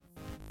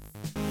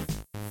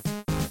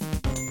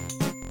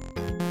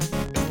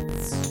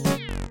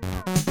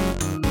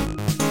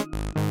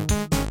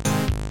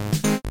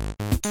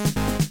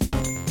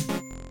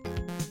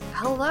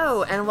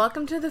Hello, and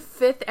welcome to the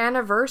 5th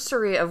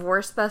anniversary of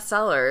Worst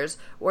Bestsellers,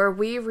 where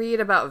we read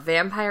about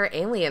vampire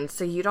aliens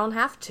so you don't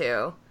have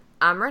to.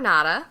 I'm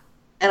Renata.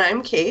 And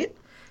I'm Kate.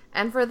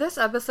 And for this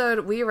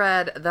episode, we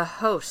read The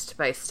Host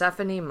by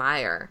Stephenie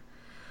Meyer.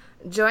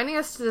 Joining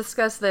us to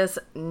discuss this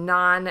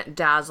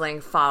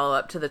non-dazzling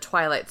follow-up to the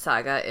Twilight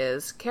Saga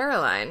is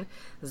Caroline,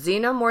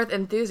 xenomorph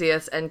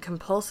enthusiast and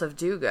compulsive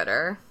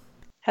do-gooder.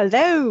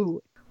 Hello!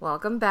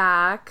 Welcome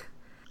back.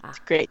 It's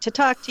great to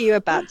talk to you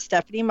about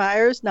Stephenie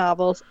Meyer's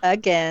novels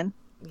again.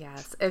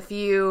 Yes. If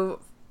you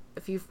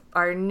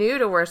are new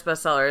to Worst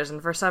Bestsellers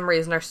and for some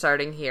reason are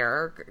starting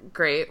here,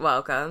 great,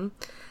 welcome.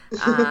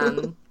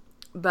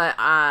 But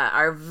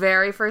our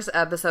very first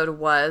episode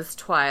was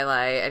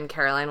Twilight, and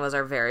Caroline was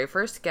our very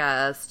first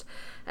guest.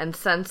 And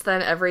since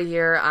then, every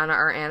year on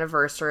our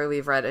anniversary,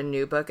 we've read a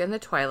new book in the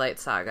Twilight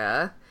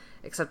Saga.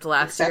 Except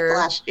last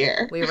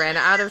year, we ran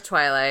out of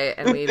Twilight,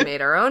 and we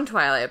made our own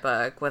Twilight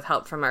book with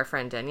help from our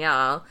friend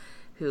Danielle,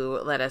 who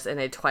led us in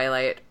a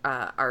Twilight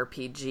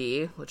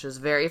RPG, which is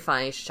very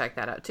fun. You should check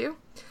that out, too.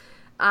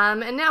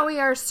 And now we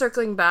are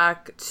circling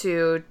back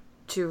to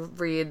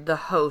read The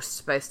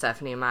Host by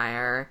Stephenie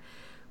Meyer,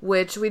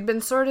 which we'd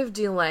been sort of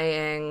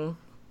delaying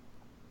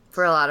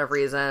for a lot of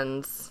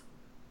reasons.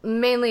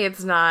 Mainly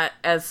it's not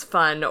as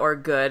fun or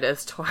good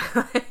as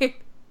Twilight.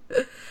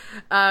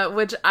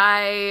 Which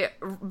I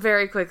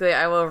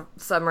will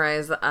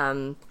summarize.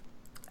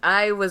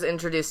 I was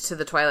introduced to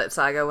the Twilight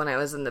Saga when I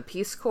was in the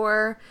Peace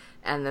Corps,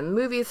 and the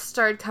movies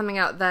started coming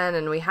out then,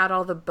 and we had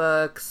all the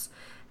books,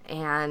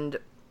 and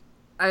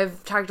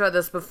I've talked about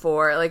this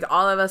before, like,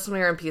 all of us when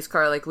we were in Peace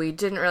Corps, like, we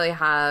didn't really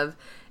have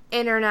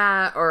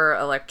internet or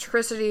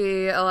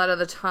electricity a lot of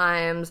the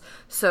times,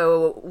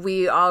 so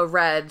we all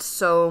read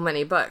so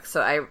many books.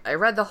 So I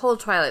read the whole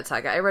Twilight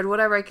Saga. I read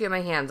whatever I could get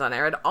my hands on. I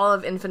read all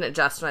of Infinite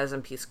Jest when I was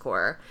in Peace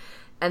Corps.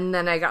 And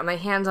then I got my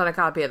hands on a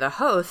copy of The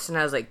Host, and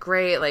I was like,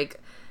 great,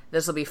 like,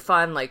 this will be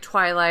fun. Like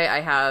Twilight, I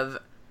have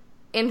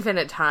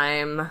infinite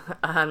time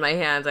on my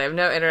hands. I have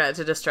no internet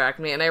to distract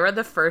me. And I read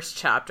the first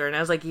chapter, and I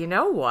was like, you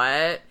know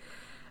what?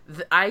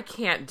 I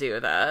can't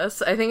do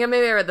this. I think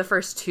maybe I read the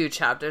first 2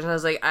 chapters, and I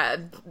was like,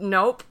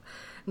 nope.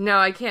 No,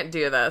 I can't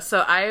do this.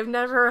 So I've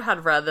never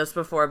had read this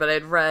before, but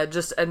I'd read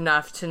just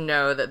enough to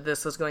know that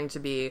this was going to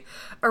be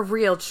a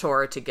real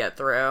chore to get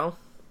through.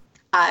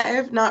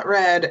 I've not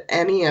read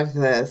any of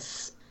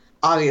this.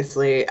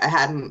 Obviously, I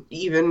hadn't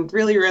even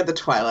really read the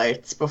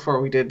Twilights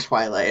before we did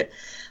Twilight.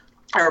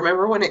 I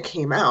remember when it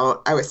came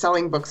out, I was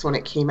selling books when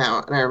it came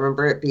out, and I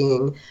remember it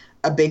being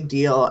a big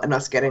deal and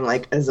us getting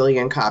like a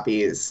zillion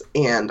copies.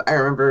 And I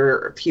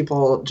remember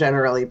people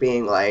generally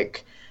being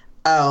like,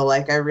 oh,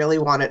 like I really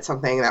wanted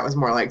something that was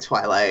more like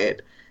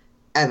Twilight,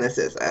 and this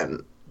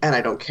isn't, and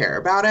I don't care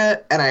about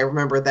it. And I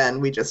remember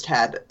then we just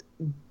had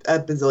a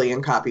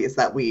bazillion copies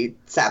that we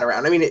sat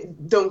around. I mean,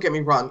 don't get me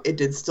wrong, it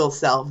did still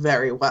sell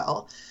very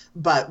well,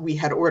 but we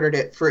had ordered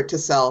it for it to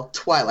sell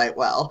Twilight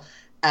well,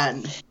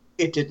 and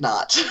it did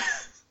not.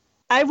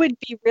 I would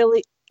be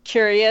really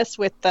curious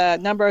with the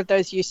number of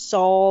those you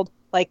sold,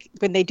 like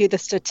when they do the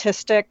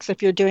statistics,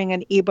 if you're doing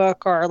an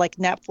ebook or like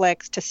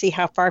Netflix, to see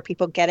how far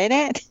people get in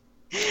it.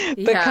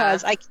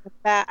 Because I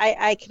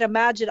can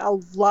imagine a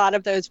lot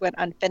of those went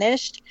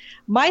unfinished.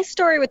 My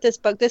story with this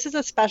book, this is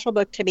a special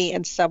book to me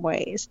in some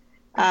ways.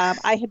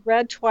 I had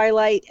read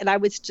Twilight, and I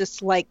was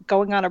just like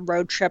going on a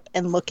road trip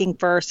and looking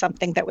for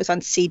something that was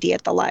on CD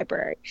at the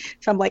library.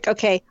 So I'm like,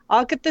 okay,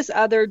 I'll get this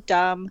other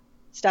dumb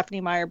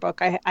Stephenie Meyer book.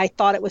 I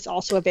thought it was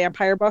also a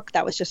vampire book.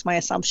 That was just my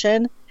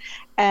assumption.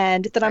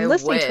 And then I'm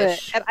listening to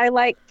it, and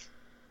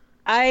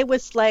I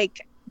was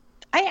like,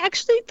 I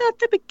actually thought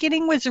the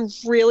beginning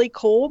was really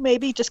cool,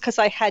 maybe just because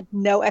I had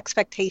no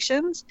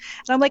expectations.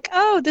 And I'm like,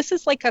 oh, this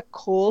is like a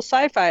cool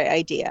sci-fi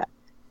idea.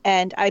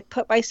 And I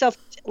put myself,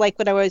 like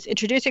when I was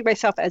introducing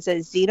myself as a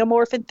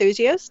xenomorph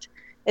enthusiast,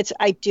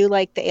 I do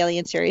like the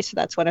Alien series, so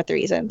that's one of the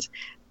reasons.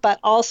 But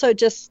also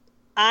just,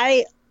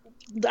 I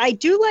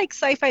do like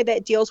sci-fi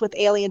that deals with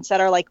aliens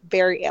that are like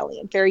very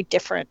alien, very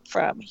different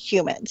from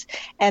humans.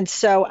 And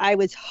so I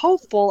was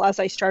hopeful as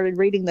I started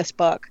reading this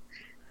book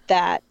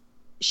that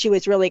she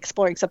was really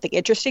exploring something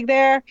interesting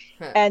there.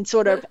 And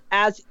sort of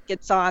as it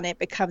gets on, it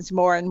becomes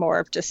more and more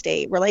of just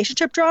a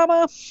relationship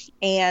drama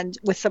and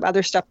with some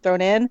other stuff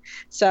thrown in.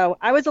 So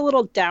I was a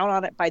little down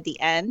on it by the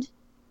end,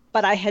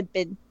 but I had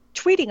been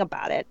tweeting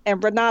about it,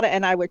 and Renata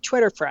and I were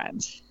Twitter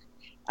friends.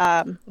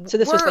 So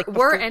this was like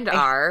we're and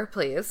are,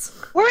 please.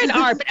 We're and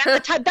are, but at the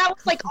time that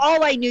was like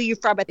all I knew you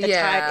from at the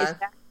time, is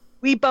that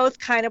we both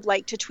kind of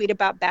like to tweet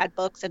about bad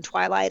books and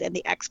Twilight and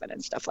the X-Men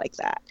and stuff like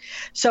that.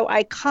 So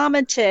I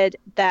commented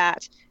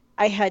that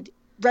I had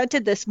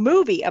rented this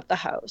movie of The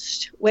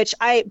Host, which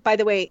by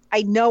the way,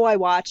 I know I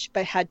watched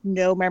but had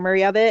no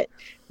memory of it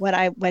when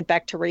I went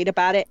back to read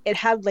about it. It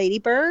had Lady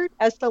Bird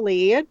as the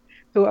lead,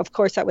 who of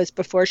course that was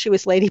before she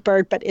was Lady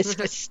Bird, but is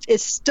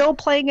still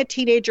playing a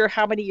teenager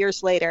how many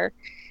years later.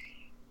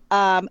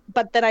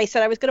 But then I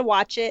said I was going to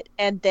watch it,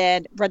 and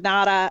then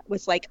Renata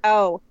was like,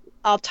 oh,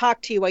 I'll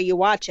talk to you while you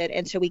watch it.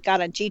 And so we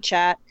got on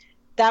GChat.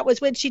 That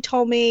was when she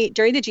told me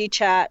during the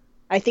GChat,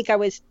 I think I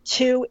was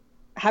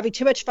having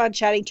too much fun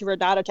chatting to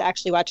Renata to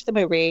actually watch the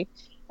movie.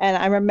 And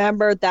I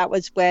remember that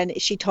was when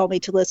she told me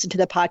to listen to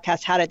the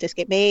podcast, How Did This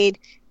Get Made?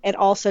 And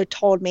also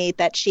told me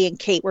that she and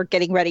Kate were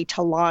getting ready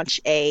to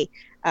launch a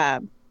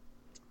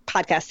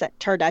podcast that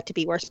turned out to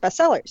be Worst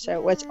Bestsellers. So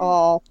it was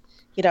all,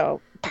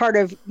 part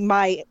of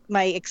my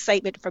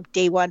excitement from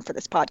day one for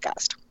this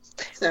podcast.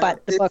 So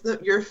but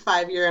it's your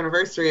 5-year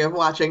anniversary of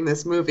watching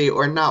this movie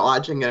or not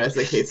watching it, as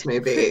the case may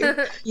be.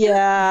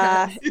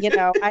 Yeah,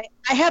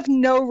 I have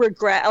no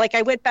regret. Like,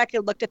 I went back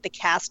and looked at the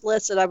cast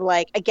list, and I'm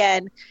like,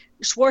 again,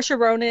 Saoirse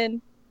Ronan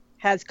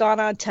has gone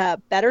on to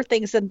better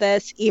things than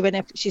this, even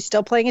if she's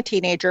still playing a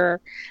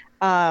teenager.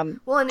 Well,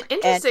 and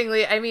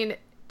interestingly, I mean,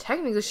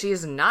 technically she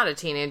is not a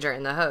teenager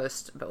in The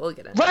Host, but we'll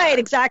get into right, that.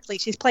 Exactly.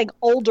 She's playing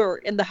older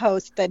in The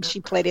Host than she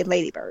played in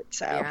Lady Bird.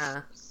 So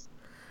yeah.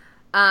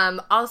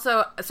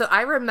 Also, so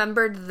I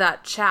remembered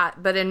that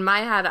chat, but in my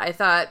head, I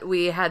thought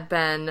we had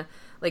been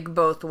like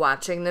both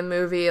watching the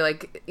movie,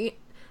 like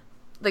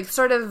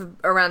sort of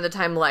around the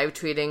time live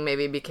tweeting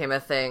maybe became a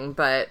thing.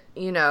 But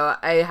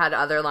I had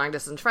other long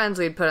distance friends.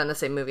 We'd put on the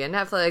same movie on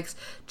Netflix,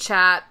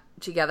 chat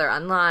together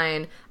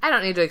online. I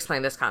don't need to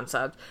explain this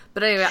concept,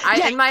 but anyway,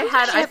 in my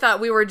head I thought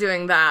we were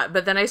doing that.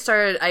 But then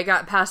I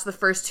got past the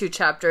first 2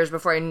 chapters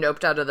before I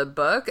noped out of the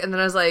book, and then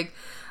I was like,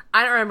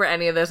 I don't remember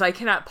any of this. I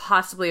cannot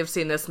possibly have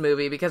seen this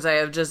movie because I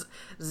have just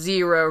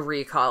zero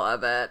recall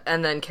of it.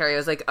 And then Carrie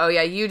was like, oh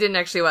yeah, you didn't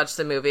actually watch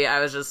the movie. I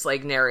was just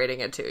like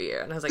narrating it to you.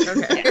 And I was like,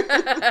 okay.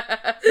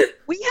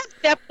 We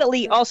have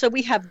definitely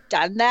we have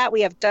done that. We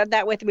have done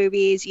that with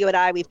movies. You and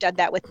I, we've done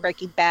that with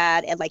Breaking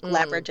Bad and like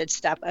Leverage and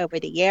stuff over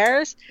the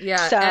years.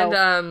 Yeah. So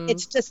and,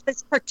 it's just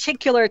this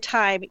particular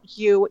time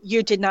you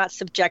did not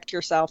subject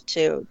yourself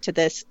to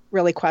this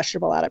really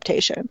questionable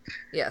adaptation.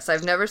 Yes.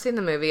 I've never seen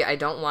the movie. I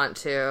don't want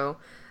to.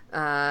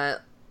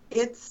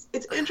 It's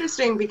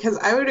interesting because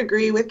I would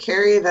agree with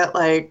Carrie that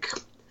like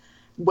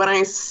when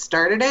I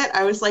started it,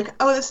 I was like,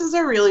 oh, this is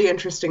a really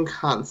interesting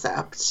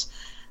concept.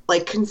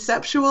 Like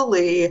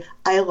conceptually,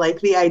 I like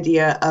the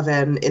idea of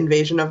an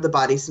invasion of the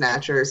body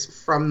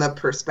snatchers from the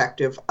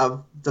perspective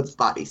of the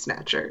body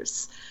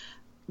snatchers.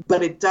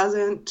 But it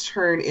doesn't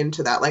turn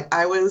into that. Like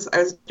I was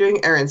doing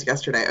errands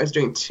yesterday. I was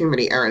doing too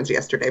many errands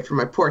yesterday for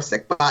my poor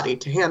sick body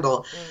to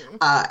handle.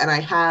 And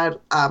I had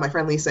my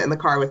friend Lisa in the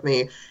car with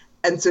me.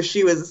 And so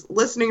she was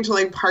listening to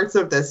like parts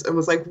of this and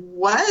was like,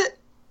 what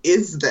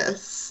is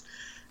this?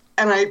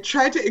 And I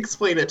tried to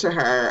explain it to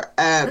her.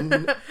 And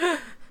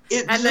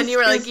then you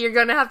were like, you're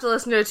going to have to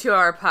listen to a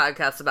 2-hour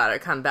podcast about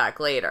it. Come back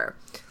later.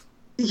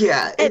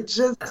 Yeah, it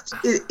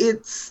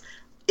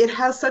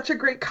has such a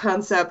great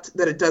concept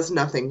that it does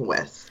nothing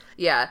with.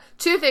 Yeah.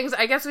 2 things.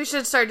 I guess we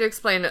should start to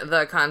explain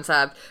the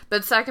concept.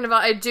 But second of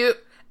all, I do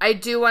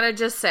want to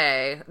just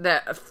say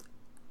that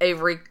a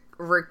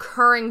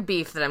recurring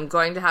beef that I'm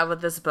going to have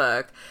with this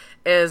book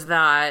is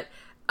that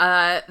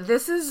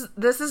this is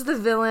the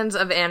villains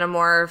of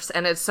Animorphs,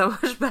 and it's so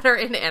much better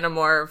in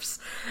Animorphs.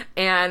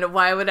 And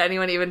why would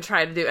anyone even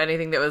try to do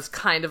anything that was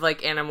kind of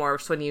like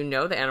Animorphs when the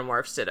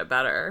Animorphs did it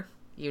better?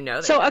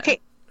 Okay,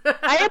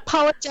 I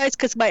apologize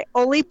because my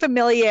only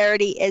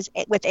familiarity is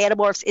with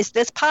Animorphs is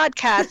this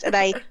podcast,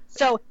 and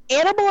so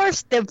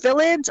Animorphs, the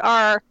villains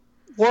are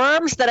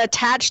worms that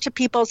attach to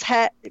people's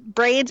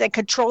brains and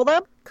control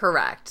them.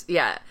 Correct.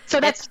 Yeah. So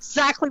that's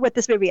exactly what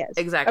this movie is.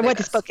 Exactly. And what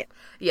this book is.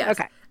 Yes.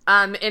 Okay.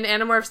 In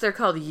Animorphs, they're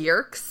called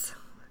Yeerks.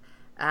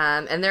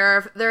 And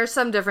there are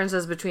some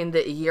differences between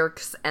the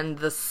Yeerks and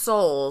the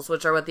Souls,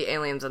 which are what the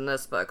aliens in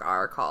this book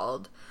are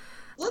called.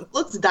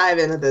 Let's dive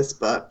into this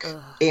book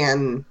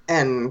and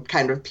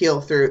kind of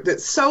peel through.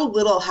 That so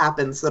little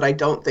happens that I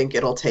don't think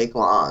it'll take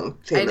long.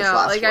 I know.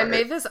 I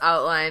made this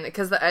outline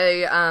because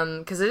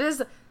it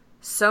is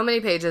so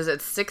many pages.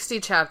 It's 60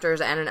 chapters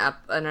and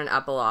an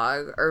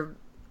epilogue,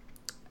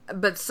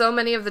 but so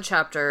many of the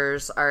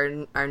chapters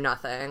are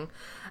nothing.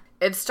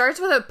 It starts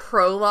with a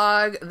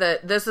prologue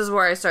that this is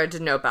where I started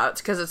to nope out,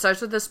 because it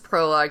starts with this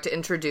prologue to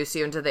introduce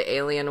you into the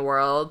alien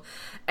world,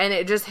 and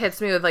it just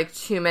hits me with like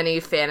too many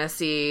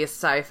fantasy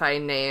sci-fi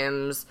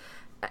names.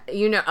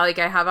 I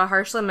have a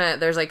harsh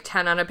limit. There's like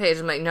 10 on a page.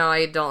 I'm like, no,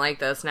 I don't like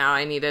this now.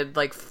 I needed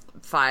like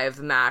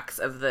 5 max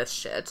of this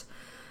shit.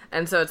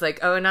 And so it's like,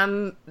 oh, and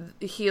I'm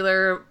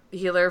healer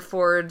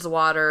fords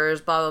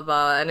waters, blah, blah,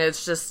 blah. And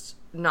it's just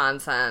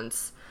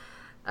nonsense.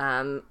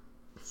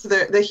 So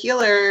the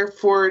healer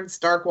fords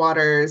dark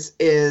waters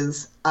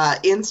is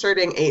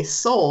inserting a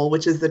soul,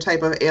 which is the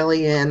type of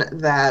alien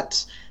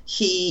that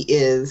he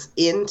is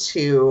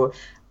into,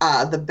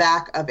 the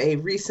back of a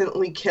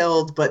recently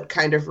killed but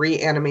kind of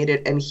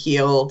reanimated and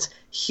healed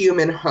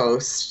human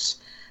host.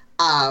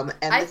 And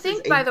I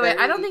think, by the way,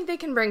 I don't think they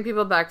can bring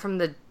people back from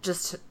the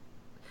just...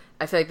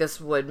 I feel like this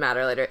would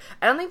matter later.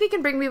 I don't think they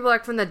can bring people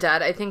back from the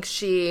dead. I think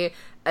she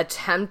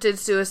attempted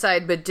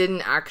suicide but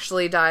didn't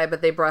actually die,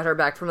 but they brought her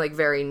back from like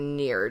very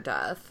near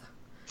death.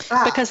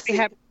 Because they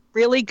have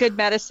really good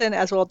medicine,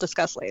 as we'll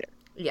discuss later.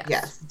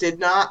 Yes. Did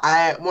not.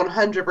 I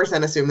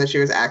 100% assume that she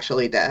was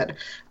actually dead.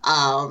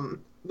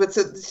 but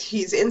so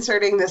he's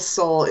inserting this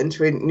soul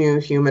into a new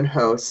human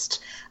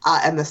host,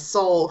 and the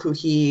soul, who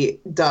he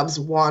dubs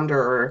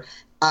Wanderer,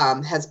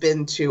 has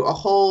been to a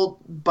whole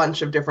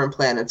bunch of different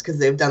planets, because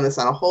they've done this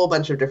on a whole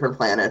bunch of different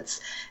planets.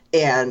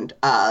 And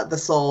the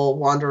soul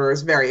Wanderer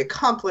is very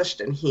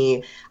accomplished, and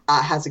he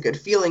has a good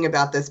feeling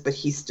about this, but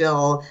he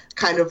still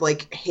kind of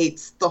like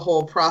hates the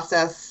whole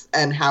process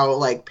and how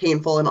like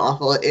painful and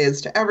awful it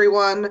is to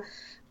everyone.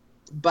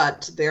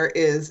 But there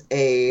is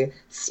a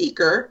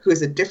seeker who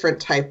is a different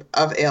type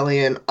of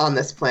alien on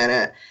this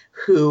planet,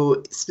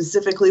 who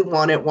specifically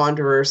wanted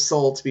Wanderer's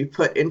soul to be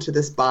put into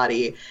this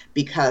body,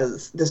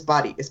 because this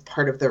body is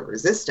part of the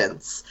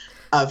resistance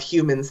of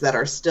humans that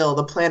are still,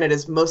 the planet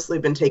has mostly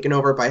been taken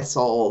over by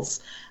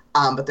souls,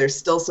 but there's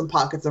still some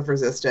pockets of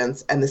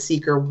resistance, and the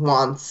seeker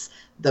wants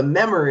the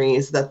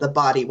memories that the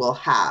body will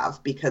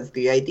have, because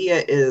the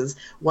idea is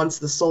once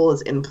the soul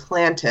is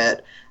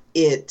implanted,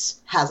 it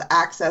has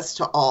access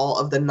to all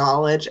of the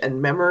knowledge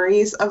and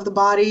memories of the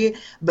body,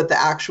 but the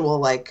actual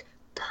like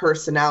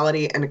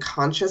personality and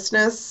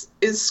consciousness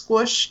is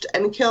squished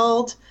and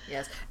killed.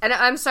 Yes. And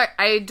I'm sorry,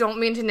 I don't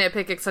mean to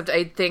nitpick, except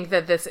I think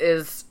that this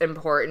is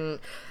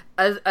important.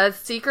 A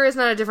seeker is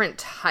not a different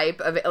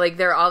type of, like,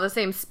 they're all the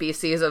same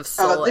species of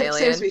soul alien.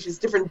 Same species,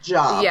 different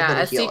job. Yeah, than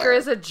a healer. seeker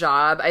is a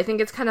job. I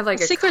think it's kind of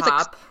like a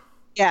cop.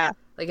 Yeah.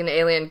 Like an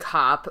alien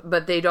cop,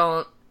 but they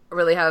don't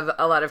really have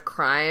a lot of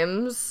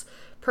crimes,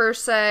 per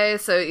se.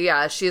 So,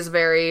 yeah, she's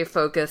very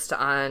focused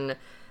on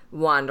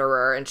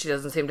Wanderer, and she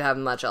doesn't seem to have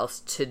much else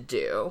to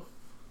do.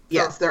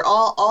 Yes, they're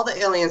all the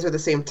aliens are the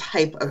same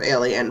type of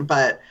alien,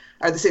 but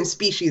are the same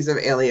species of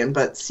alien,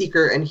 but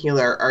seeker and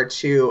healer are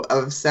two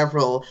of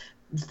several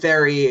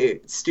very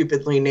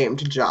stupidly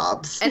named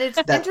jobs. And it's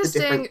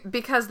interesting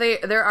because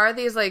there are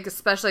these like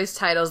specialized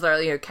titles that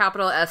are, you know,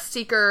 capital S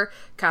seeker,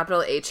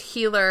 capital H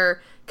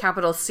healer,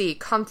 capital C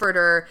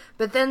comforter,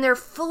 but then there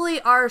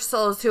fully are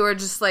souls who are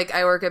just like,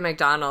 I work at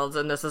McDonald's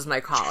and this is my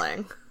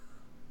calling.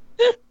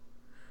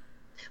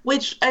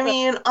 Which, I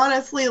mean,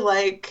 honestly,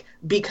 like,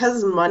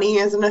 because money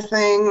isn't a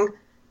thing,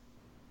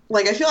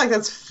 like, I feel like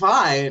that's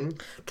fine.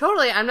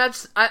 Totally. I'm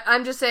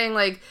just saying,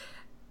 like,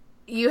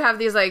 you have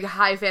these, like,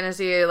 high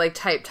fantasy, like,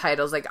 type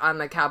titles, like, I'm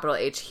a capital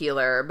H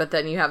healer, but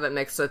then you have it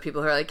mixed with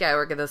people who are like, yeah, I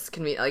work at this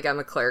convenient, like, I'm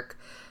a clerk.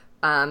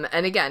 And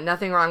again,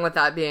 nothing wrong with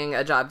that being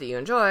a job that you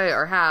enjoy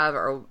or have,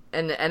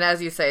 and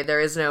as you say, there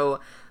is no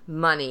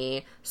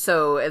money,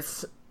 so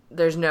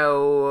there's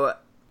no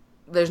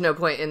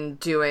point in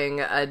doing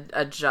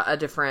a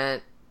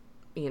different,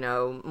 you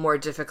know, more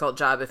difficult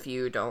job if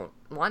you don't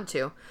want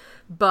to.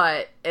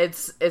 But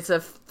it's a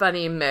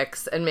funny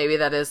mix, and maybe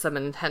that is some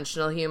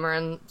intentional humor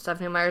on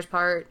Stephenie Meyer's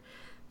part,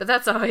 but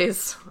that's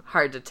always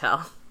hard to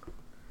tell.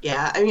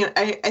 Yeah, I mean,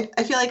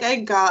 I feel like I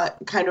got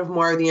kind of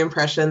more of the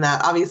impression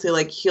that obviously,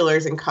 like,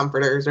 healers and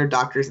comforters are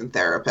doctors and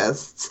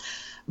therapists,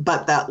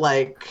 but that,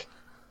 like,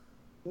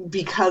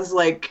 because,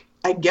 like,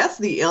 I guess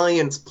the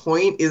alien's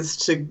point is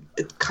to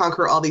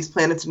conquer all these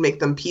planets and make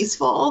them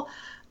peaceful,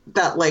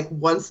 that, like,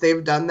 once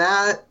they've done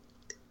that,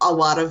 a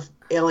lot of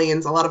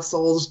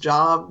souls'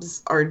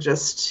 jobs are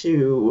just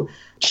to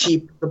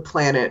keep the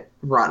planet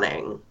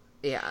running.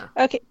 Yeah.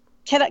 Okay.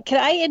 Can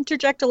I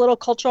interject a little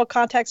cultural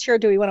context here, or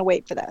do we want to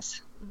wait for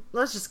this?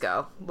 Let's just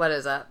go. What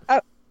is that?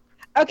 Oh,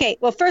 okay.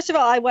 Well, first of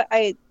all,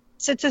 I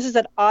since this is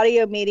an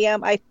audio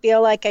medium, I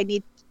feel like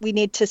we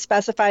need to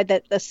specify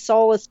that the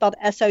soul is spelled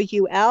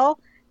S-O-U-L,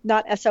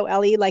 not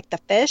S-O-L-E like the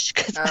fish,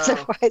 because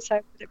otherwise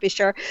I wouldn't be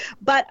sure.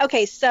 But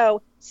okay,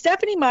 so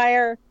Stephenie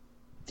Meyer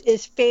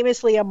is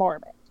famously a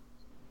Mormon.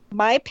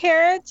 My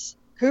parents,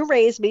 who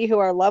raised me, who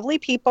are lovely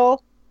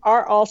people,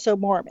 are also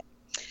Mormon.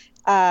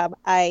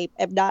 I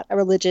am not a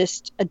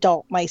religious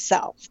adult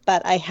myself,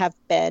 but I have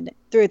been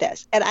through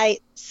this.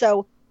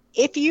 So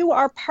if you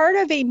are part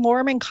of a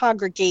Mormon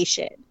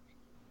congregation,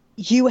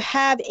 you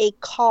have a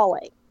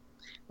calling,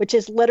 which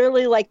is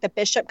literally like the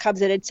bishop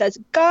comes in and says,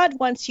 God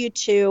wants you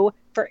to,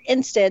 for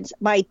instance,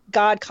 my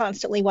God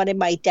constantly wanted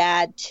my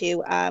dad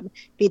to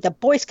be the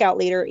Boy Scout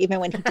leader, even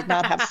when he did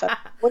not have some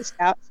Boy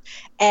Scouts.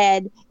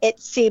 And it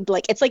seemed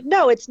like, it's like,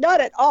 no, it's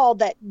not at all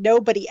that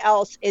nobody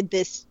else in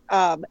this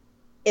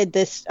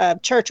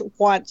church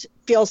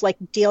feels like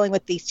dealing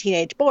with these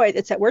teenage boys.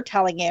 It's that we're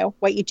telling you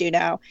what you do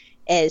now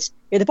is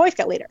you're the Boy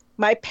Scout leader.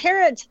 My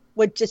parents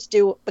would just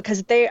do,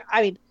 because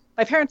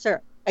my parents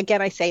are,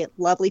 again, I say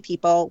lovely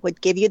people, would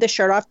give you the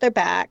shirt off their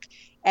back,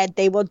 and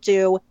they will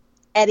do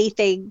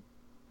anything,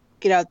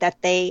 you know,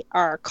 that they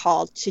are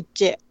called to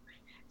do.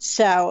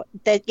 So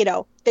that, you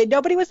know,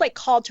 nobody was like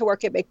called to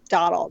work at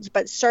McDonald's,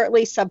 but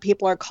certainly some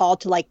people are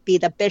called to like be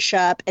the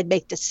bishop and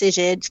make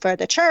decisions for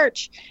the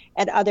church,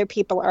 and other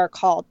people are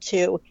called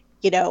to,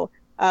 you know,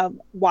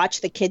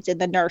 watch the kids in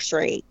the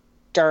nursery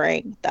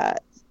during the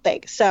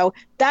thing. So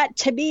that,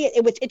 to me,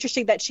 it was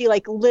interesting that she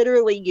like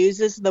literally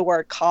uses the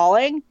word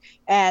calling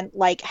and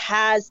like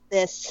has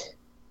this,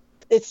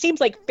 it seems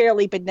like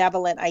fairly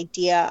benevolent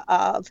idea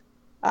of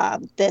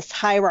this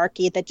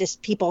hierarchy that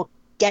just people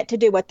get to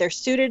do what they're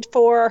suited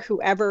for.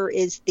 Whoever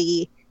is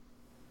the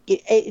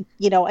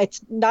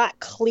it's not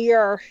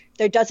clear.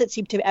 There doesn't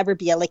seem to ever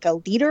be a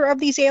leader of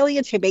these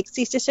aliens who makes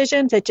these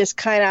decisions. It just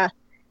kind of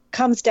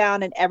comes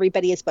down and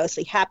everybody is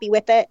mostly happy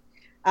with it.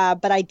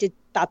 But I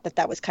thought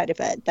that was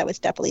that was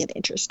definitely an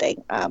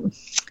interesting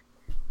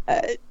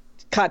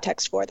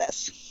context for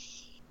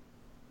this.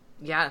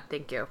 Yeah,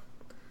 thank you.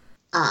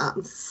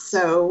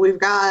 So we've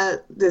got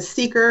the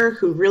Seeker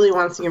who really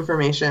wants the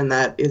information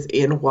that is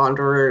in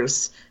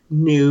Wanderer's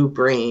new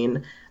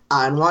brain.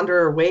 And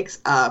Wanderer wakes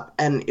up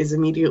and is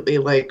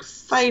immediately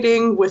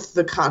fighting with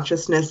the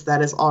consciousness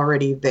that is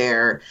already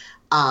there.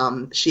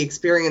 She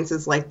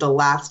experiences the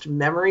last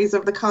memories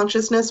of the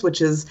consciousness,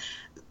 which is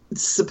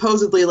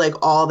supposedly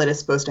all that is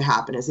supposed to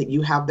happen, is that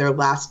you have their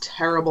last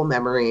terrible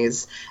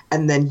memories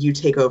and then you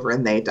take over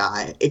and they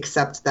die,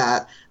 except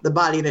that the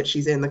body that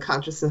she's in, the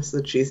consciousness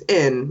that she's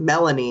in,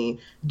 Melanie,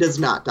 does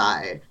not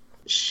die.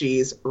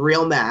 She's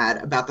real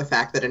mad about the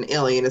fact that an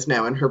alien is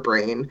now in her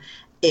brain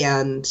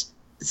and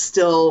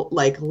still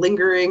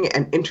lingering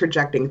and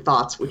interjecting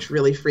thoughts, which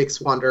really freaks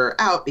Wanderer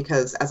out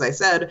because, as I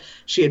said,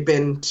 she had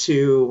been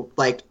to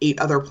 8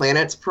 other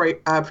planets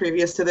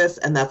previous to this,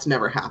 and that's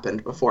never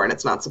happened before, and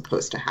it's not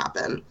supposed to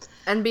happen.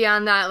 And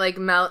beyond that,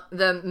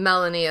 the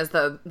Melanie is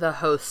the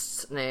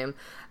host's name.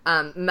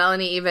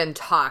 Melanie even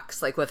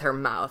talks with her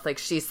mouth,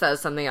 she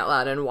says something out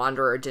loud, and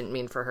Wanderer didn't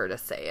mean for her to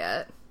say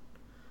it.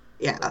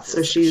 Yeah,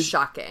 so she's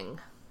shocking.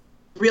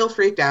 Real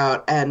freaked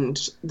out,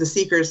 and the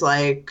Seeker's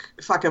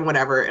fucking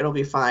whatever, it'll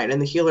be fine.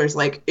 And the Healer's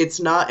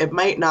it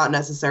might not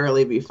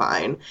necessarily be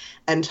fine,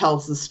 and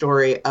tells the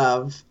story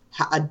of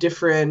a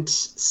different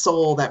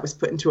soul that was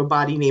put into a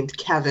body named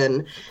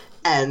Kevin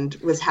and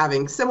was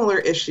having similar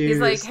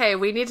issues. He's hey,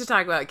 we need to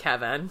talk about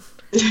Kevin.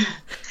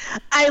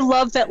 I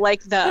love that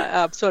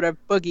the sort of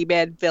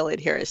boogeyman villain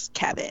here is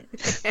Kevin.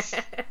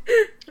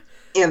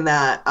 In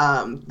that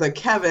the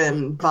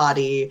Kevin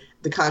body,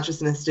 the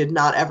consciousness did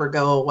not ever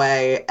go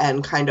away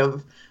and kind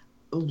of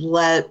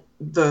let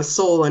the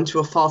soul into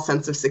a false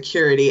sense of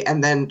security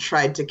and then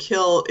tried to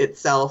kill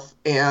itself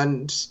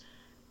and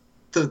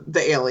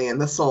the alien,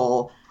 the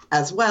soul,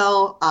 as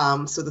well.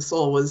 So the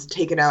soul was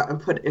taken out and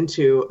put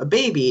into a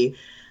baby,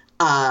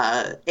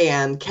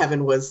 and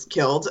Kevin was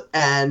killed,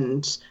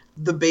 and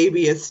the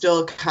baby is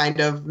still kind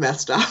of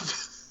messed up.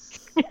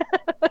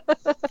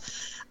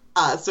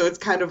 So it's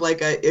kind of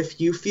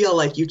if you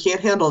feel you can't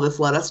handle this,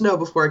 let us know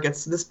before it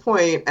gets to this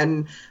point.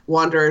 And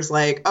Wanderer's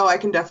oh, I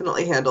can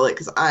definitely handle it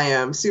because I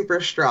am super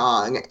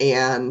strong.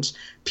 And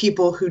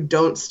people who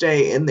don't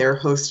stay in their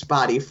host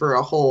body for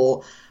a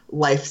whole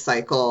life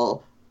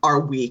cycle are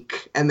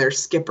weak, and they're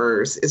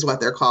skippers is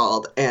what they're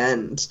called.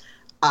 And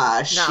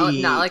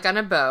not on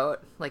a boat,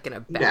 in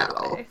a bad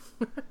way.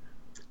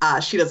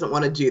 She doesn't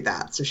want to do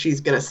that, so she's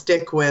going to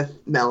stick with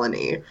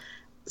Melanie.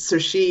 So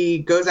she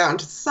goes out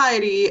into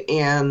society,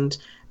 and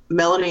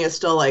Melanie is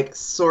still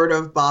sort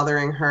of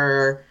bothering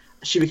her.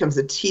 She becomes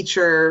a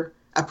teacher,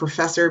 a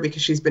professor,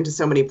 because she's been to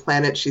so many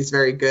planets. She's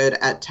very good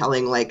at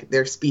telling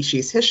their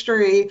species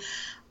history.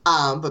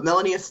 But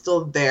Melanie is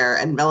still there,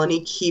 and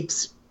Melanie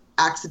keeps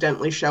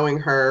accidentally showing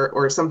her,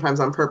 or sometimes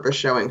on purpose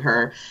showing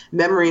her,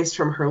 memories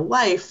from her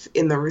life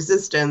in the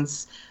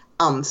Resistance,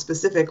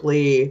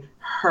 specifically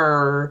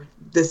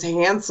this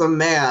handsome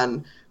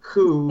man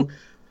who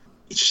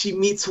she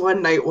meets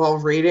one night while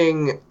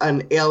raiding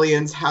an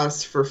alien's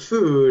house for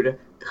food,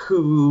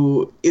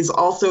 who is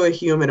also a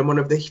human and one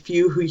of the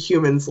few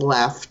humans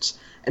left,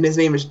 and his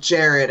name is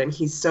Jared, and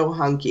he's so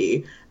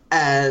hunky.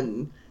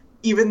 And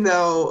even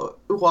though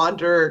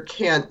Wanderer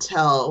can't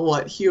tell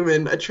what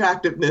human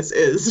attractiveness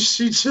is,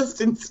 she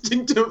just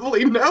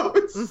instinctively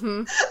knows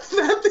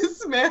that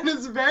this man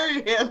is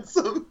very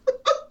handsome.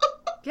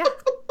 Yeah.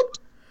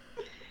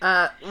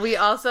 We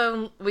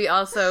also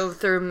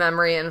through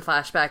memory and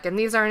flashback, and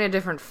these are in a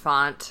different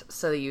font,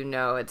 so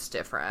it's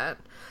different.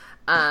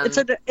 It's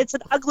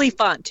an ugly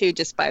font too,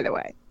 just by the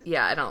way.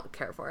 Yeah, I don't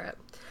care for it.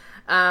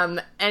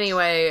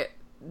 Anyway,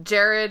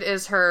 Jared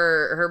is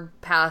her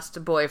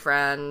past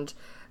boyfriend.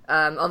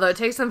 Although it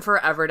takes them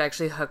forever to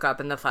actually hook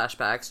up in the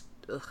flashbacks.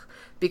 Ugh.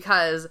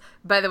 Because,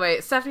 by the way,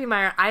 Stephenie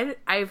Meyer,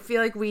 I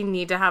feel like we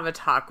need to have a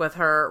talk with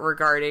her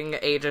regarding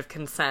age of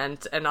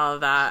consent and all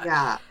of that.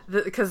 Yeah.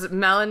 Because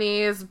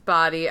Melanie's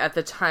body at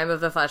the time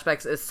of the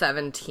flashbacks is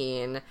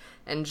 17,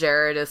 and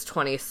Jared is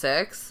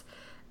 26.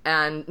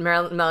 And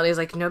Melanie's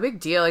no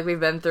big deal. We've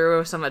been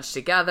through so much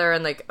together,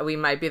 and, we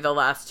might be the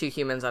last 2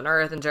 humans on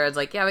Earth. And Jared's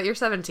yeah, but you're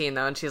 17,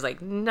 though. And she's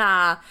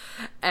nah.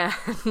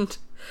 And...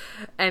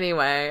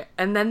 Anyway,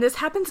 and then this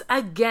happens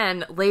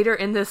again later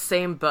in this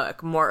same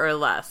book, more or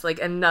less,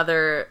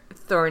 another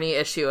thorny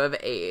issue of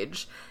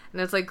age.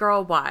 And it's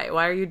girl, why?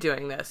 Why are you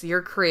doing this?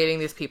 You're creating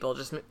these people,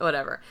 just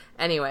whatever.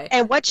 Anyway.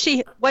 And what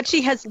she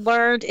has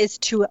learned is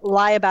to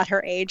lie about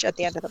her age at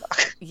the end of the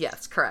book.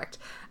 Yes, correct.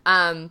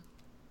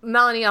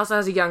 Melanie also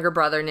has a younger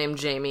brother named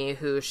Jamie,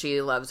 who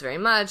she loves very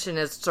much and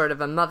is sort of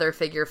a mother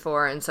figure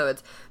for. And so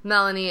it's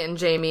Melanie and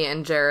Jamie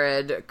and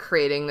Jared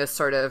creating this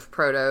sort of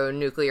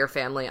proto-nuclear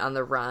family on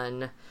the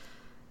run.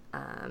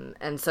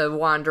 And so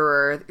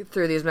Wanderer,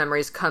 through these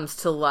memories, comes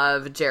to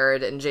love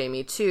Jared and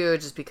Jamie too,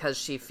 just because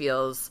she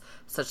feels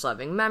such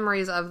loving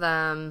memories of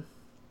them.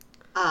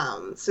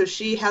 So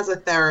she has a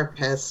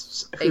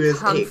therapist who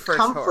is a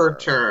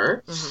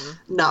comforter,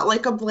 not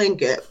like a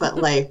blanket, but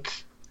like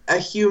a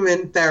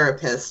human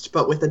therapist,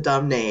 but with a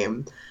dumb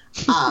name.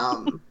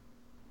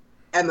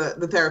 And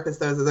the therapist,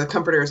 though, the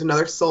comforter, is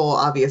another soul,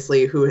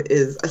 obviously, who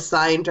is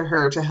assigned to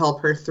her to help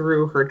her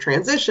through her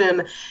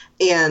transition.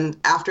 And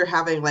after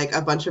having, like,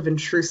 a bunch of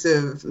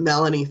intrusive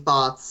Melanie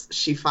thoughts,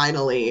 she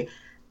finally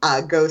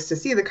goes to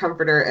see the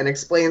comforter and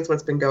explains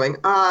what's been going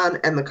on.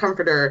 And the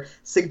comforter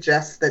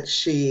suggests that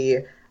she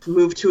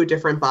move to a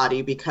different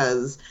body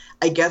because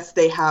I guess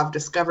they have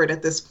discovered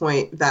at this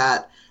point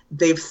that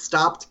they've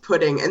stopped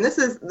putting, and this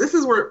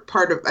is where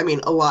part of, I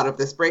mean, a lot of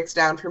this breaks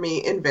down for me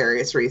in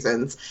various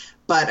reasons.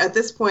 But at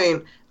this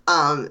point,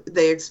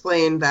 they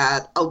explain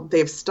that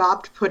they've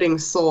stopped putting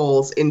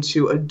souls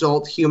into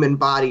adult human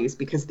bodies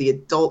because the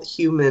adult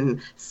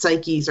human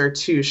psyches are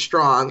too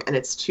strong and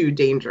it's too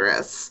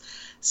dangerous.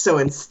 So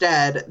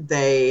instead,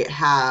 they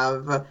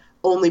have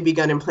only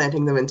begun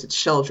implanting them into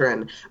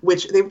children,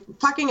 which they've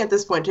fucking at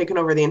this point taken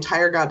over the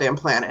entire goddamn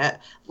planet.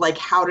 Like,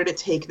 how did it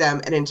take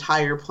them an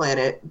entire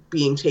planet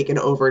being taken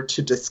over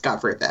to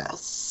discover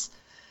this?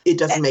 It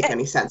doesn't make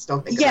any sense.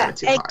 Don't think about it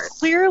too hard.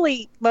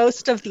 Clearly,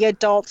 most of the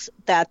adults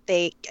that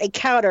they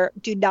encounter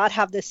do not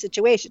have this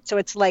situation. So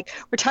it's like,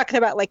 we're talking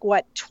about, like,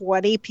 what,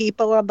 20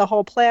 people on the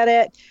whole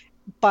planet?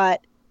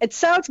 But it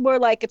sounds more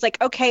like it's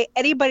like, okay,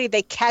 anybody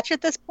they catch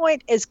at this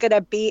point is going to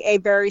be a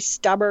very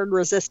stubborn,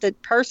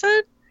 resistant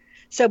person.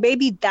 So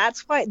maybe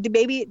that's why,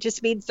 maybe it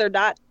just means they're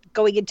not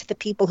going into the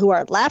people who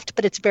are left,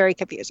 but it's very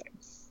confusing.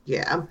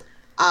 Yeah.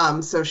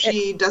 So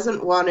she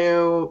doesn't want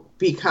to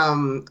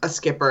become a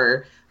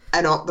skipper.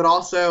 But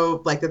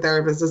also, like, the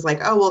therapist is like,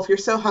 oh, well, if you're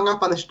so hung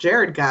up on this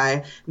Jared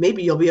guy,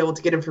 maybe you'll be able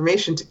to get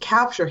information to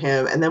capture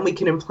him, and then we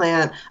can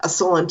implant a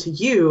soul into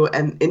you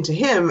and into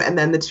him, and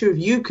then the two of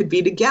you could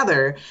be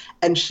together.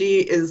 And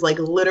she is, like,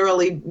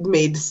 literally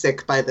made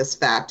sick by this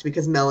fact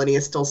because Melanie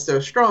is still so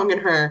strong in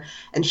her,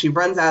 and she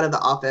runs out of the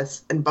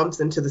office and bumps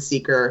into the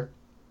Seeker.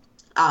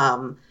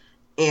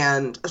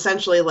 And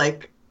essentially,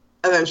 like,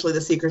 eventually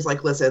the Seeker's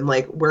like, listen,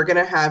 like, we're going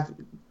to have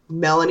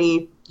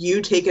Melanie,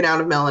 you taken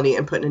out of Melanie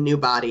and put in a new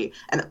body,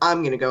 and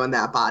I'm going to go in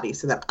that body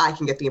so that I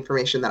can get the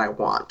information that I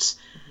want.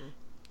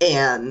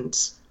 And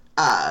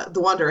the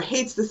Wanderer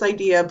hates this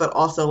idea, but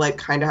also, like,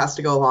 kind of has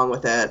to go along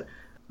with it.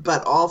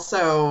 But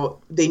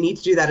also, they need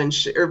to do that,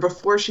 or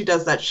before she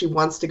does that, she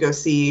wants to go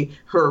see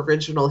her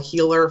original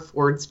healer,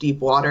 Ford's Deep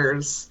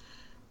Waters,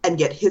 and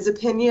get his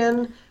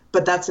opinion,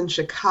 but that's in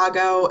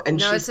Chicago. And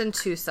no, it's in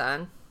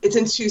Tucson. It's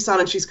in Tucson,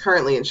 and she's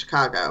currently in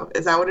Chicago.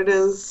 Is that what it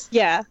is?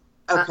 Yeah.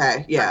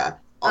 Okay, yeah.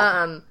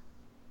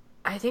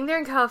 I think they're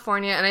in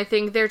California, and I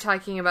think they're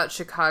talking about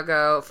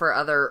Chicago for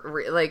other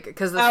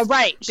because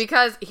right.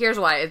 Because here's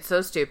why it's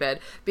so stupid.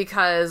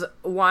 Because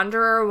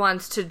Wanderer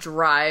wants to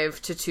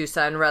drive to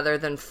Tucson rather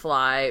than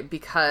fly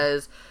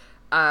because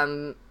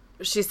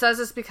she says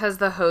it's because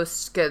the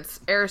host gets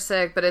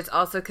airsick, but it's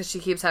also because she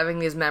keeps having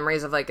these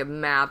memories of, like, a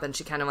map, and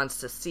she kind of wants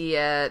to see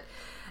it.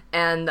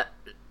 And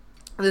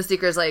the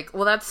Seeker's like,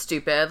 well, that's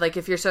stupid. Like,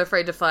 if you're so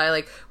afraid to fly,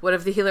 like, what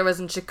if the healer was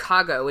in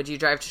Chicago? Would you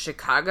drive to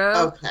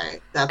Chicago? Okay,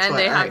 that's and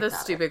they have this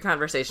stupid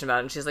conversation about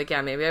it, and she's like,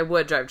 yeah, maybe I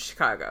would drive to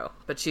Chicago.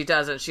 But she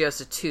doesn't. She goes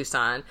to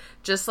Tucson,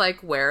 just like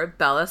where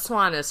Bella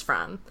Swan is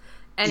from.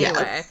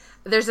 Anyway,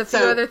 there's a few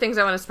other things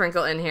I want to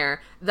sprinkle in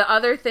here. The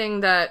other thing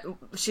that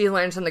she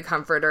learns from the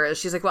Comforter is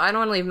she's like, well, I don't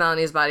want to leave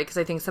Melanie's body because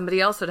I think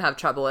somebody else would have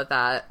trouble with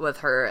that, with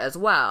her as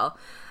well.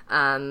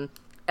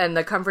 And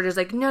the Comforter's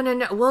like,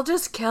 no, we'll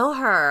just kill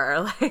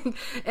her. Like,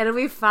 it'll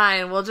be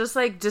fine. We'll just,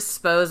 like,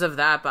 dispose of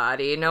that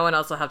body. No one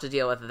else will have to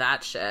deal with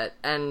that shit.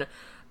 And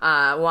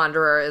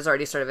Wanderer is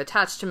already sort of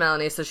attached to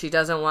Melanie, so she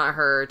doesn't want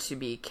her to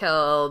be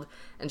killed,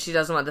 and she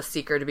doesn't want the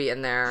Seeker to be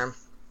in there.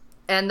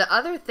 And the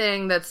other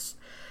thing that's...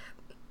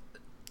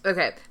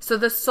 Okay, so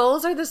the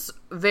souls are this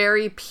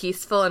very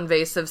peaceful,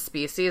 invasive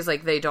species.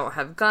 Like, they don't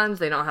have guns,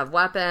 they don't have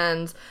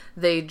weapons,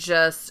 they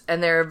just...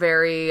 And they're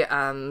very...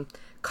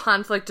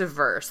 conflict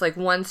averse. Like,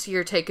 once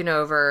you're taken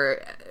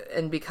over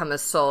and become a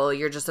soul,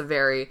 you're just a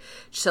very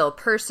chill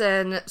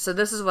person. So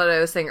this is what I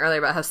was saying earlier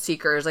about how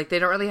Seekers, like, they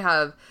don't really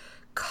have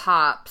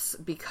cops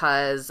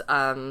because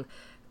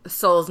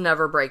souls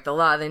never break the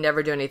law. They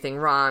never do anything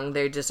wrong.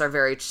 They just are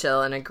very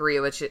chill and agree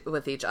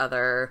with each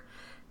other.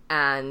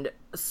 And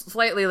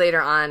slightly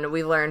later on,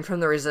 we learned from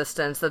the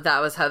Resistance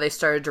that was how they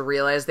started to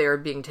realize they were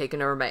being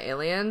taken over by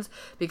aliens,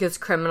 because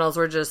criminals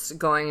were just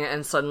going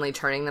and suddenly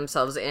turning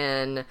themselves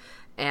in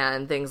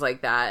and things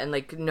like that, and,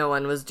 like, no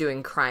one was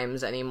doing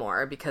crimes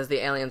anymore because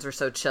the aliens were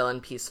so chill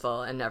and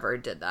peaceful and never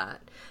did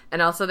that.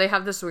 And also they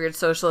have this weird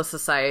socialist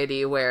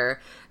society where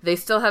they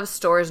still have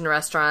stores and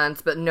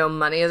restaurants, but no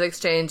money is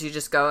exchanged. You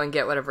just go and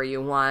get whatever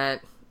you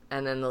want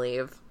and then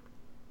leave.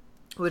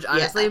 Which,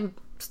 honestly,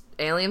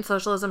 alien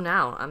socialism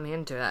now. I'm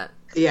into it.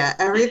 Yeah,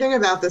 everything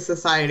about this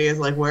society is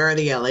like, where are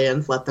the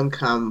aliens? Let them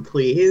come,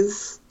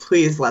 please.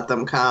 Please let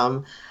them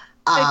come.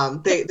 A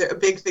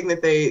big thing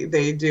that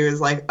they do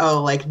is like,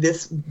 oh, like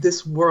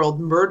this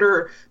world,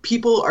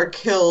 people are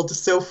killed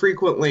so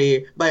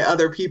frequently by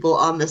other people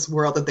on this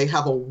world that they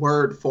have a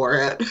word for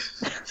it.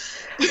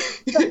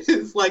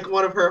 It's like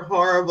one of her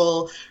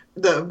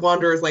the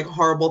Wanderer's like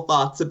horrible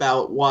thoughts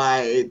about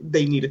why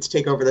they needed to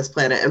take over this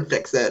planet and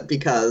fix it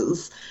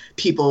because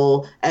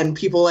people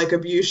like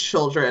abuse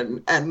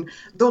children. And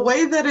the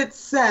way that it's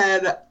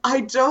said,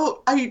 I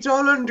don't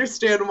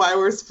understand why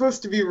we're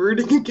supposed to be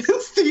rooting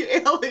against the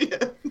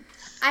aliens.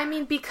 I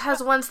mean,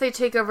 because once they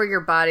take over your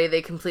body,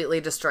 they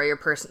completely destroy your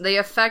person.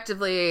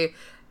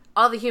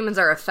 All the humans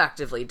are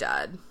effectively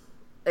dead,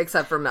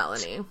 except for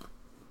Melanie.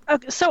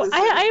 Okay, so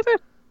I have a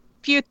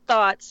few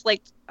thoughts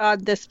like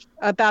on this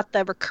about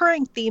the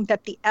recurring theme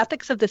that the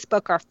ethics of this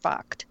book are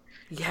fucked.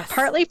 Yes.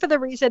 Partly for the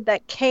reason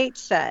that Kate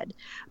said,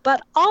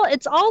 but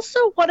it's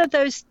also one of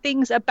those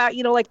things about,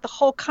 like the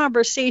whole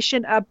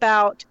conversation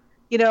about,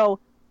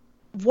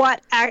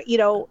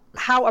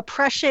 how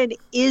oppression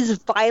is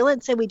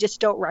violence and we just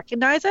don't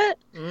recognize it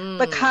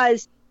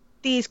because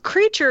these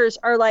creatures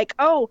are like,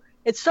 oh,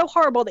 it's so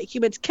horrible that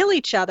humans kill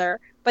each other,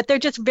 but they're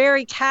just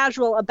very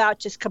casual about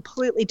just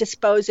completely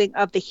disposing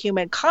of the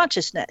human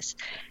consciousness.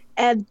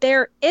 And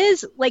there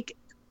is like,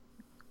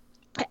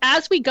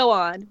 as we go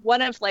on,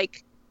 one of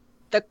like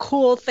the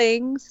cool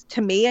things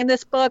to me in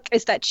this book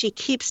is that she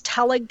keeps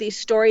telling these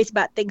stories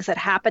about things that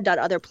happened on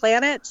other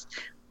planets,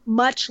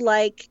 much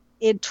like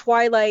in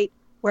Twilight,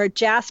 where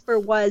Jasper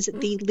was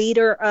the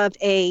leader of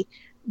a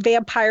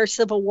vampire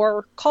Civil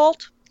War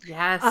cult.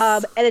 Yes.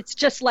 And it's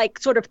just like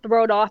sort of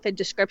thrown off in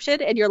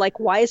description, and you're like,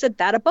 why isn't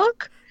that a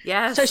book?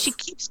 Yes. So she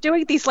keeps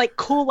doing these like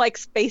cool like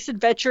space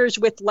adventures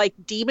with like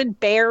demon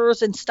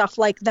bears and stuff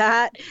like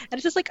that. And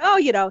it's just like,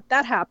 oh,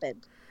 that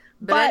happened.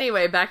 But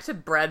anyway, back to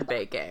bread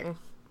baking.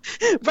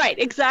 Right,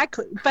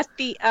 exactly. But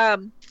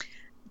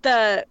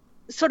the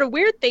sort of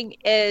weird thing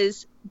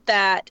is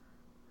that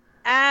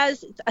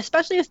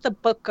especially as the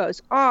book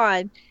goes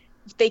on,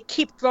 they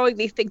keep throwing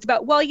these things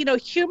about, well,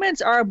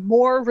 humans are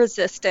more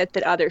resistant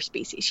than other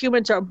species.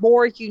 Humans are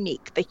more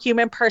unique. The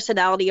human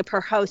personality of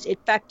her host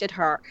infected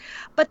her.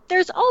 But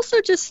there's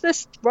also just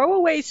this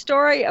throwaway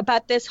story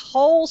about this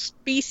whole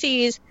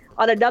species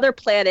on another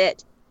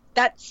planet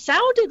that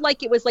sounded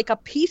like it was like a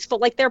peaceful,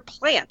 like they're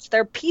plants.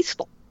 They're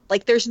peaceful.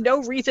 Like there's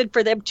no reason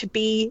for them to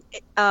be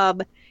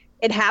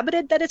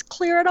inhabited that is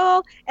clear at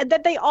all. And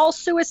then they all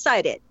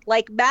suicided,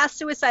 like mass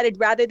suicided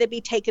rather than be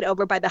taken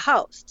over by the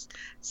hosts.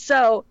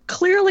 So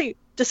clearly,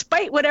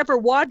 despite whatever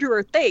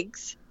Wanderer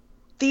thinks,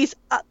 these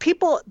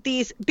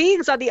these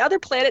beings on the other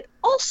planet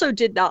also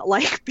did not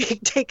like being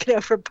taken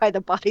over by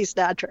the body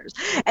snatchers.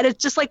 And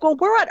it's just like, well,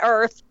 we're on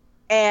Earth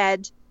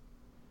and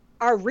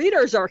our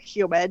readers are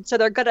human, so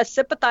they're going to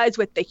sympathize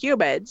with the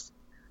humans.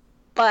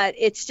 But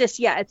it's just,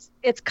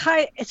 it's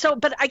kind of, so,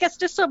 but I guess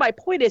just so my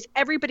point is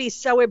everybody's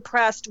so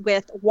impressed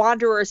with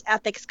Wanderer's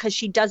ethics because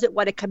she doesn't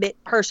want to commit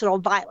personal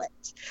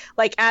violence.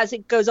 Like as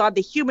it goes on,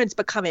 the humans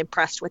become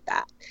impressed with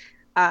that.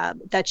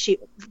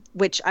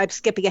 Which I'm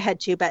skipping ahead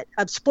to, but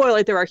I'm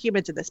spoiling, there are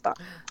humans in this book.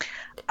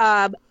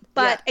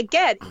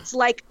 Again, it's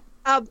like,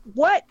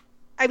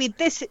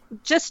 this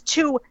just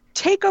to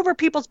take over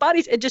people's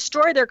bodies and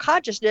destroy their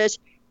consciousness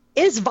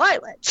is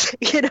violence.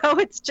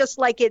 It's just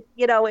like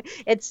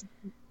it's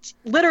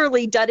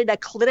literally done in a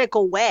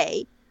clinical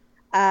way.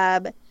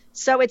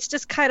 So it's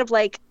just kind of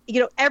like,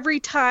 every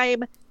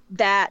time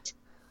that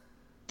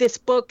this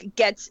book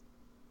gets,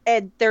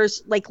 and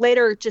there's like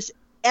later just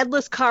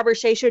endless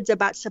conversations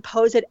about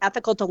supposed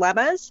ethical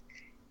dilemmas.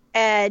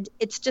 And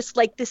it's just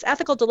like, this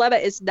ethical dilemma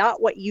is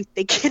not what you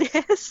think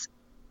it is.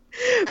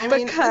 I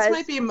mean, this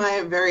might be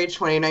my very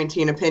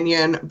 2019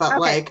 opinion, but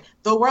like,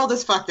 the world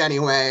is fucked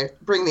anyway.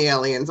 Bring the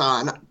aliens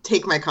on.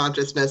 Take my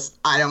consciousness.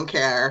 I don't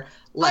care.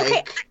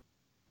 Like,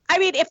 I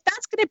mean, if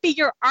that's going to be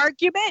your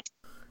argument,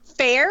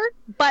 fair,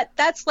 but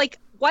that's like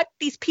what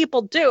these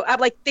people do. I'm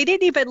like, they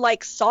didn't even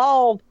like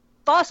solve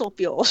fossil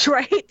fuels,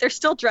 right? They're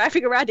still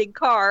driving around in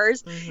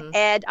cars. Mm-hmm.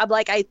 And I'm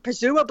like, I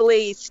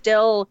presumably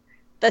still,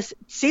 the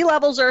sea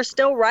levels are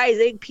still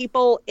rising.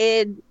 People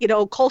in,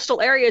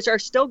 coastal areas are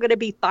still going to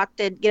be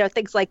fucked and,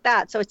 things like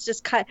that. So it's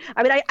just kind of,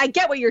 I mean, I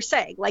get what you're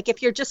saying. Like,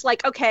 if you're just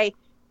like, okay,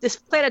 this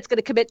planet's going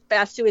to commit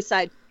mass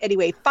suicide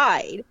anyway,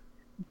 fine.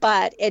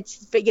 But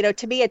it's,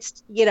 to me,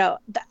 it's,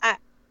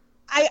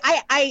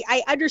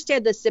 I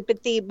understand the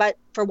sympathy, but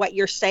for what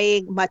you're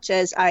saying, much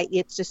as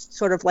it's just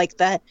sort of like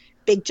the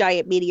big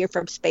giant meteor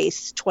from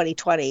space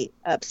 2020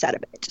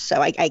 sentiment.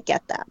 So I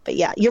get that. But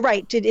yeah, you're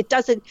right. They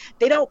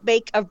don't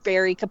make a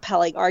very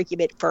compelling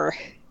argument for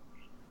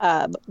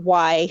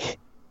why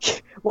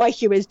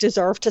humans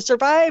deserve to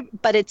survive.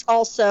 But it's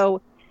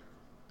also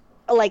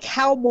like,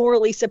 how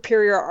morally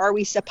superior are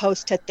we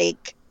supposed to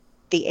think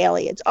the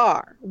aliens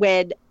are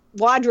when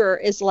Wanderer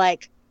is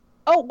like,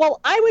 oh, well,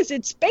 I was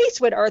in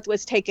space when Earth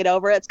was taken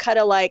over. It's kind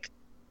of like,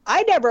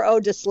 I never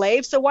owned a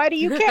slave, so why do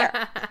you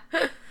care?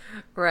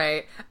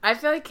 Right. I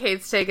feel like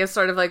Kate's take is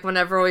sort of like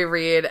whenever we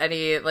read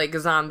any like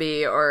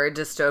zombie or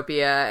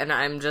dystopia, and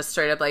I'm just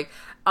straight up like,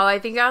 oh, I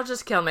think I'll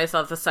just kill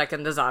myself the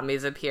second the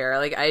zombies appear.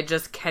 Like, I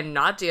just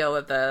cannot deal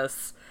with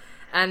this.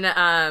 And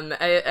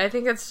I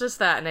think it's just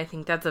that, and I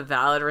think that's a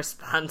valid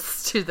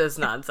response to this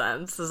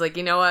nonsense. It's like,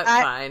 you know what?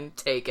 Fine,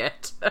 take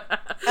it.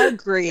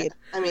 Agreed.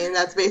 I mean,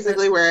 that's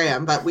basically where I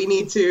am, but we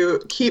need to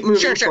keep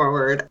moving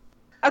forward.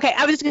 Okay,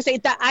 I was just going to say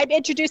that I'm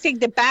introducing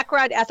the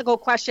background ethical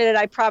question, and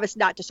I promise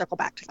not to circle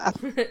back to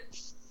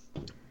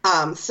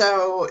that.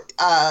 So,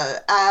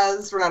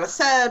 as Renata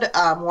said,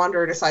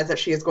 Wanderer decides that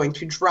she is going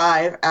to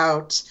drive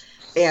out,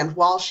 and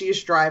while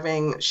she's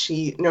driving,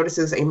 she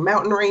notices a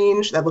mountain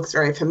range that looks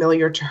very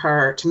familiar to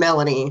her, to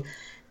Melanie,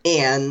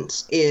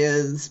 and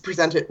is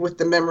presented with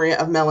the memory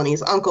of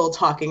Melanie's uncle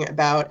talking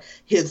about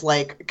his,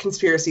 like,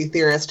 conspiracy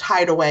theorist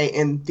hideaway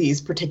in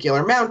these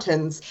particular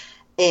mountains,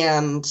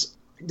 and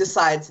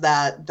decides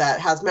that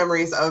has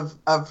memories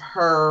of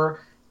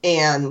her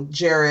and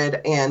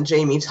Jared and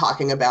Jamie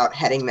talking about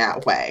heading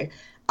that way.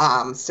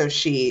 So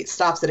she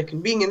stops at a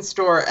convenience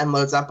store and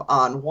loads up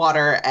on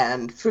water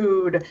and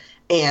food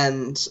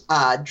and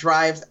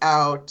drives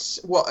out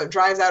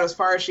as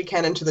far as she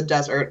can into the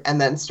desert and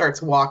then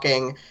starts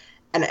walking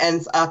and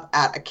ends up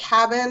at a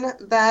cabin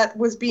that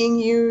was being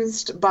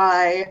used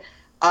by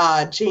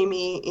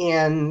Jamie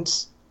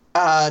and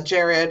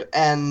Jared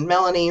and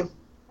Melanie.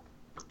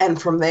 And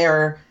from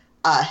there,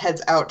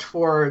 heads out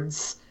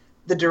towards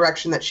the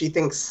direction that she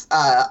thinks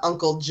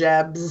Uncle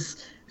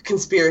Jeb's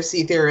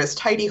conspiracy theorist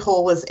hidey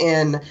hole is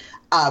in.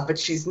 But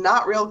she's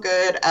not real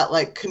good at,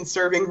 like,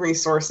 conserving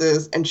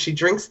resources, and she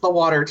drinks the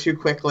water too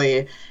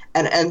quickly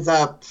and ends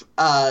up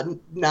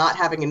not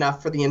having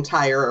enough for the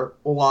entire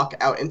walk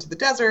out into the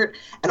desert,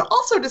 and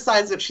also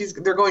decides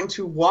that they're going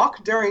to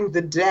walk during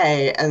the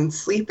day and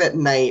sleep at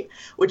night,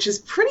 which is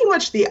pretty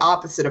much the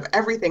opposite of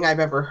everything I've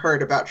ever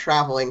heard about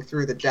traveling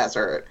through the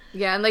desert.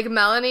 Yeah, and, like,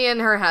 Melanie in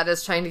her head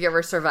is trying to give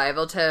her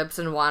survival tips,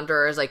 and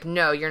Wanderer is like,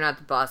 no, you're not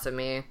the boss of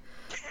me.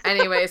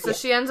 Anyway, so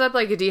she ends up,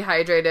 like,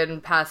 dehydrated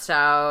and passed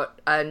out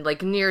and,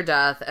 like, near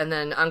death, and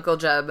then Uncle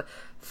Jeb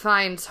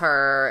finds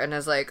her and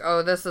is like,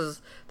 oh, this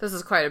is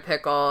quite a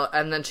pickle,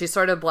 and then she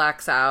sort of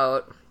blacks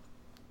out,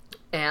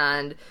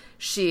 and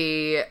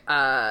she's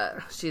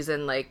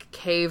in, like,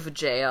 cave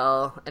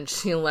jail, and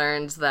she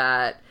learns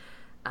that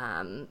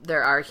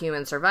there are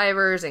human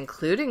survivors,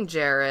 including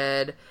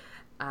Jared,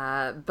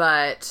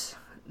 but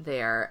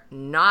they're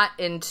not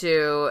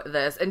into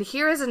this. And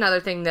here is another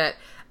thing that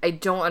I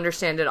don't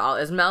understand at all,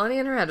 is Melanie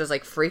in her head is,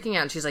 like, freaking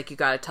out, and she's like, you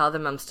gotta tell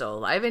them I'm still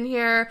alive in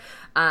here.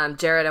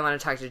 Jared, I want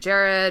to talk to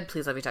Jared.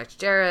 Please let me talk to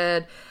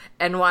Jared.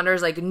 And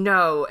Wanderer's like,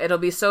 no, it'll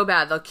be so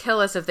bad. They'll kill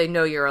us if they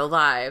know you're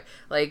alive.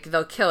 Like,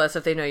 they'll kill us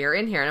if they know you're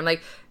in here. And I'm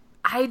like,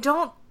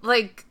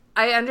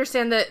 I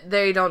understand that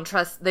they don't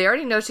trust, they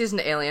already know she's an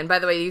alien. By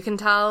the way, you can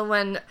tell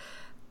when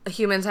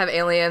humans have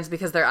aliens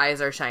because their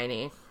eyes are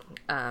shiny.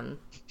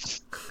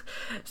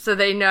 So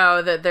they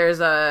know that there's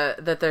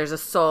a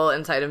soul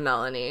inside of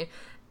Melanie.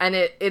 And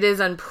it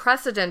is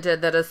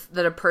unprecedented that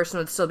a person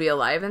would still be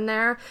alive in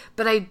there.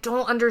 But I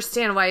don't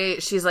understand why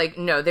she's like,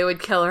 no, they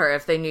would kill her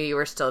if they knew you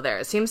were still there.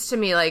 It seems to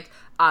me like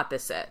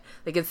opposite.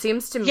 Like, it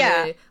seems to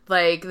me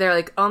like they're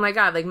like, oh my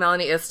god, like,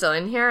 Melanie is still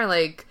in here.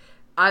 Like,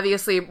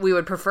 obviously we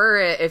would prefer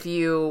it if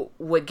you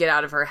would get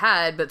out of her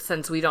head. But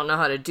since we don't know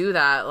how to do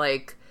that,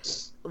 like,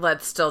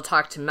 let's still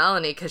talk to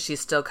Melanie because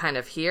she's still kind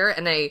of here.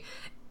 And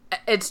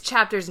it's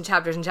chapters and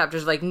chapters and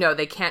chapters like, no,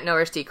 they can't know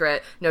her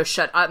secret. No,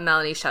 shut up,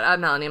 Melanie. Shut up,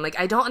 Melanie. I'm like,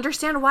 I don't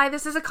understand why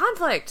this is a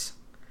conflict.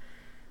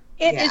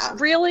 It is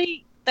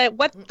really that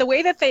the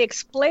way that they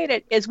explain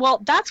it is,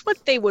 well, that's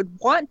what they would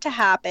want to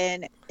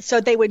happen. So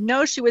they would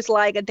know she was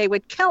lying and they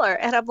would kill her.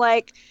 And I'm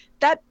like,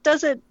 that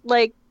doesn't,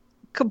 like,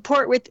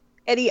 comport with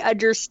any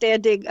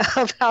understanding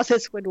of how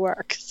this would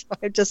work. So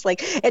I'm just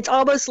like, it's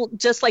almost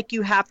just like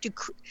you have to,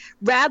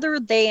 rather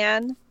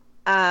than,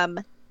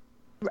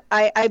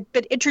 I've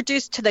been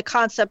introduced to the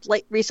concept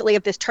recently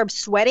of this term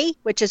sweaty,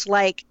 which is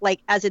like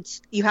as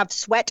it's, you have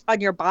sweat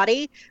on your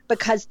body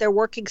because they're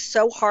working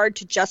so hard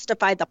to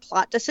justify the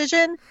plot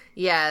decision.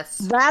 Yes.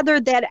 Rather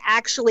than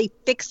actually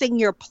fixing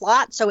your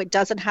plot so it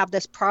doesn't have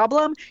this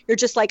problem, you're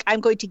just like,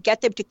 I'm going to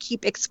get them to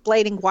keep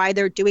explaining why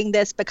they're doing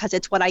this because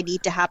it's what I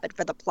need to happen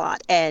for the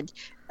plot. And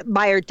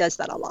Meyer does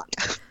that a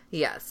lot.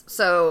 Yes.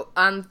 So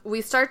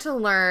we start to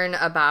learn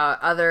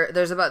about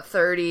there's about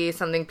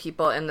 30-something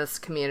people in this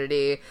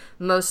community.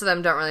 Most of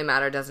them don't really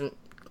matter, doesn't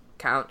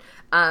count.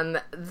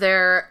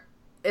 There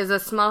is a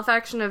small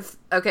faction of,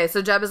 okay,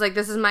 so Jeb is like,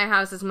 this is my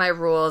house, this is my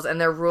rules, and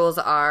their rules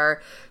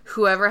are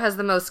whoever has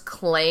the most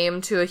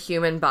claim to a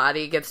human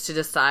body gets to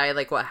decide,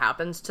 like, what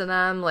happens to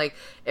them, like,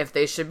 if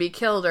they should be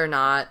killed or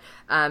not.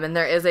 And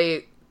there is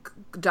a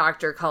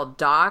doctor called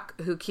Doc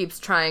who keeps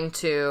trying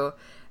to...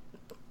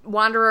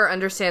 Wanderer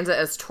understands it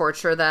as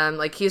torture them.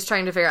 Like, he's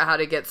trying to figure out how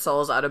to get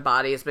souls out of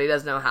bodies, but he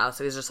doesn't know how,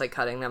 so he's just, like,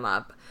 cutting them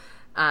up.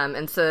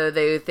 And so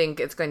they think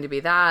it's going to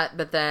be that,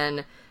 but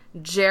then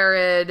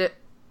Jared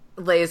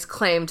lays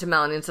claim to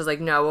Melanie and says, like,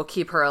 no, we'll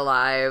keep her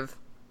alive.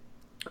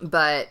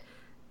 But,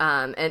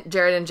 and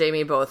Jared and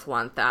Jamie both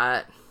want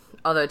that.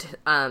 Although,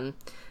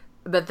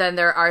 But then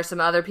there are some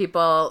other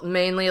people,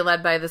 mainly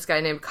led by this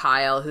guy named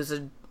Kyle, who's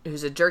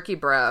a jerky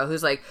bro,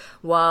 who's like,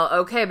 well,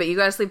 okay, but you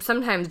gotta sleep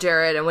sometimes,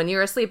 Jared, and when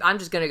you're asleep, I'm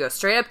just gonna go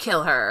straight up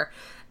kill her.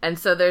 And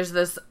so there's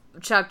this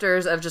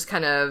chapters of just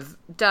kind of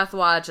death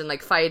watch and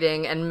like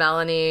fighting, and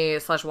Melanie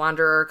 /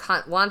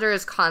 Wanderer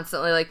is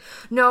constantly like,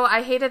 no,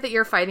 I hate it that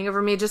you're fighting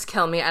over me, just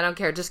kill me, I don't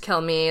care, just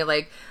kill me,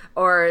 like,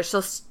 or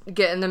she'll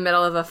get in the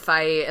middle of a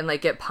fight and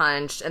like get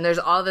punched, and there's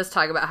all this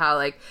talk about how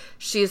like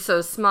she's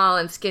so small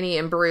and skinny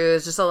and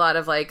bruised, just a lot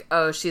of like,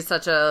 oh, she's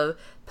such a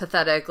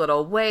pathetic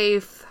little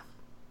waif.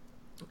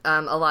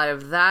 A lot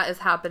of that is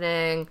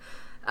happening.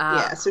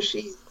 So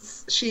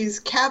she's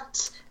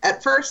kept.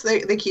 At first,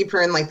 they keep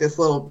her in like this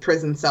little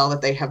prison cell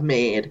that they have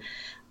made,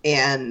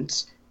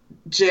 and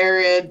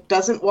Jared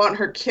doesn't want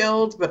her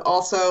killed, but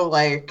also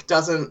like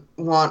doesn't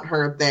want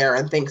her there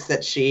and thinks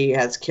that she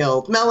has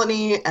killed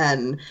Melanie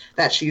and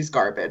that she's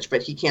garbage.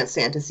 But he can't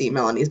stand to see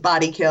Melanie's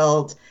body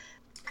killed.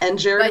 And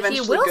Jared but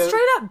he will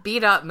straight up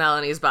beat up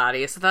Melanie's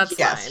body, so that's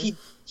fine.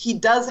 He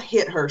does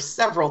hit her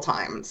several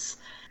times.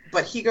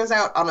 But he goes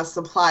out on a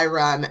supply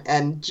run,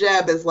 and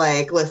Jeb is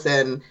like,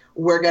 listen,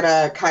 we're going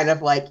to kind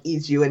of like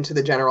ease you into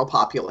the general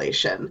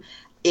population.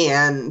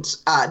 And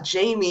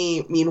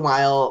Jamie,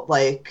 meanwhile,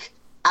 like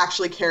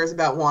actually cares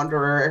about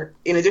Wanderer,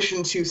 in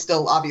addition to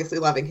still obviously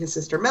loving his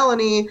sister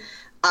Melanie.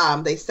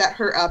 They set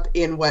her up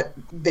in what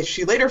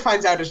she later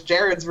finds out is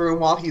Jared's room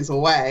while he's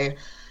away.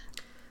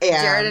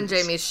 Jared and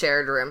Jamie's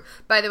shared room.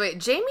 By the way,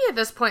 Jamie at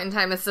this point in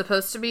time is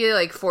supposed to be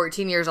like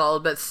 14 years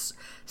old, but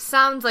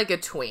sounds like a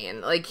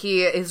tween. Like,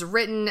 he is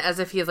written as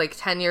if he's like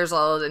 10 years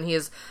old, and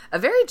he's a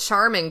very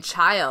charming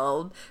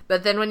child.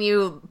 But then when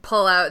you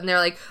pull out and they're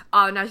like,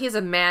 oh, now he's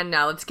a man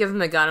now, let's give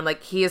him a gun. I'm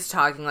like, he is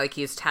talking like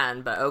he's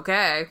 10, but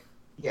okay.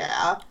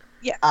 Yeah.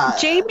 Yeah.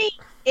 Jamie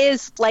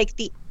is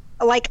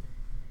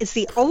is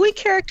the only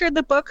character in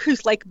the book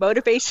whose like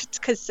motivations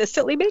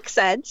consistently make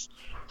sense.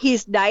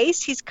 He's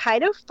nice. He's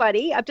kind of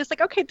funny. I'm just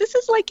like, okay, this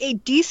is like a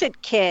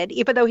decent kid,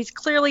 even though he's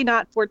clearly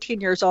not 14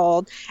 years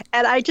old.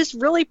 And I just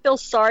really feel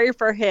sorry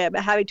for him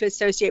having to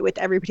associate with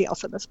everybody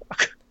else in this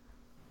book.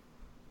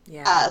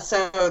 Yeah.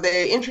 So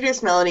they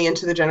introduce Melanie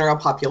into the general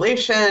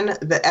population.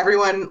 That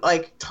everyone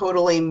like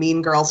totally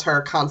mean girls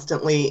her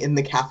constantly in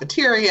the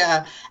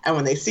cafeteria, and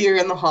when they see her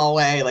in the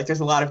hallway, like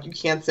there's a lot of "you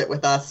can't sit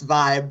with us"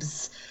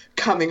 vibes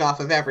coming off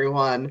of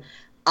everyone.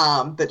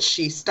 But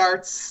she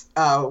starts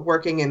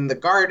working in the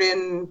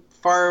garden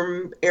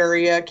farm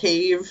area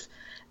cave,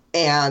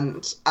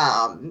 and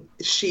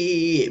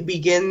she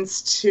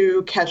begins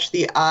to catch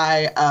the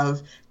eye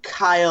of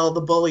Kyle,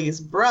 the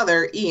bully's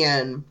brother,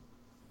 Ian,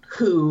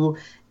 who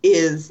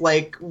is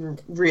like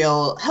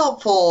real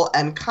helpful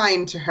and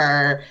kind to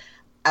her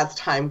as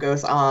time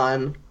goes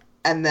on.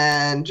 And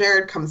then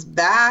Jared comes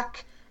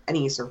back, and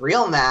he's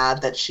real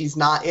mad that she's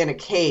not in a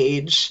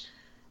cage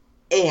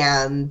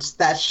and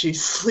that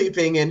she's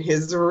sleeping in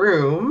his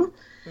room.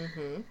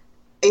 Mm-hmm.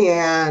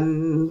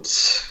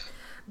 And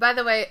by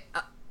the way,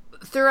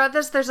 throughout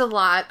this, there's a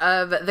lot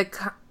of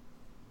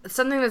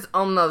something that's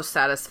almost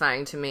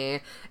satisfying to me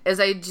is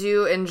I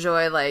do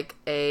enjoy like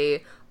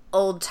a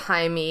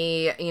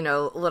old-timey,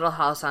 Little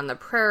House on the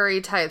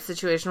Prairie type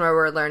situation where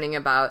we're learning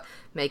about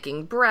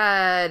making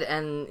bread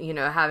and,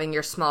 having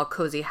your small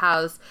cozy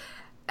house.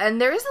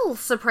 And there is a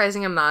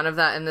surprising amount of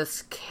that in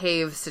this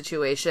cave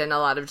situation. A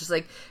lot of just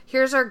like,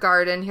 here's our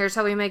garden, here's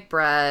how we make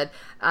bread.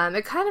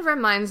 It kind of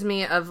reminds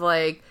me of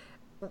like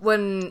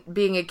when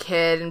being a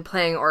kid and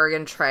playing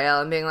Oregon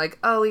Trail and being like,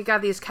 oh, we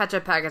got these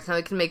ketchup packets and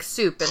we can make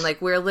soup, and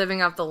like we're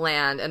living off the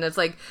land. And it's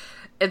like,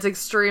 it's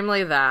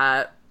extremely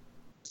that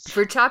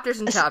for chapters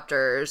and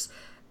chapters,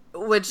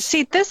 which...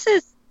 See, this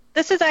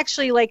is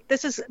actually like,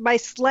 this is my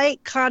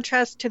slight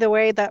contrast to the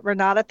way that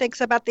Renata thinks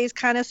about these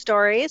kind of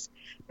stories,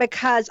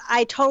 because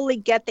I totally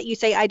get that you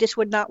say, I just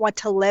would not want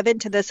to live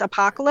into this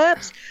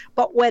apocalypse.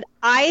 But when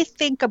I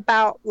think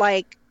about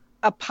like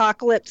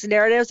apocalypse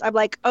narratives, I'm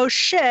like, oh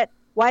shit,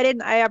 why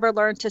didn't I ever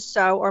learn to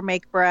sew or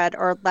make bread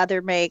or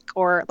leather make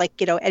or like,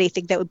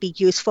 anything that would be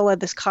useful in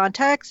this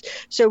context?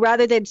 So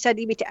rather than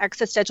sending me to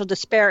existential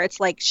despair, it's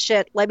like,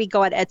 shit, let me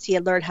go on Etsy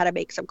and learn how to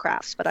make some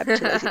crafts, but I'm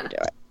too lazy to do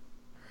it.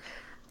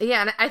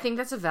 Yeah, and I think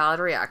that's a valid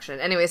reaction.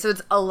 Anyway, so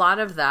it's a lot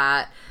of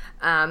that.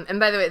 And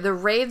by the way, the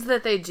raids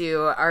that they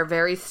do are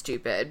very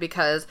stupid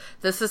because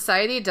the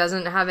society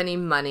doesn't have any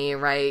money,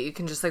 right? You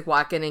can just like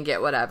walk in and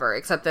get whatever,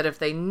 except that if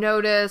they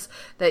notice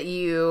that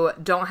you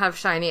don't have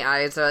shiny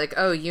eyes, they're like,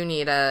 oh, you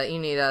need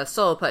a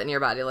soul put in your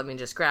body. Let me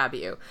just grab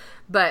you.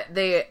 But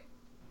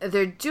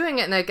they're doing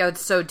it and like, oh, it's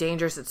so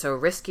dangerous. It's so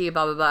risky,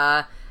 blah, blah,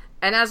 blah.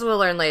 And as we'll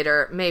learn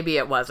later, maybe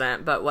it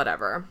wasn't, but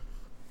whatever.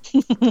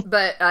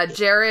 But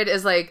Jared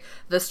is like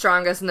the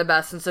strongest and the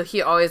best, and so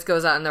he always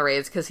goes out in the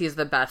raids because he's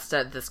the best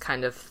at this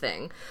kind of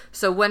thing.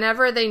 So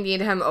whenever they need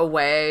him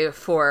away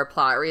for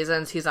plot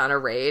reasons, he's on a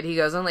raid. He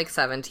goes on like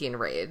 17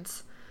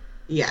 raids.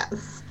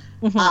 Yes.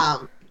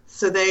 Mm-hmm.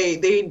 So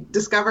they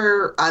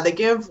discover, they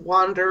give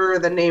Wanderer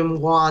the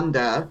name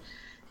Wanda,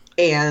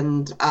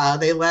 and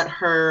they let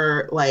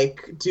her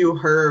like do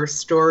her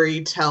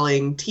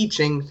storytelling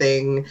teaching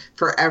thing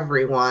for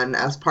everyone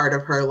as part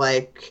of her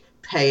like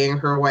paying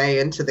her way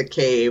into the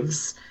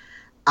caves.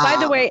 By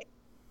the way,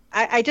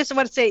 I just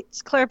want to say,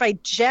 to clarify,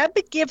 Jeb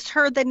gives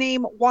her the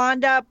name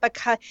Wanda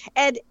because,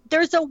 and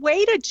there's a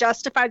way to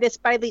justify this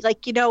by the,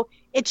 like, you know,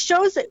 it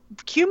shows that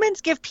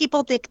humans give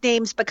people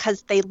nicknames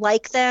because they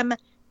like them.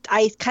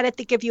 I kind of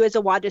think of you as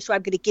a Wanda, so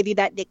I'm going to give you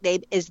that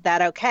nickname. Is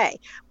that okay?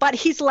 But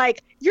he's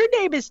like, your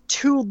name is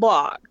too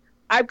long.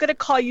 I'm going to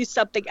call you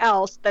something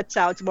else that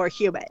sounds more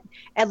human.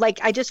 And like,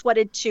 I just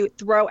wanted to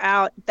throw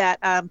out that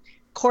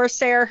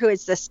Corsair, who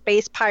is the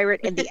space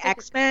pirate in the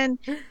X-Men,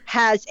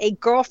 has a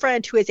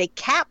girlfriend who is a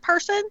cat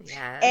person.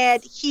 Yes.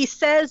 And he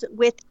says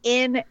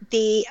within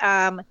the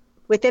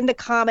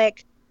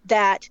comic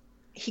that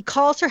he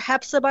calls her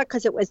Hepzibah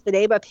because it was the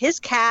name of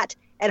his cat,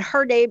 and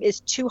her name is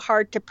too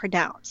hard to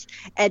pronounce.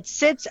 And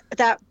from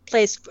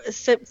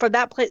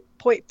that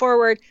point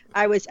forward,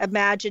 I was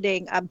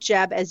imagining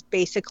Jeb as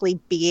basically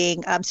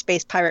being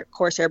space pirate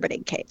Corsair, but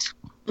in Kate.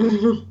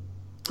 Mm-hmm.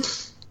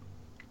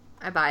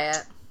 I buy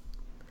it.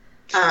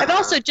 And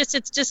also,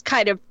 it's just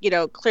kind of, you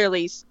know,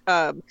 clearly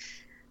kind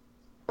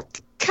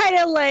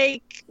of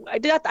like, I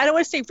don't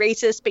want to say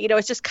racist, but, you know,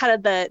 it's just kind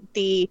of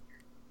the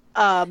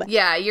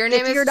yeah, your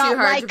name is too hard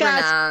like to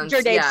pronounce.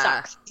 Your name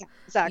sucks. Yeah,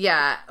 exactly.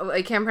 Yeah,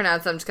 I can't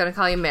pronounce it. I'm just going to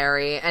call you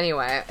Mary.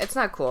 Anyway, it's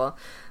not cool.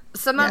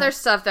 Some other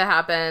stuff that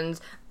happens.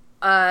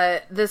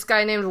 This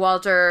guy named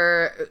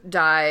Walter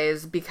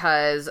dies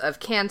because of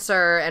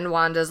cancer, and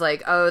Wanda's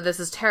like, oh, this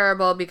is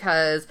terrible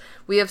because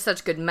we have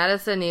such good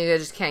medicine, you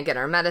just can't get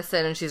our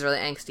medicine, and she's really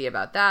angsty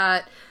about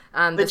that.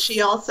 But she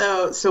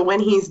also, so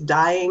when he's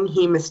dying,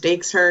 he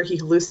mistakes her, he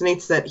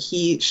hallucinates that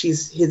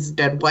she's his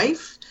dead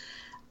wife,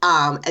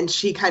 and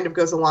she kind of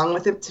goes along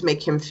with it to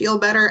make him feel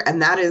better,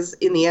 and that is,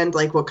 in the end,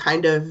 like, what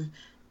kind of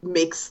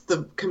makes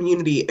the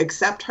community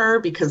accept her,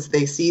 because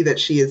they see that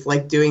she is,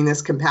 like, doing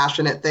this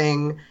compassionate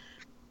thing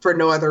for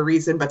no other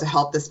reason but to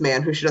help this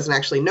man who she doesn't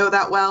actually know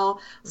that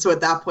well. So at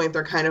that point,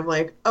 they're kind of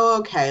like, oh,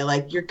 okay,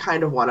 like, you're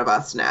kind of one of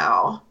us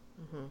now.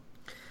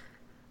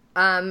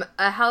 Mm-hmm.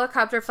 A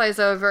helicopter flies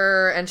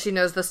over, and she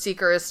knows the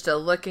Seeker is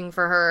still looking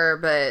for her,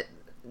 but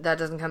that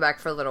doesn't come back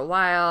for a little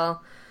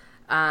while.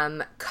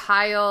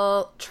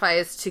 Kyle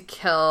tries to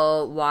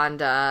kill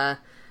Wanda,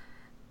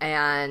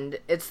 and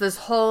it's this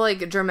whole,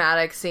 like,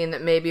 dramatic scene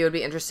that maybe would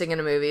be interesting in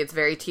a movie. It's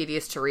very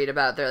tedious to read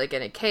about. They're, like,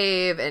 in a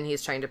cave, and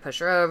he's trying to push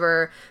her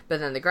over, but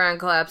then the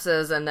ground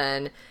collapses, and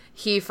then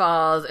he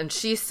falls, and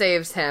she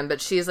saves him, but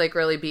she's, like,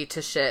 really beat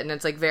to shit, and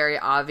it's, like, very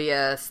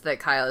obvious that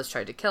Kyle has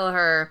tried to kill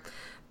her,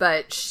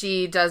 but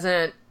she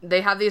doesn't.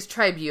 They have these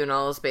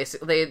tribunals,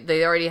 basically.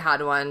 They already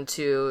had one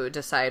to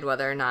decide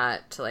whether or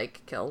not to,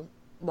 like, kill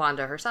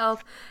Wanda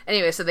herself.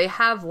 Anyway, so they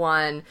have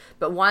one,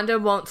 but Wanda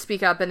won't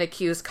speak up and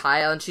accuse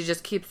Kyle, and she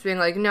just keeps being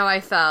like, no,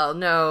 I fell.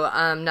 No,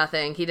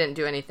 nothing. He didn't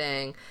do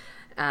anything.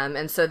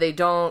 And so they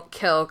don't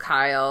kill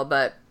Kyle,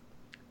 but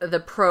the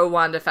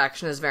pro-Wanda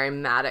faction is very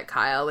mad at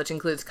Kyle, which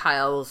includes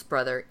Kyle's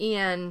brother,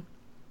 Ian.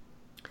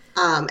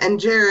 And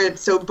Jared,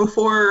 so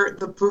before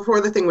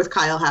the thing with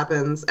Kyle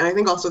happens, and I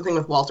think also the thing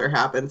with Walter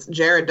happens,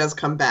 Jared does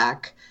come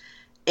back.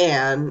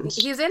 And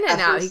he's in it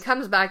now. He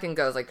comes back and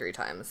goes like 3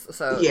 times.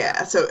 So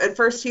yeah. So at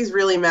first he's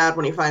really mad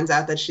when he finds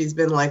out that she's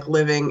been like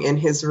living in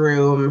his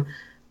room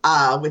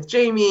with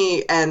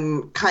Jamie,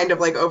 and kind of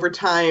like over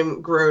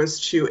time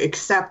grows to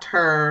accept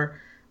her,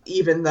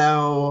 even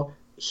though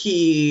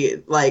he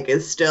like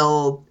is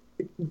still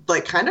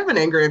like kind of an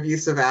angry,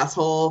 abusive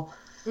asshole.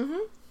 Mm-hmm.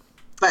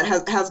 But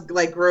has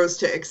like grows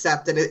to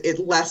accept that it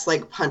less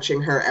like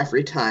punching her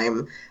every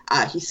time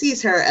he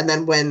sees her, and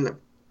then when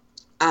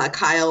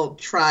Kyle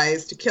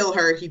tries to kill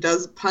her, he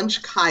does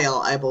punch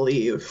Kyle, I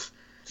believe.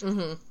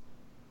 Mm-hmm.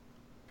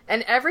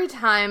 And every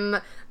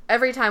time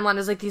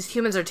Wanda's like, these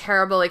humans are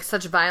terrible, like,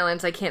 such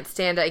violence, I can't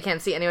stand it, I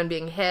can't see anyone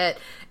being hit.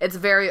 It's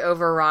very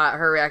overwrought,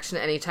 her reaction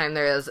anytime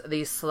there is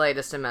the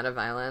slightest amount of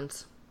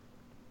violence.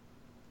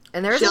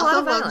 And there is a lot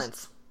of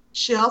violence.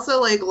 She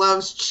also, like,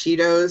 loves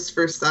Cheetos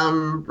for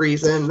some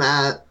reason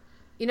that...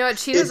 You know what?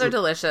 Cheetos are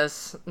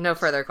delicious. No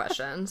further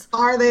questions.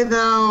 Are they,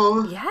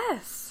 though?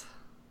 Yes.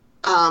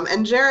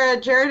 And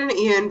Jared and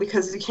Ian,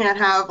 because you can't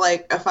have,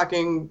 like, a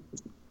fucking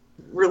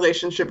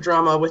relationship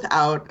drama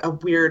without a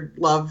weird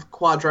love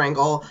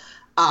quadrangle.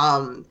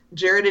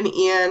 Jared and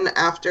Ian,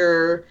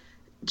 after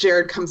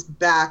Jared comes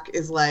back,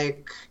 is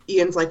like,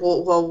 Ian's like,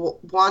 well,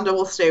 Wanda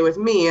will stay with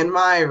me in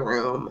my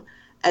room.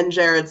 And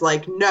Jared's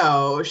like,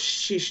 no,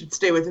 she should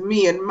stay with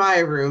me in my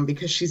room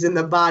because she's in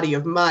the body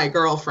of my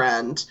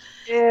girlfriend.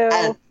 Ew.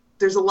 And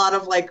there's a lot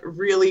of, like,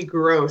 really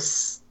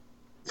gross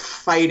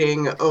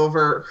fighting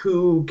over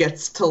who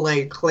gets to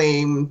lay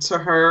claim to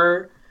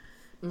her.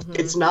 Mm-hmm.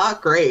 It's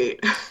not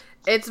great.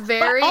 It's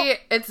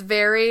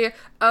very,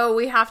 oh,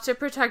 we have to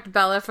protect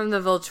Bella from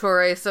the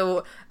Volturi,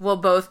 so we'll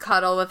both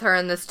cuddle with her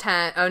in this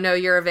tent. Oh no,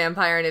 you're a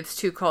vampire and it's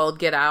too cold,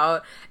 get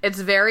out. It's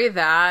very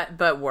that,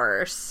 but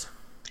worse.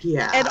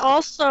 Yeah. And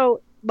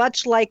also,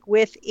 much like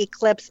with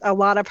Eclipse, a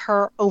lot of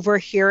her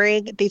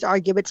overhearing these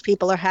arguments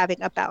people are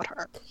having about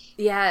her.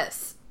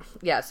 Yes.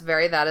 Yes,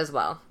 very that as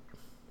well.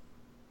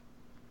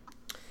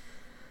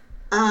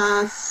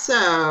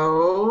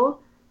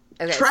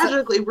 Okay,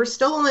 tragically, we're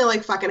still only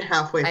like fucking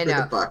halfway through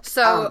the book.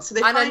 So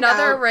on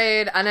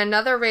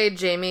another raid,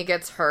 Jamie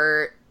gets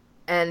hurt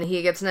and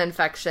he gets an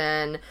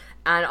infection,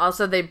 and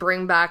also they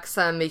bring back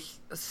some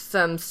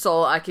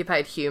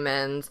soul-occupied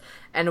humans,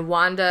 and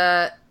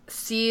Wanda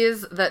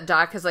sees that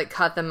Doc has like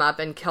cut them up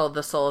and killed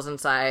the souls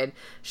inside.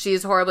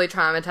 She's horribly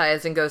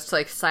traumatized and goes to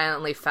like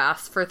silently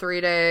fast for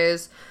 3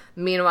 days.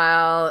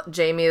 Meanwhile,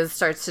 Jamie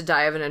starts to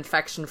die of an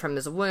infection from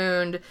his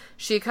wound.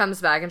 She comes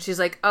back and she's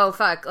like, oh,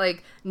 fuck,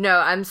 like, no,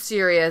 I'm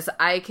serious.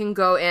 I can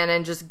go in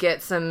and just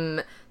get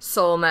some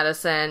soul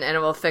medicine and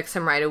it will fix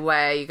him right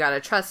away. You gotta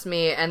trust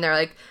me. And they're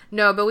like,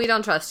 no, but we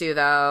don't trust you,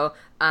 though.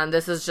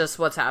 This is just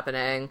what's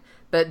happening.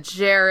 But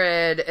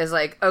Jared is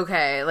like,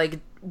 okay, like,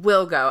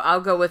 we'll go.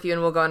 I'll go with you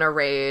and we'll go on a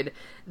raid.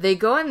 They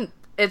go and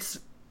it's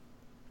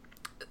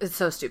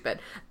so stupid.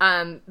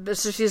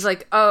 So she's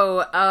like,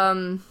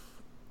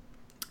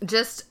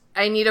 just,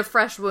 I need a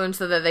fresh wound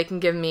so that they can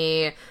give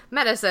me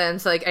medicine.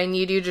 So, like, I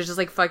need you to just,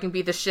 like, fucking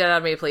beat the shit out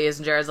of me, please.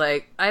 And Jared's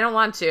like, I don't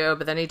want to,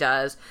 but then he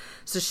does.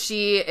 So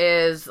she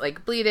is,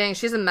 like, bleeding.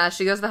 She's a mess.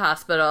 She goes to the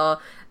hospital.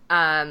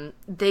 All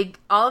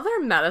of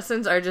their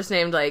medicines are just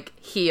named, like,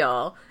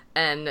 heal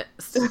and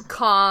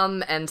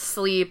calm and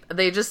sleep.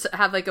 They just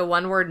have, like, a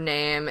one-word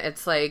name.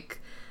 It's, like,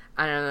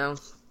 I don't know.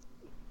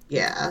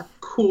 Yeah,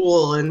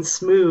 cool and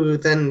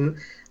smooth and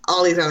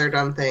all these other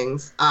dumb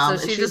things. So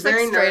she's just like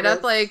straight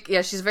up like,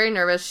 yeah, she's very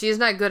nervous. She's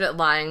not good at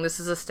lying. This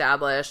is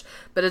established.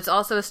 But it's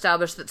also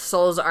established that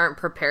souls aren't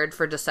prepared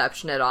for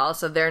deception at all.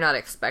 So they're not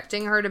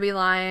expecting her to be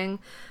lying.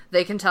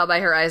 They can tell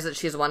by her eyes that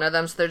she's one of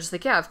them. So they're just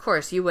like, yeah, of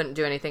course, you wouldn't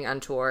do anything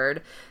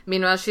untoward.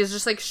 Meanwhile, she's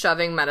just like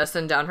shoving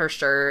medicine down her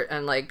shirt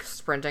and like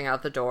sprinting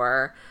out the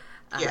door.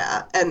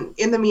 Yeah, and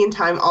in the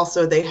meantime,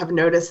 also, they have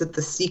noticed that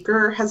the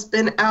Seeker has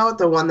been out,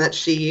 the one that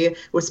she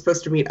was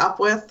supposed to meet up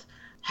with,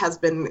 has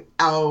been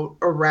out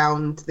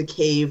around the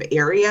cave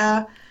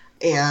area,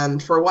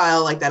 and for a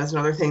while, like, that is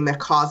another thing that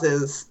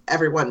causes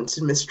everyone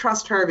to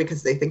mistrust her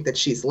because they think that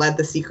she's led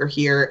the Seeker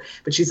here,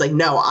 but she's like,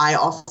 no, I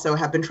also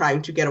have been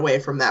trying to get away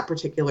from that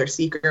particular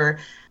Seeker,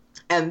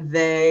 and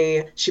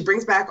she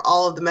brings back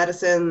all of the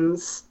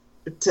medicines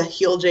to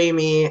heal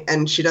Jamie,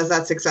 and she does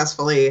that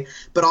successfully,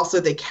 but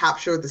also they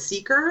capture the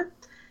Seeker,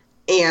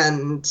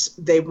 and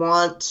they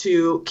want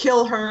to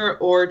kill her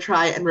or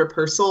try and rip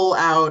her soul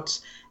out.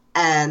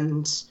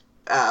 And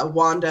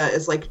Wanda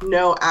is like,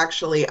 no,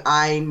 actually,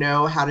 I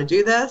know how to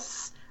do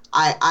this.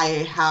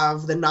 I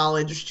have the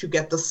knowledge to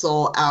get the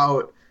soul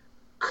out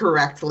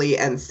correctly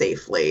and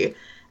safely.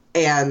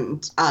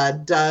 And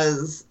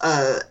does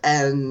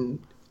an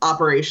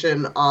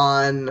operation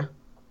on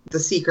the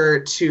Seeker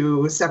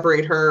to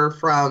separate her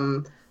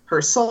from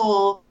her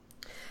soul.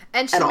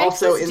 And she makes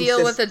this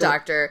deal with the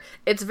doctor.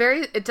 It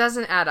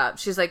doesn't add up.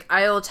 She's like,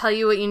 I'll tell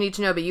you what you need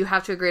to know, but you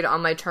have to agree to all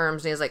my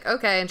terms. And he's like,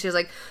 okay. And she's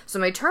like, so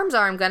my terms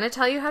are, I'm going to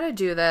tell you how to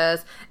do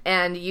this.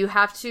 And you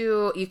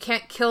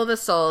can't kill the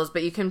souls,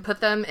 but you can put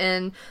them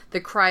in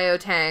the cryo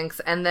tanks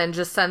and then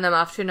just send them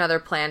off to another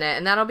planet.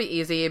 And that'll be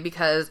easy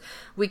because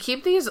we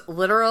keep these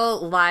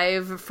literal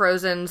live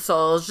frozen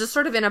souls just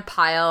sort of in a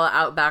pile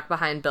out back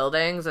behind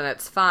buildings, and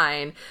it's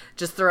fine.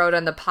 Just throw it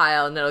in the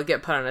pile and it'll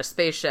get put on a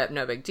spaceship.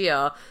 No big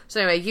deal.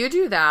 So anyway, you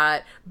do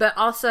that, but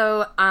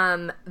also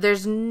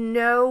there's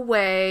no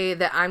way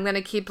that I'm going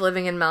to keep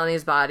living in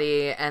Melanie's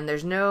body, and I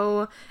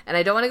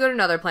don't want to go to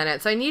another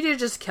planet, so I need you to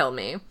just kill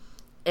me.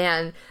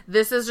 And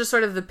this is just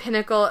sort of the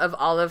pinnacle of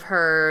all of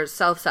her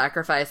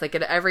self-sacrifice. Like,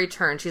 at every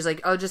turn, she's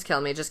like, oh, just kill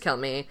me, just kill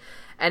me.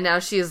 And now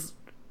she's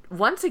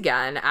once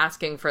again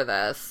asking for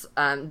this,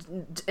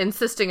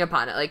 insisting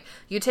upon it. Like,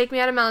 you take me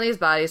out of Melanie's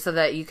body so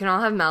that you can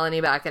all have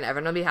Melanie back and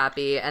everyone will be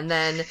happy, and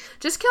then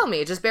just kill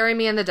me. Just bury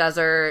me in the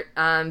desert.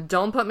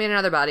 Don't put me in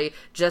another body.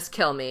 Just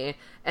kill me.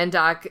 And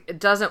Doc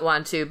doesn't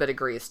want to, but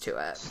agrees to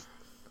it.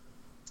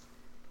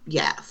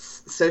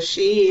 Yes. So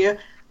she...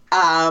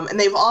 and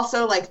they've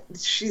also, like,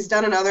 she's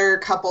done another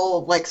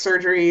couple, like,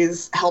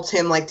 surgeries, helped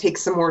him, like, take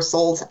some more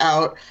souls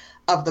out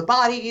of the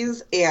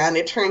bodies, and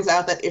it turns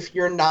out that if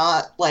you're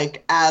not,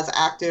 like, as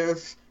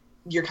active,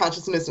 your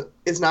consciousness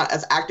is not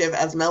as active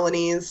as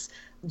Melanie's,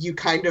 you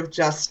kind of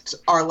just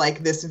are,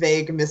 like, this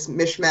vague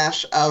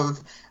mishmash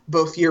of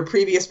both your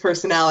previous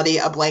personality,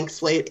 a blank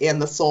slate,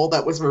 and the soul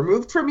that was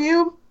removed from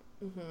you.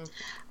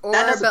 Mm-hmm.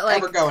 That doesn't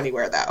ever go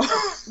anywhere, though.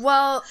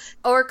 Well,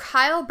 or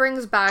Kyle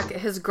brings back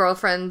his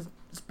girlfriend's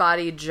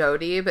body,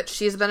 Jody, but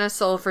she's been a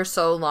soul for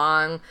so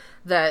long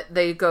that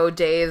they go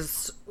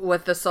days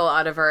with the soul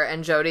out of her,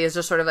 and Jody is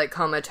just sort of like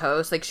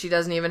comatose. Like, she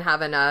doesn't even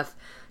have enough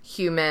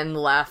human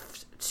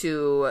left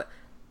to,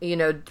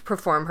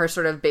 perform her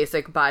sort of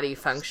basic body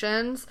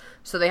functions.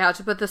 So they have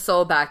to put the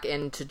soul back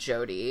into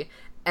Jody,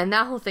 and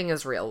that whole thing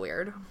is real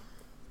weird.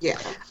 Yeah.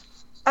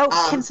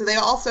 So they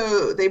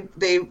also, they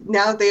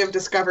now that they have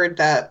discovered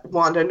that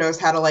Wanda knows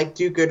how to, like,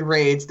 do good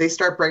raids, they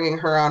start bringing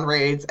her on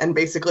raids, and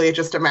basically it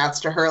just amounts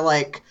to her,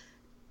 like,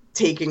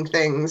 taking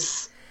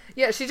things.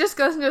 Yeah, she just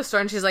goes into a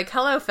store and she's like,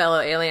 "Hello, fellow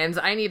aliens.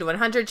 I need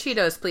 100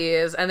 Cheetos,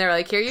 please." And they're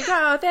like, "Here you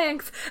go.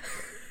 Thanks."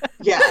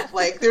 Yeah,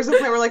 like, there's a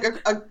point where, like,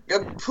 a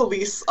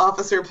police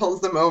officer pulls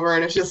them over,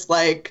 and it's just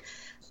like,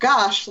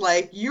 gosh,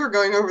 like, you're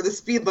going over the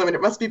speed limit.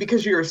 It must be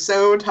because you're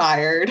so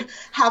tired.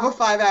 Have a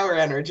 5-hour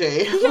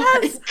energy.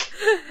 Yes! Like...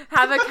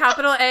 Have a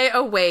capital A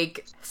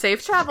awake.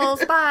 Safe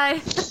travels. Bye.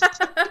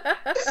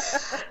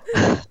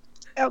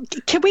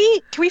 Can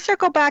we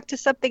circle back to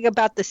something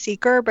about the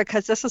Seeker,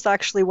 because this is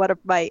actually one of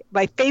my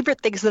favorite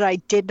things that I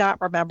did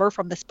not remember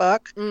from this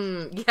book.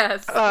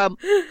 Yes.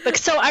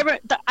 So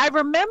I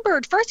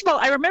remembered, first of all,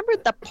 I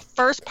remembered the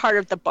first part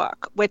of the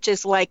book, which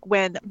is like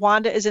when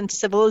Wanda is in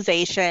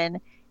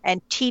civilization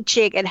and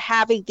teaching and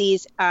having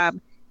these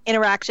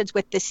interactions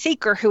with the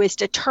Seeker, who is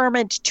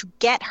determined to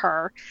get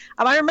her.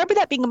 I remember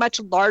that being a much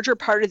larger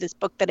part of this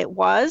book than it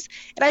was.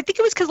 And I think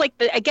it was because, like,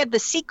 the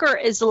Seeker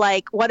is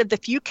like one of the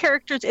few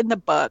characters in the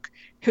book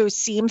who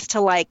seems to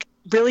like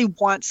really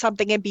want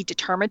something and be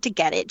determined to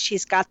get it.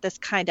 She's got this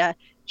kind of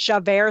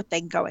Javert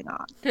thing going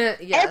on. Yes.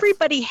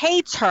 Everybody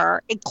hates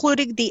her,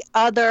 including the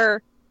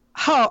other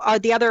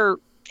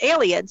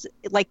aliens.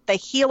 Like the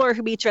healer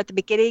who meets her at the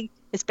beginning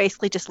is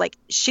basically just like,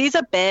 she's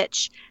a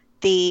bitch.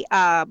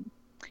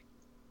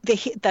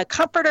 The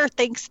comforter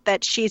thinks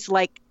that she's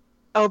like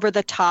over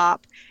the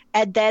top,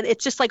 and then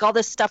it's just like all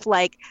this stuff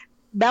like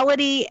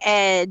Melody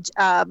and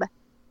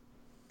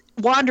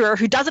Wanderer,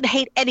 who doesn't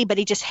hate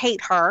anybody, just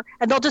hate her,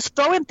 and they'll just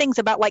throw in things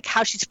about like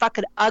how she's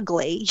fucking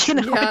ugly, you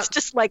know. It's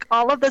just like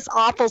all of this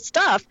awful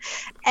stuff.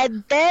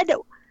 And then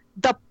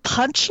the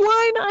punchline,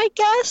 I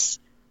guess,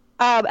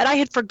 and I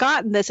had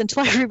forgotten this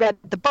until I reread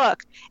the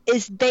book,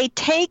 is they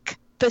take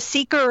the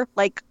Seeker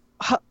like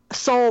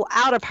soul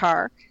out of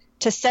her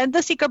to send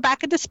the Seeker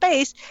back into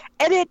space,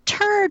 and it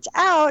turns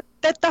out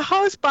that the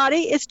host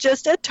body is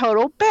just a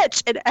total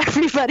bitch, and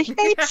everybody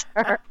hates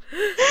her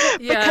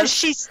because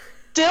she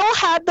still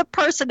had the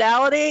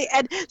personality,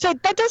 and so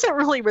that doesn't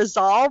really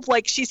resolve.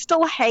 Like, she's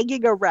still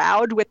hanging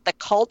around with the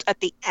cult at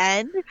the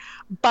end,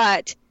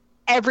 but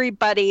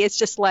everybody is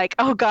just like,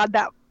 oh god,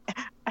 that,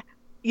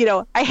 you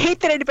know, I hate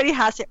that anybody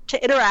has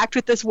to interact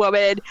with this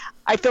woman.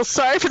 I feel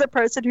sorry for the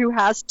person who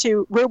has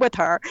to room with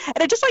her.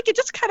 And it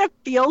just kind of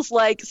feels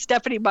like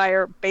Stephanie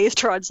Meyer based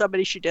her on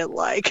somebody she didn't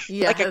like,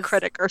 like a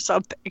critic or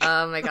something.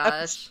 Oh my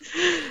gosh.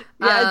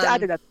 I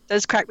don't know. That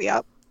just cracked me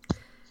up.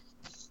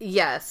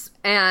 Yes.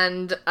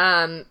 And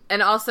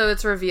also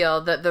it's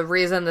revealed that the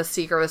reason the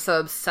Seeker was so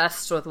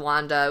obsessed with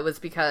Wanda was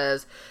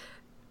because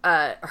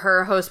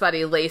her host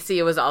buddy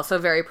Lacey was also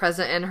very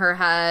present in her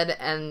head,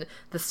 and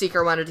the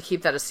Seeker wanted to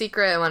keep that a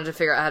secret and wanted to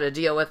figure out how to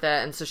deal with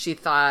it, and so she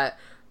thought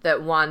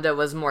that Wanda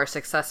was more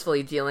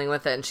successfully dealing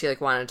with it, and she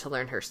like wanted to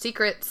learn her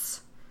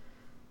secrets,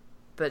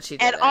 but she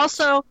didn't. And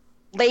also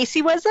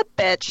Lacey was a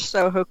bitch,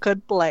 so who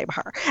could blame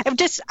her? I'm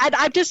just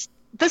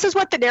this is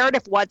what the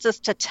narrative wants us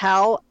to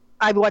tell.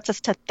 I wants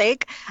us to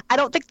think. I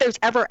don't think there's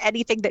ever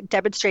anything that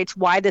demonstrates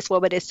why this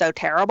woman is so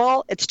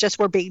terrible. It's just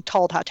we're being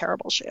told how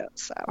terrible she is.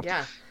 So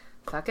yeah.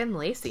 Fucking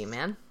Lacey,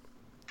 man.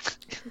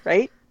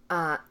 Right?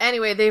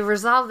 Anyway, they've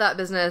resolved that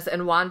business,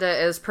 and Wanda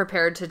is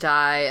prepared to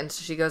die, and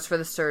so she goes for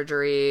the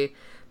surgery.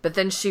 But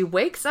then she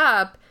wakes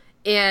up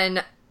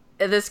in,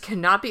 this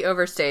cannot be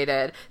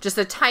overstated, just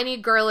a tiny,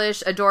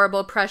 girlish,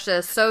 adorable,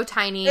 precious, so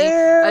tiny,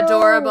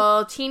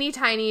 adorable, teeny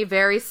tiny,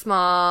 very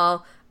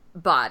small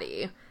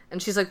body.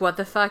 And she's like, what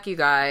the fuck, you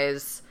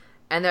guys?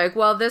 And they're like,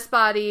 well, this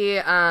body,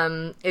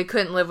 it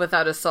couldn't live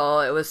without a soul.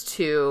 It was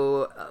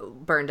too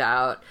burned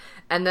out.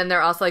 And then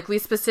they're also like, we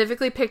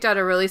specifically picked out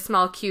a really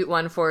small, cute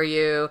one for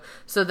you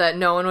so that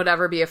no one would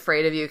ever be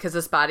afraid of you because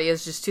this body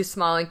is just too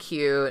small and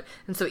cute.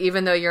 And so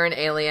even though you're an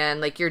alien,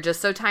 like, you're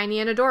just so tiny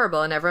and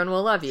adorable and everyone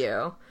will love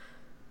you.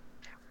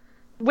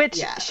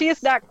 Which she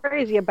is not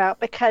crazy about,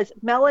 because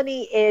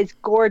Melanie is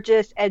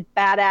gorgeous and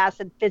badass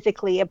and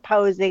physically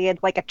imposing and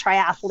like a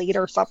triathlete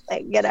or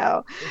something, you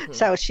know. Mm-hmm.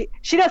 So she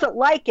doesn't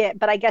like it,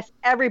 but I guess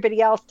everybody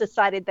else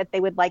decided that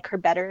they would like her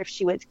better if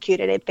she was cute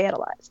and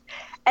infantilized.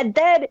 And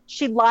then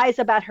she lies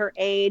about her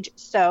age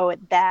so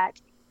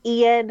that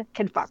Ian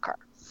can fuck her.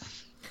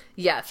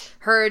 Yes.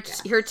 Her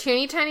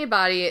teeny tiny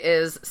body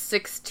is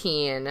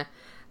 16,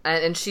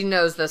 and she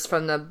knows this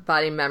from the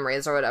body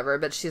memories or whatever,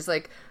 but she's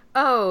like,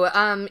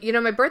 oh, you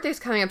know, my birthday's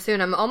coming up soon.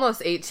 I'm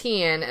almost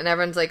 18. And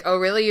everyone's like, oh,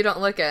 really? You don't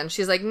look it. And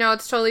she's like, no,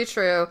 it's totally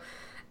true.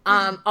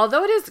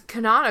 Although it is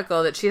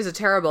canonical that she is a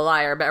terrible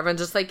liar, but everyone's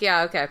just like,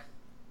 yeah, okay.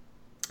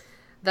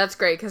 That's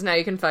great, because now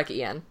you can fuck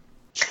Ian.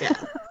 Yeah.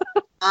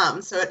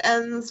 So it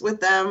ends with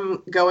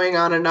them going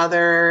on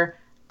another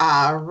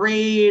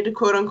raid,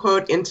 quote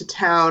unquote, into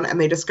town,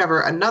 and they discover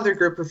another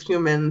group of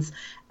humans,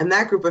 and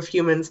that group of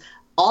humans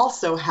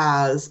also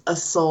has a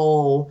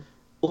soul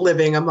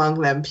living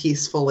among them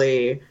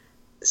peacefully.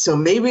 So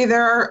maybe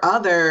there are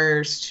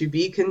others to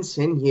be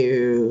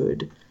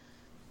continued.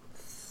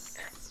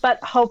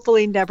 But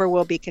hopefully never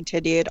will be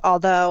continued,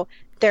 although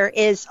there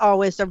is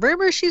always a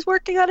rumor she's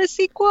working on a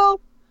sequel.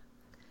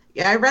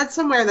 Yeah, I read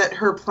somewhere that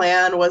her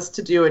plan was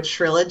to do a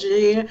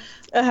trilogy.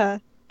 Uh-huh.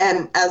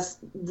 And as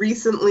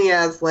recently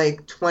as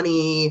like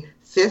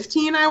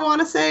 2015, I want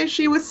to say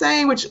she was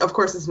saying, which of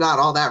course is not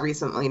all that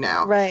recently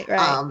now. Right.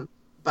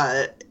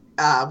 But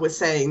was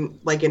saying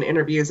like in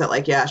interviews that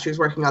like, yeah, she was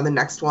working on the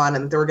next one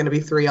and there were going to be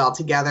 3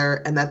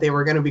 altogether and that they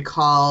were going to be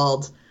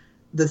called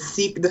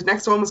the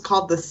next one was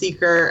called The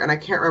Seeker, and I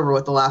can't remember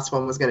what the last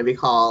one was going to be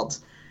called.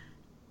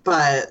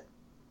 But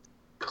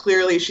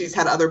clearly she's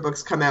had other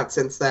books come out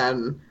since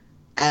then,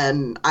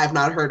 and I've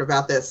not heard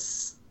about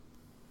this.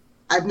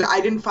 I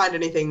didn't find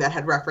anything that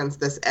had referenced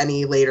this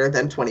any later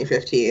than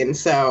 2015,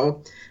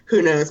 so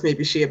who knows,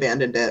 maybe she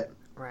abandoned it.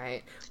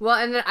 Right. Well,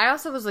 and then I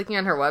also was looking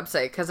on her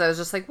website because I was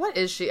just like, what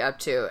is she up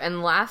to?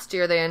 And last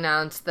year they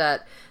announced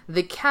that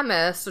The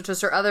Chemist, which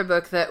was her other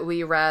book that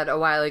we read a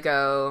while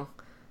ago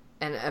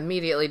and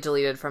immediately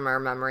deleted from our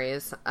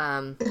memories,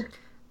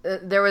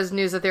 there was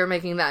news that they were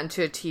making that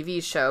into a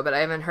TV show, but I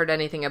haven't heard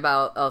anything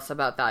else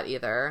about that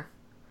either.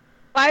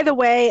 By the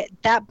way,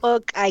 that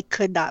book I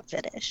could not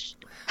finish.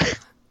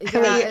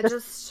 Yeah,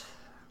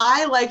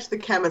 I liked The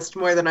Chemist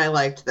more than I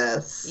liked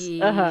this.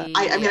 Uh-huh.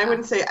 I mean, I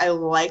wouldn't say I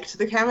liked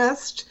The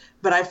Chemist,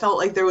 but I felt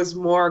like there was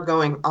more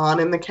going on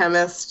in The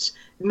Chemist.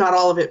 Not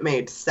all of it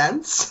made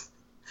sense.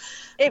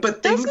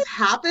 But things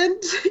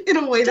happened in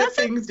a way that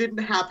things didn't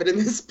happen in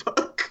this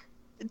book.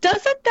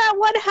 Doesn't that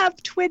one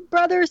have twin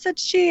brothers that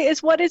she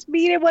is what is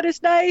mean and what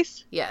is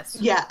nice? Yes.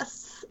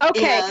 Yes.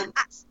 Okay.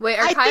 Wait,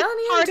 are Kyle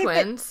and Ian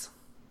twins?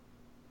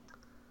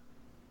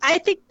 I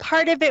think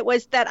part of it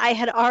was that I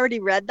had already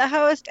read The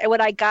Host, and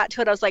when I got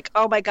to it, I was like,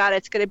 oh my God,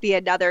 it's going to be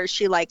another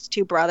she likes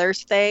two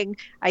brothers thing.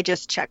 I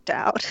just checked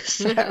out.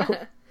 So.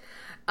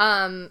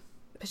 But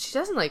she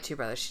doesn't like two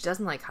brothers. She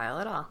doesn't like Kyle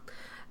at all.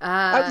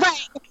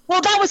 Right.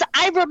 Well,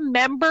 I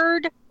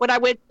remembered when I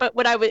went, but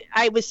when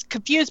I was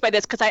confused by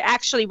this because I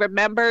actually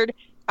remembered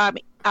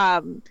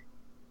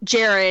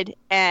Jared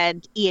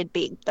and Ian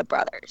being the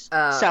brothers.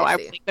 So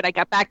when I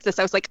got back to this,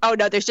 I was like, oh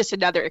no, there's just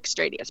another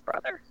extraneous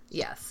brother.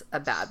 Yes, a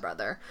bad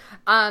brother.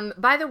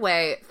 By the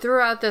way,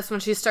 throughout this, when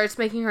she starts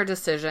making her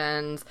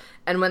decisions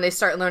and when they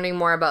start learning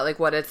more about like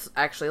what it's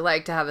actually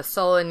like to have a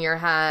soul in your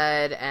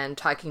head and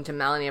talking to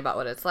Melanie about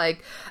what it's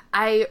like,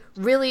 I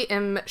really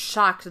am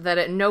shocked that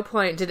at no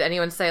point did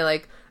anyone say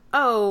like,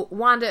 oh,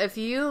 Wanda, if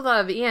you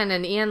love Ian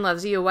and Ian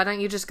loves you, why don't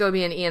you just go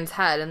be in Ian's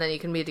head and then you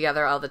can be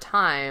together all the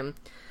time?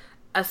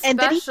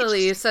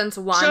 Especially since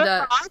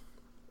Wanda...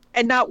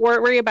 And not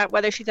worry about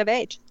whether she's of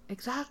age.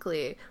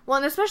 Exactly. Well,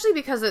 and especially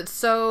because it's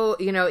so,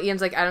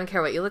 Ian's like, I don't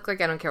care what you look like,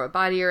 I don't care what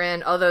body you're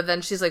in. Although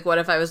then she's like, what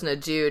if I wasn't a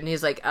dude? And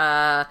he's like,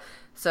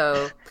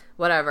 so,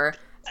 whatever.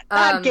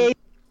 Gay.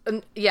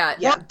 Yeah.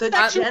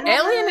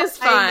 Alien is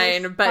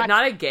fine, but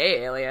not a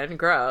gay alien.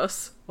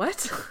 Gross.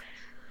 What?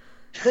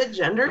 The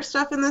gender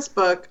stuff in this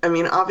book, I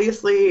mean,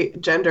 obviously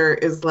gender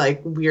is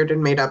like weird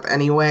and made up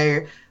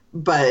anyway,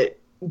 but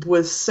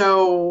was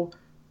so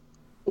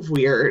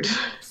weird.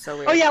 So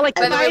weird. Oh yeah, like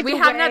by the way, we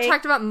have not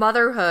talked about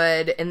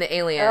motherhood in the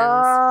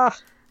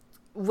Aliens,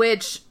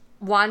 which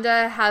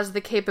Wanda has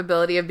the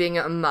capability of being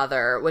a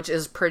mother, which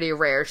is pretty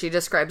rare. She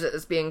describes it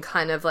as being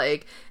kind of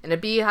like in a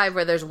beehive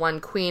where there's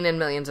one queen and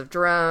millions of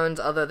drones,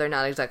 although they're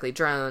not exactly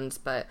drones,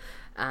 but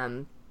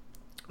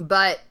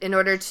in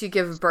order to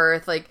give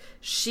birth, like,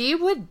 she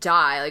would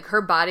die. Like, her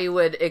body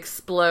would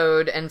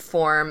explode and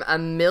form a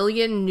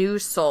million new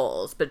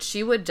souls, but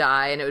she would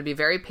die, and it would be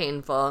very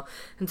painful.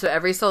 And so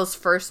every soul's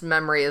first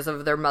memory is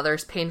of their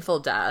mother's painful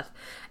death.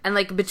 And,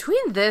 like,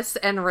 between this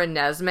and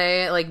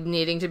Renesmee, like,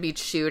 needing to be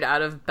chewed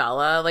out of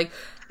Bella, like,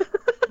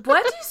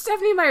 what do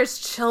Stephenie Meyer's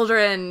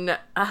children,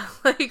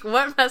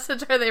 what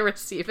message are they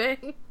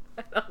receiving?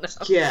 I don't know.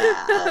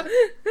 Yeah.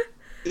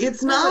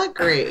 It's not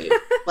great.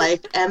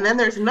 And then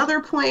there's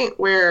another point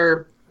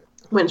where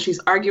when she's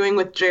arguing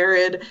with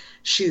Jared,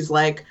 she's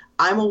like,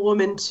 I'm a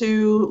woman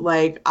too.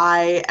 Like,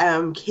 I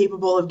am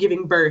capable of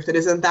giving birth. And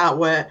isn't that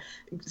what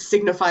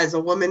signifies a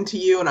woman to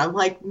you? And I'm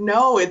like,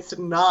 no, it's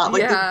not.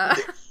 Like, yeah.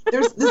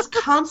 There's this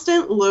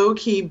constant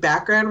low-key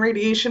background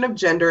radiation of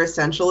gender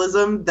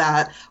essentialism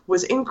that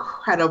was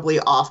incredibly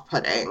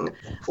off-putting.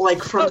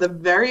 Like, from the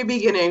very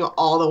beginning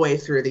all the way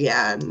through the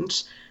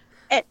end.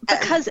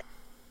 Because...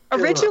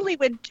 originally,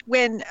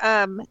 when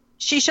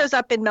she shows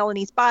up in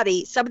Melanie's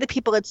body, some of the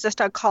people insist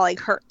on calling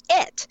her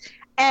it.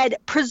 And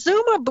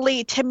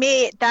presumably, to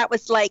me, that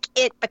was like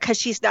it because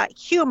she's not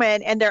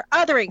human and they're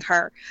othering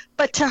her.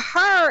 But to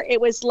her,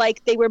 it was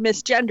like they were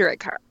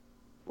misgendering her.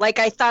 Like,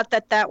 I thought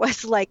that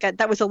was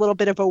that was a little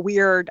bit of a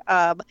weird,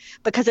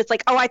 because it's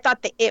like, oh, I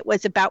thought that it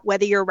was about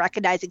whether you're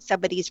recognizing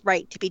somebody's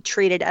right to be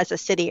treated as a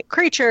sentient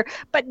creature.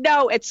 But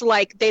no, it's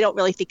like they don't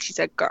really think she's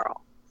a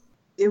girl.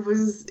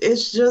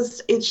 It's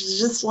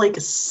just like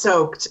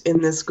soaked in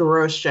this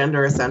gross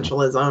gender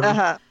essentialism.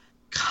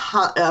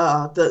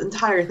 The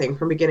entire thing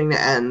from beginning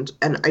to end,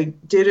 and I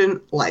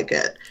didn't like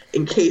it,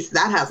 in case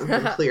that hasn't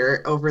been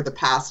clear over the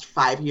past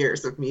 5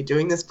 years of me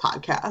doing this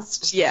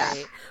podcast. Yeah.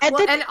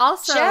 And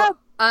also,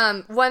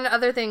 one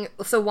other thing,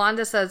 so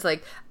Wanda says,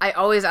 like, I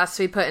always ask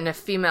to be put in a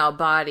female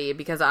body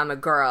because I'm a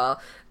girl,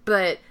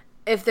 but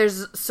if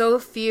there's so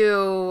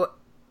few,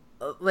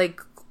 like,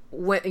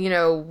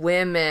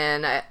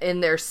 women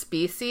in their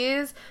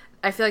species,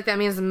 I feel like that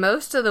means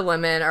most of the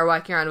women are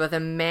walking around with a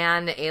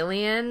man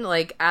alien,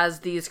 like, as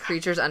these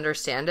creatures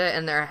understand it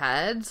in their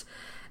heads.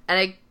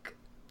 And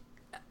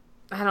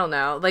I don't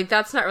know, like,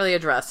 that's not really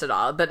addressed at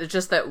all, but it's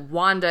just that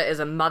Wanda is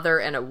a mother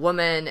and a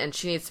woman, and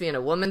she needs to be in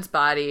a woman's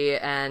body,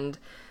 and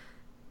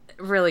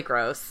really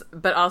gross,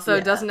 but also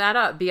it doesn't add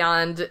up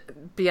beyond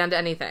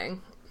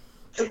anything.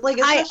 Like,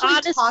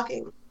 especially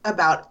talking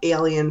about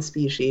alien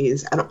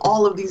species and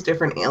all of these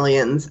different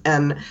aliens,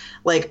 and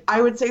like,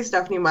 I would say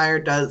Stephenie Meyer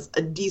does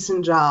a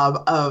decent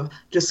job of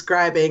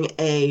describing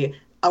a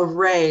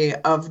array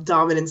of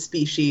dominant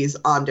species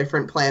on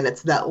different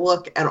planets that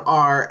look and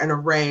are an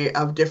array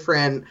of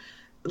different,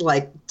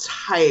 like,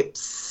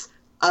 types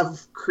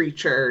of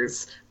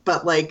creatures,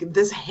 but like,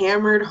 this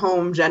hammered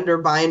home gender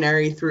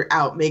binary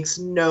throughout makes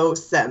no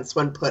sense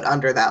when put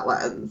under that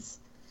lens.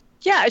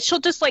 Yeah, she'll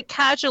just like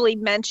casually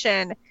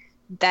mention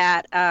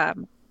that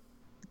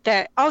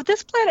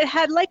this planet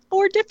had like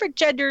 4 different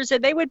genders,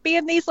 and they would be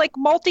in these like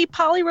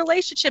multi-poly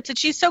relationships, and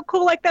she's so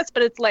cool like this,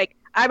 but it's like,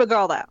 I'm a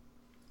girl though.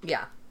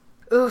 Yeah.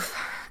 Oof.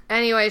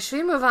 Anyway, should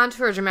we move on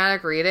to our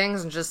dramatic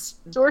readings and just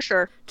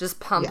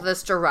pump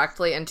this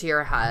directly into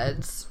your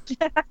heads?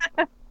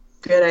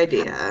 Good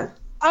idea.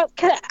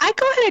 Can I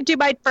go ahead and do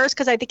mine first,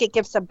 because I think it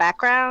gives some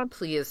background?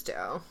 Please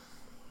do.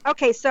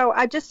 Okay, so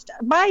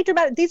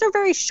these are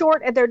very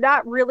short, and they're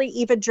not really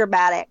even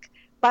dramatic.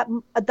 But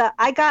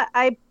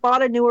I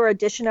bought a newer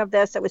edition of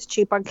this that was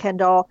cheap on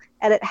Kindle,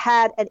 and it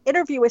had an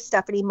interview with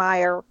Stephenie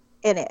Meyer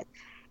in it,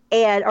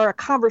 or a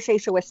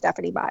conversation with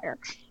Stephenie Meyer.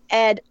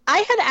 And I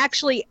had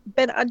actually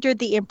been under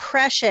the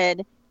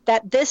impression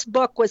that this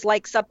book was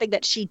like something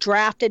that she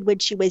drafted when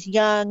she was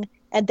young,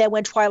 and then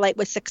when Twilight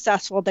was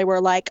successful, they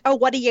were like, oh,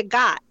 what do you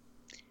got?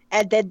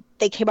 And then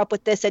they came up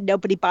with this, and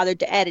nobody bothered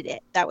to edit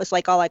it. That was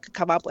like all I could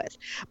come up with.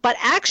 But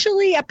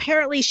actually,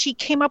 apparently, she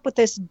came up with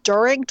this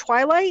during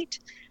Twilight.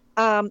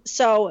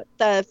 So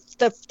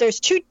there's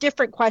 2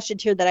 different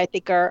questions here that I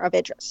think are of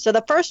interest. So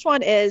the first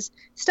one is,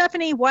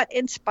 Stephenie, what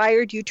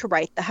inspired you to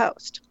write The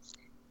Host?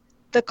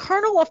 The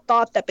kernel of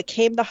thought that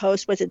became The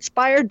Host was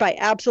inspired by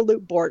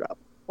absolute boredom.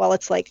 Well,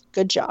 it's like,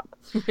 good job.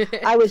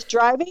 I was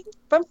driving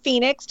from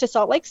Phoenix to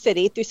Salt Lake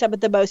City through some of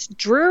the most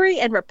dreary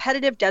and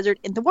repetitive desert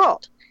in the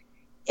world.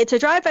 It's a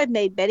drive I've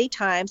made many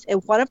times,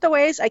 and one of the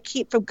ways I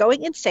keep from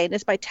going insane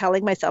is by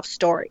telling myself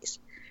stories.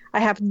 I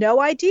have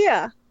no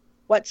idea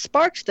what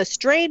sparked the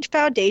strange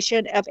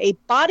foundation of a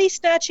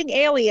body-snatching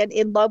alien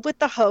in love with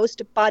the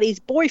host body's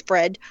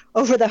boyfriend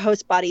over the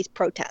host body's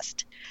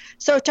protest.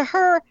 So to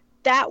her,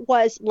 that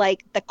was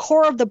like the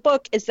core of the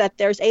book, is that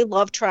there's a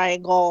love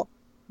triangle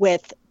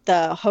with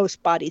the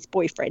host body's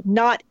boyfriend,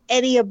 not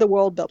any of the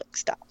world building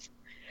stuff.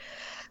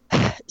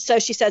 So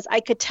she says,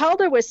 I could tell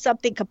there was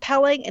something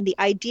compelling in the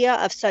idea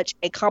of such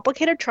a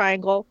complicated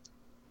triangle.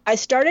 I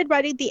started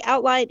writing the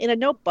outline in a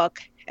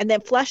notebook and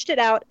then fleshed it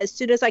out as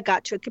soon as I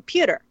got to a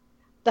computer.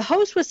 The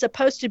host was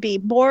supposed to be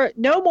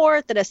no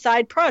more than a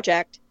side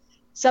project,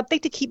 something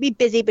to keep me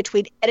busy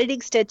between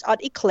editing stints on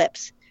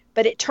Eclipse,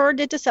 but it turned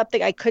into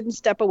something I couldn't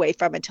step away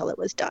from until it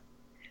was done.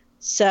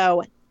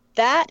 So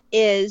that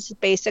is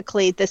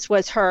basically, this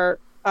was her,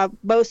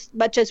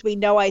 much as we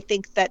know, I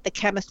think that The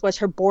Chemist was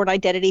her Born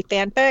Identity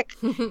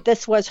fanfic.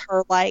 This was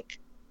her like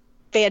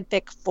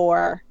fanfic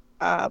for,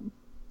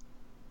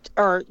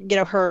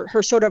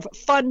 her sort of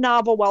fun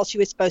novel while she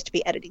was supposed to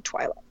be editing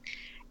Twilight.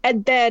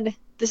 And then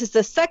this is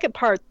the second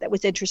part that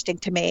was interesting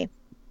to me.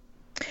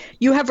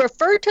 You have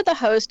referred to The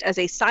Host as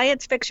a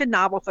science fiction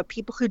novel for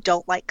people who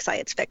don't like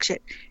science fiction.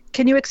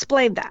 Can you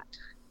explain that?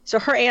 So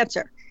her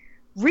answer,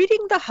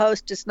 reading The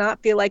Host does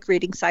not feel like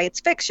reading science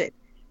fiction.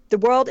 The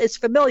world is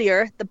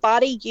familiar. The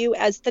body you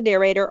as the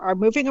narrator are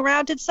moving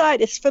around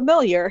inside is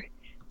familiar.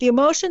 The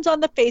emotions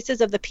on the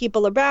faces of the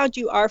people around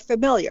you are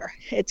familiar.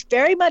 It's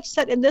very much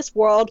set in this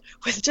world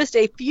with just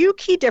a few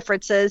key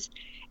differences.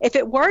 If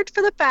it weren't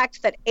for the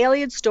fact that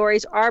alien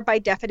stories are by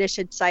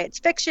definition science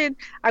fiction,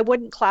 I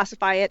wouldn't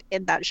classify it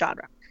in that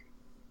genre.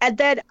 And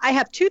then I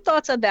have 2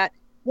 thoughts on that.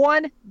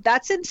 One,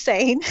 that's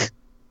insane.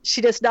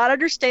 She does not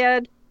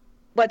understand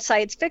what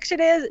science fiction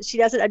is. She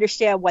doesn't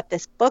understand what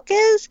this book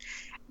is.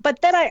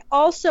 But then I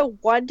also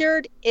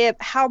wondered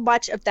how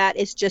much of that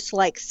is just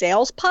like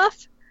sales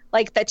puff,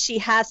 like that she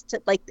has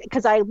to, like,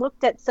 because I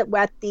looked at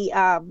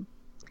the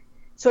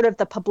sort of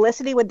the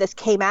publicity when this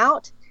came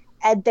out,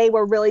 and they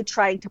were really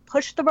trying to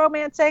push the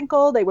romance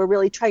angle. They were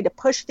really trying to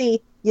push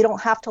the you don't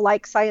have to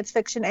like science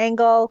fiction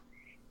angle.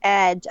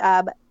 And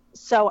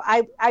so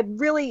I'm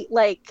really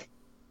like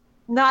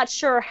not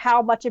sure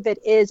how much of it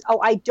is,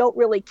 I don't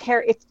really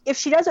care. If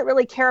she doesn't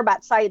really care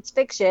about science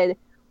fiction,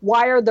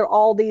 why are there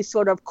all these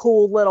sort of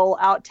cool little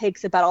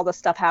outtakes about all the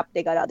stuff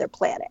happening on other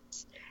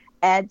planets?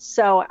 And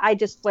so I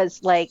just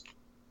was like,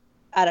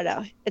 I don't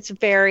know. It's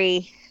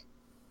very...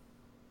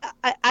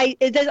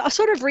 it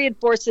sort of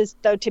reinforces,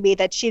 though, to me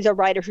that she's a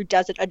writer who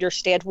doesn't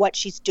understand what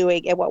she's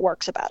doing and what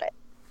works about it.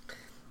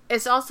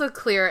 It's also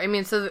clear, I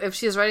mean, so if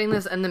she's writing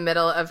this in the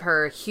middle of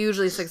her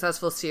hugely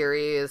successful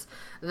series,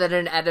 that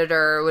an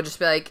editor would just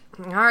be like,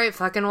 all right,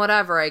 fucking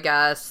whatever, I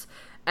guess.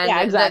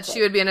 And that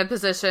she would be in a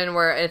position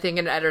where I think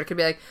an editor could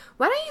be like,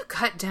 why don't you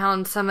cut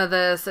down some of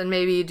this and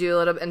maybe do a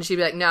little bit, and she'd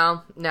be like,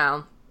 no.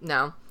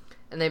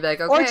 And they'd be like,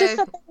 okay. Or just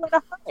something with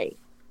a hurry.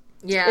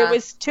 Yeah. It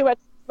was too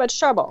much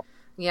trouble.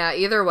 Yeah,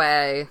 either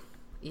way,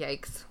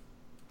 yikes.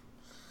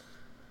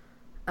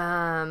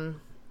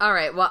 All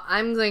right, well,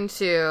 I'm going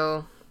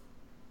to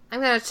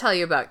tell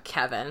you about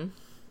Kevin.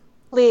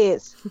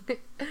 Please.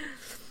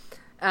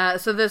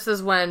 So this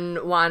is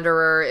when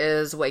Wanderer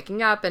is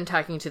waking up and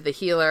talking to the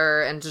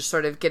healer and just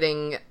sort of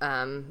getting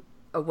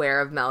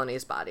aware of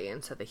Melanie's body.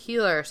 And so the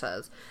healer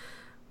says,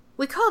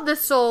 "We called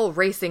this soul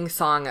Racing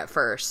Song at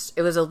first.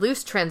 It was a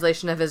loose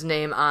translation of his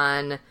name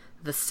on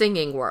the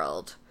singing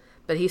world.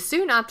 But he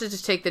soon opted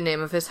to take the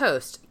name of his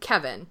host,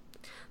 Kevin.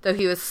 Though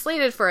he was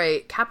slated for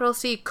a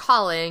C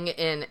calling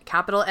in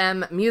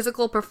M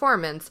musical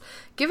performance,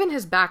 given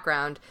his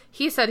background,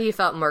 he said he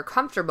felt more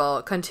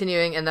comfortable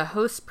continuing in the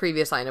host's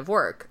previous line of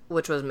work,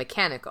 which was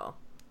mechanical.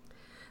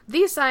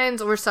 These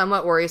signs were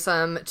somewhat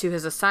worrisome to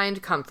his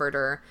assigned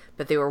comforter,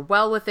 but they were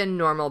well within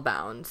normal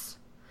bounds.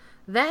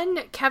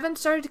 Then, Kevin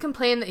started to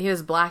complain that he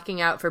was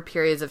blacking out for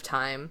periods of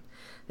time.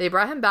 They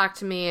brought him back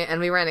to me, and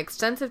we ran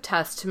extensive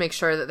tests to make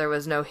sure that there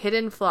was no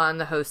hidden flaw in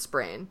the host's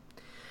brain.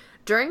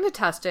 During the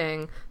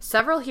testing,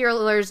 several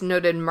healers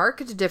noted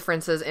marked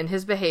differences in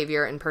his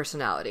behavior and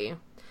personality.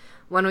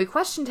 When we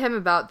questioned him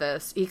about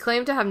this, he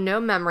claimed to have no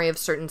memory of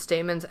certain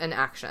statements and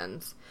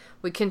actions.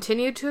 We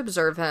continued to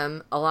observe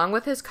him, along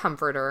with his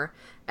comforter,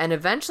 and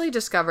eventually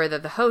discovered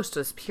that the host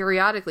was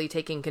periodically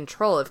taking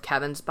control of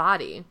Kevin's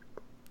body."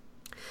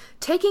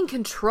 Taking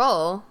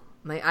control?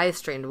 My eyes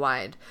strained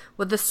wide.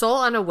 With the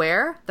soul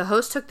unaware, the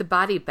host took the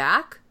body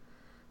back?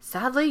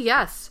 Sadly,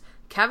 yes.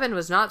 Kevin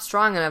was not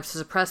strong enough to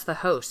suppress the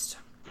host.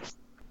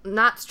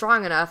 Not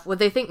strong enough? Would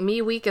they think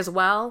me weak as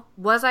well?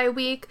 Was I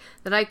weak,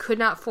 that I could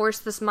not force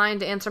this mind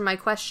to answer my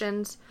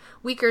questions?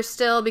 Weaker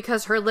still,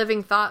 because her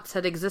living thoughts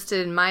had existed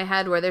in my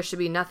head where there should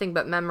be nothing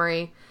but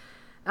memory?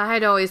 I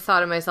had always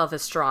thought of myself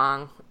as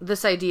strong.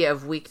 This idea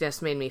of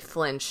weakness made me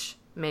flinch,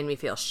 made me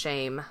feel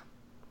shame.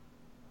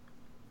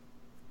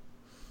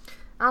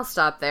 I'll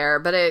stop there,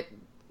 but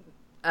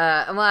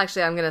well,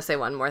 actually, I'm going to say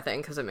one more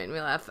thing, because it made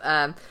me laugh.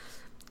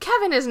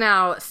 Kevin is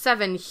now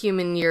 7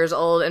 human years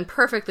old and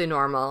perfectly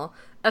normal,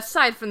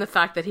 aside from the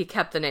fact that he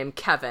kept the name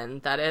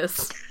Kevin, that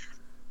is.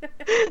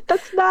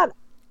 That's not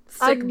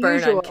Sick unusual.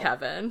 burn on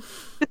Kevin.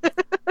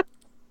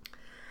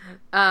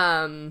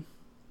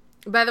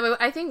 By the way,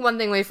 I think one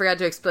thing we forgot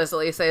to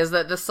explicitly say is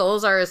that the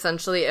souls are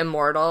essentially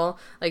immortal.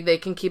 Like, they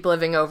can keep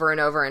living over and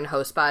over in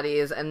host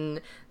bodies, and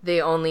they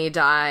only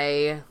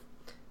die...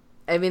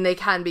 I mean, they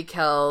can be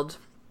killed,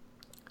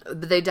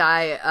 but they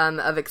die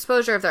of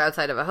exposure if they're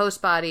outside of a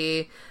host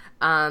body,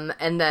 and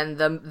then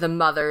the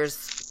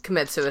mothers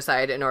commit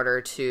suicide in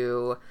order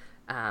to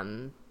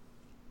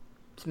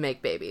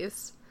make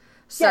babies.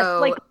 So,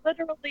 yes, like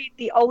literally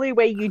the only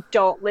way you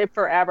don't live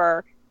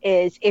forever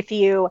is if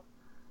you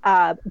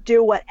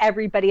do what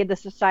everybody in the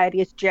society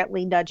is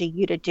gently nudging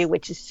you to do,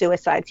 which is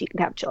suicide, so you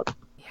can have children.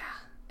 Yeah,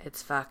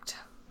 it's fucked.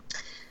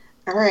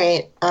 All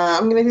right,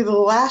 I'm going to do the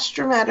last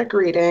dramatic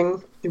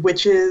reading,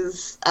 which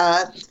is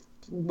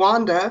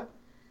Wanda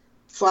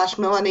 /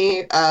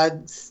 Melanie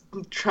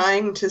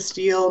trying to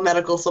steal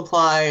medical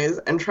supplies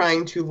and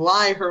trying to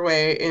lie her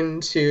way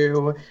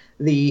into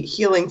the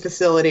healing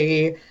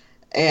facility,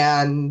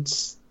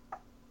 and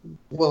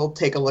we'll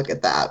take a look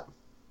at that.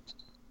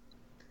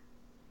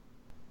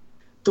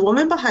 The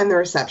woman behind the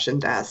reception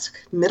desk,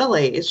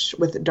 middle-aged,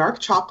 with dark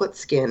chocolate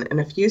skin and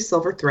a few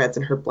silver threads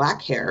in her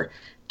black hair,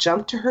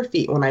 jumped to her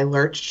feet when I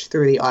lurched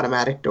through the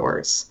automatic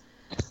doors.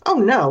 "Oh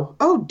no,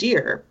 oh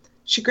dear."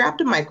 She grabbed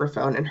a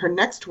microphone and her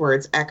next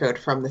words echoed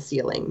from the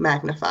ceiling,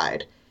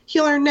 magnified.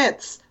 "Healer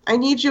Nitz, I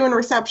need you in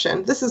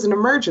reception. This is an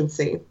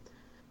emergency."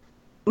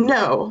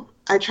 "No."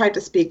 I tried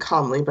to speak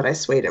calmly, but I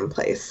swayed in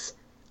place.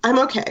 "I'm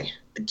okay.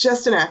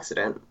 Just an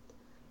accident."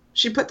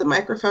 She put the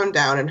microphone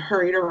down and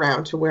hurried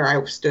around to where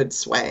I stood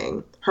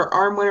swaying. Her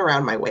arm went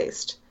around my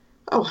waist.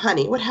 "Oh,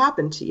 honey, what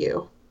happened to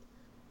you?"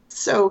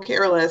 "So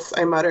careless,"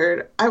 I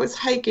muttered. "I was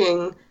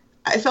hiking.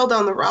 I fell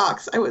down the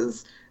rocks. I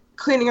was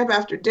cleaning up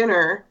after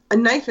dinner, a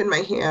knife in my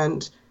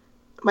hand."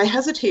 My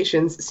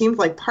hesitations seemed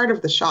like part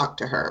of the shock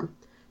to her.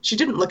 She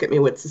didn't look at me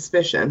with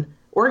suspicion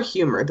or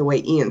humor the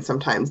way Ian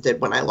sometimes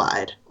did when I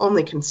lied,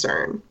 only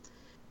concern.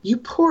 "You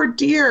poor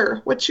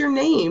dear, what's your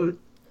name?"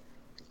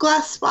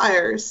 "Glass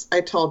Spires,"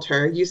 I told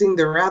her, using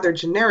the rather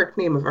generic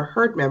name of a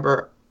herd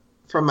member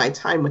from my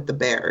time with the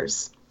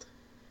bears.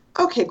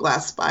 "Okay,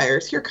 Glass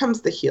Spires, here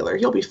comes the healer.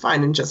 You'll be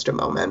fine in just a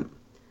moment."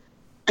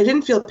 I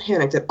didn't feel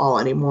panicked at all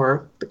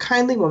anymore. The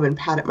kindly woman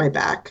patted my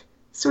back.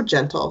 So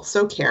gentle,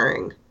 so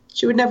caring.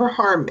 She would never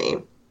harm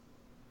me.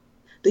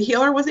 The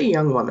healer was a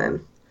young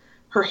woman.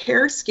 Her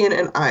hair, skin,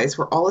 and eyes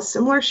were all a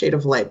similar shade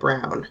of light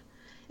brown.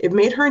 It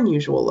made her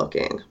unusual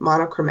looking,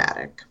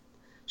 monochromatic.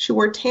 She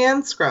wore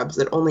tan scrubs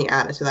that only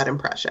added to that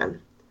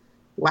impression.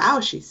 Wow,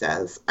 she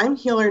says. I'm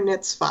healer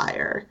Knits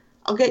Fire.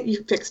 I'll get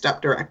you fixed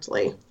up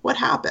directly. What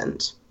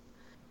happened?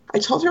 I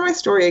told her my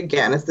story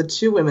again as the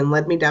two women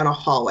led me down a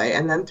hallway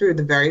and then through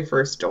the very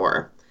first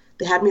door.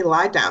 They had me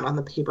lie down on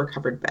the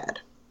paper-covered bed.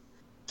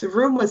 The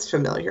room was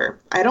familiar.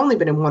 I had only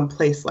been in one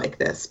place like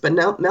this, but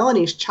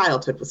Melanie's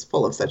childhood was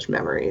full of such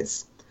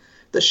memories.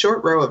 The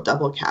short row of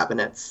double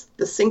cabinets,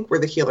 the sink where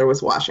the healer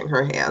was washing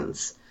her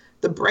hands,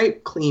 the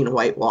bright, clean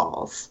white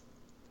walls.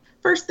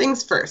 First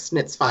things first,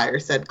 Knits Fire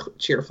said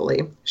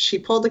cheerfully. She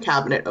pulled the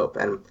cabinet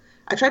open.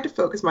 I tried to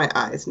focus my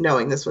eyes,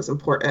 knowing this was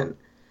important.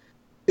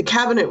 The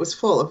cabinet was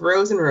full of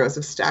rows and rows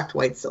of stacked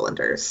white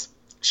cylinders.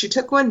 She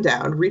took one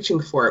down, reaching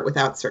for it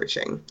without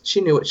searching.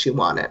 She knew what she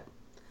wanted.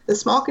 The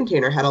small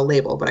container had a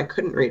label, but I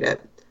couldn't read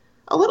it.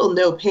 A little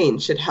no pain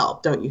should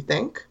help, don't you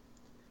think?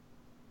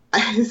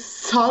 I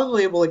saw the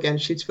label again.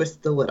 She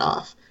twisted the lid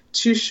off.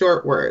 2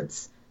 short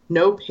words.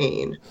 No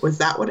pain. Was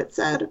that what it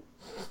said?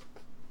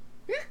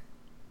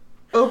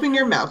 Open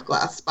your mouth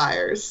glass,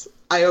 Spires.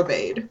 I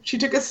obeyed. She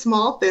took a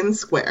small, thin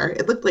square.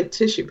 It looked like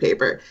tissue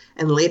paper,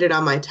 and laid it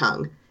on my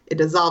tongue. It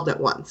dissolved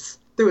at once.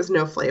 There was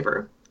no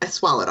flavor. I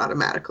swallowed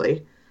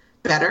automatically.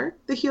 Better?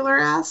 The healer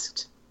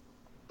asked.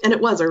 And it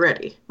was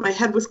already. My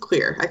head was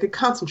clear. I could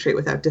concentrate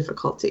without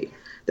difficulty.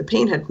 The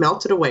pain had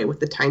melted away with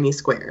the tiny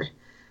square.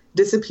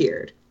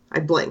 Disappeared. I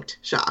blinked,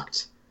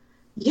 shocked.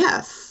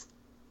 Yes.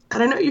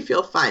 And I know you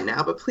feel fine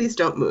now, but please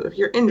don't move.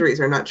 Your injuries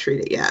are not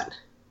treated yet.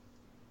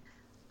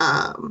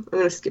 I'm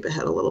going to skip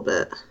ahead a little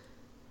bit.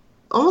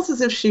 Almost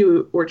as if she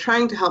were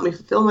trying to help me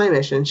fulfill my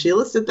mission, she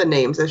listed the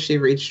names as she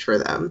reached for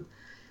them.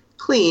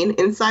 Clean,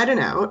 inside and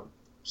out.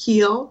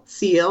 Heal,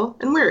 seal,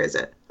 and where is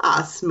it?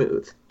 Ah,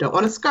 smooth. Don't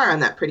want a scar on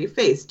that pretty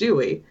face, do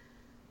we?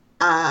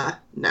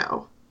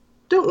 No.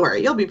 Don't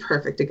worry, you'll be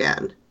perfect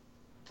again.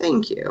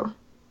 Thank you.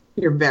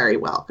 You're very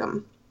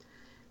welcome.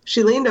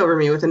 She leaned over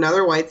me with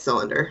another white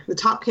cylinder. The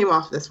top came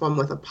off this one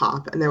with a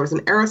pop, and there was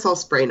an aerosol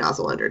spray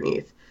nozzle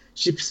underneath.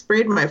 She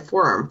sprayed my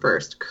forearm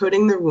first,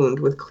 coating the wound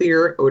with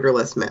clear,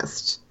 odorless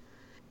mist.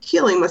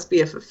 Healing must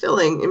be a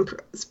fulfilling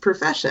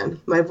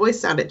profession. My voice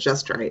sounded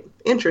just right.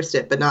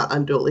 Interested, but not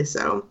unduly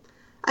so.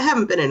 I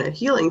haven't been in a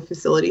healing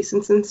facility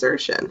since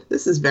insertion.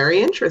 This is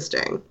very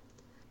interesting.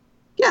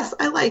 Yes,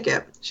 I like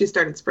it. She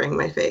started spraying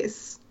my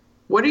face.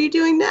 What are you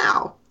doing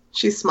now?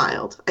 She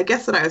smiled. I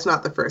guessed that I was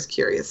not the first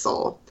curious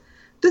soul.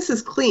 This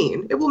is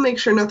clean. It will make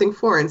sure nothing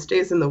foreign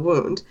stays in the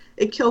wound.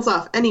 It kills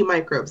off any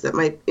microbes that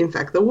might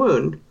infect the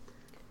wound.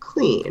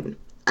 Clean,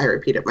 I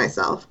repeated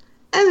myself.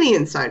 And the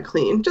inside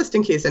clean, just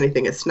in case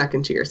anything has snuck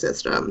into your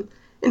system.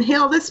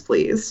 Inhale this,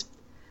 please.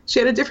 She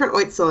had a different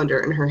white cylinder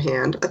in her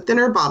hand, a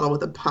thinner bottle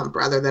with a pump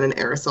rather than an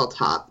aerosol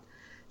top.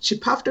 She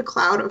puffed a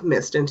cloud of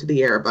mist into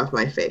the air above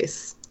my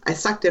face. I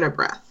sucked in a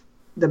breath.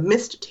 The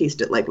mist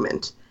tasted like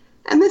mint.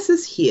 And this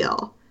is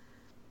Heal.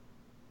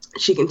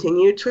 She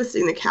continued,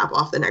 twisting the cap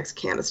off the next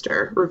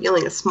canister,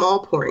 revealing a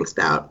small pouring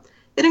spout.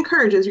 It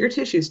encourages your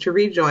tissues to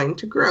rejoin,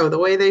 to grow the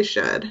way they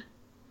should.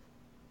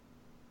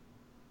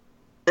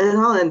 And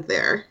I'll end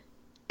there.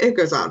 It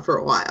goes on for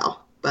a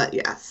while, but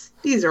yes,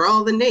 these are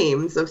all the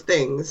names of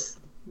things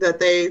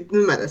the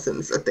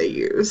medicines that they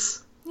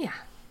use. Yeah.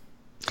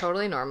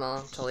 Totally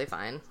normal. Totally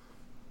fine.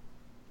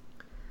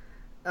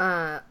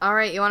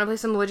 Alright, you want to play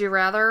some Would You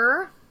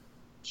Rather?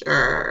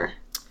 Sure.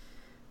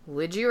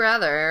 Would you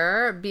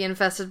rather be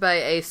infested by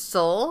a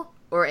soul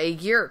or a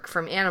Yeerk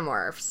from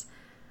Animorphs?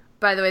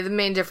 By the way, the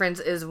main difference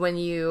is when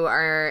you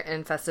are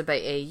infested by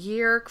a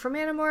Yeerk from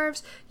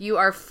Animorphs, you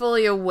are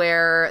fully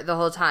aware the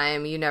whole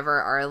time. You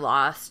never are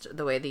lost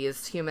the way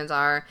these humans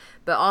are.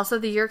 But also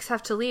the Yeerks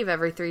have to leave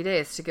every 3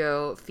 days to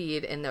go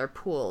feed in their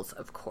pools,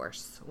 of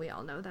course. We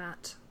all know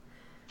that.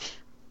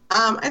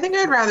 I think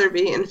I'd rather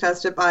be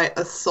infested by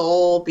a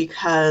soul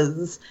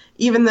because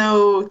even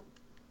though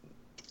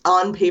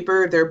on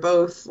paper they're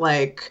both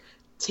like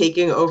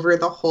taking over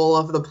the whole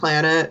of the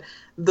planet,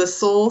 the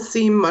souls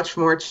seem much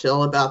more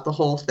chill about the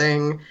whole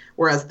thing,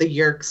 whereas the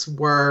Yeerks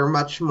were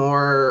much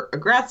more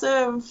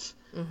aggressive.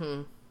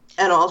 Mm-hmm.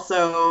 And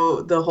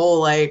also the whole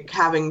like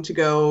having to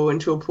go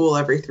into a pool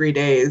every 3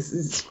 days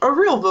is a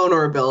real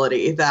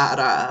vulnerability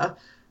that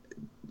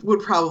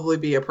would probably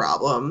be a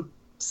problem.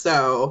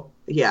 So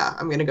yeah,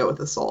 I'm gonna go with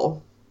the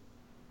soul.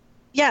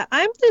 Yeah,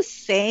 I'm the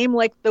same.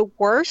 Like, the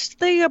worst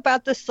thing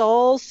about the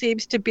Soul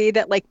seems to be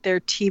that, like, their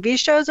TV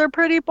shows are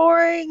pretty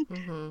boring.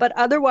 Mm-hmm. But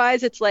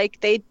otherwise, it's like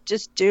they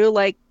just do,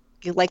 like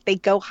they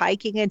go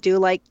hiking and do,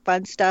 like,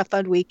 fun stuff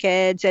on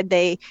weekends. And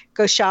they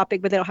go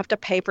shopping, but they don't have to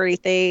pay for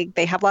anything.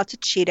 They have lots of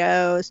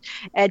Cheetos.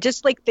 And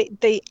just, like,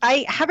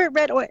 I haven't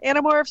read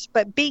Animorphs,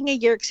 but being a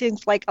Yeerk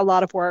seems like a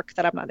lot of work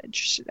that I'm not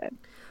interested in.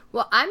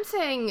 Well, I'm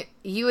saying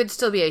you would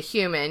still be a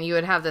human. You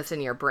would have this in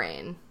your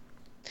brain.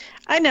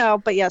 I know,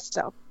 but yes,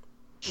 still.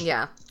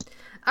 Yeah.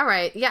 All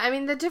right. Yeah, I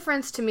mean, the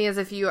difference to me is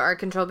if you are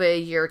controlled by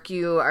a Yeerk,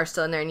 you are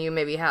still in there and you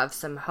maybe have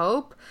some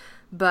hope.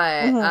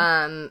 But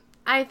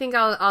I think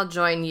I'll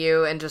join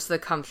you in just the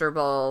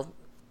comfortable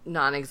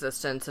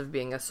non-existence of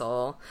being a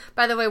soul.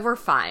 By the way, we're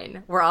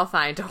fine. We're all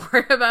fine. Don't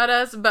worry about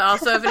us. But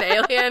also, if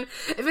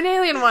an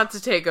alien wants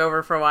to take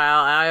over for a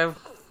while,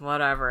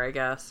 whatever, I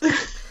guess.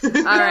 All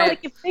right.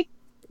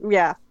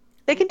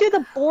 They can do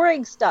the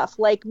boring stuff.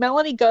 Like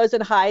Melanie goes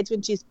and hides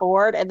when she's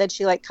bored, and then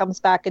she like comes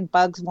back and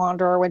bugs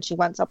Wanderer when she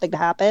wants something to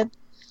happen.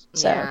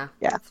 So, yeah.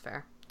 That's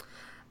fair.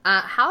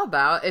 How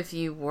about if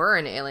you were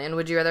an alien,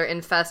 would you rather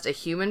infest a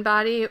human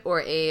body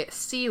or a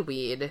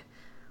seaweed,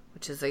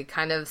 which is a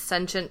kind of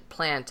sentient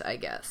plant, I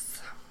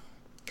guess?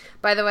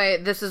 By the way,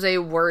 this is a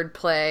word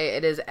play.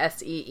 It is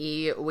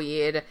SEE,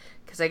 weed,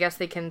 because I guess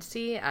they can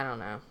see? I don't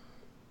know.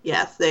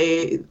 Yes,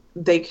 they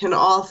can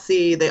all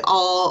see. They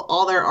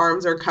all their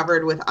arms are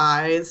covered with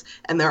eyes,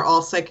 and they're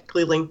all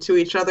psychically linked to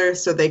each other,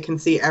 so they can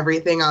see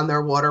everything on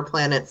their water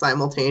planet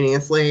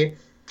simultaneously.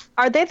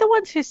 Are they the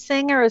ones who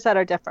sing, or is that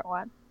a different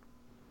one?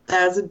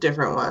 That was a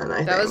different one, I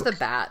think. That was the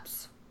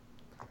bats.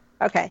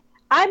 Okay.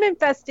 I'm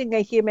infesting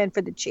a human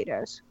for the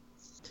Cheetos.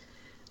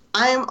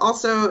 I'm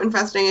also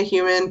infesting a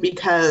human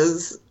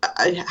because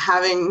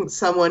having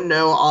someone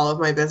know all of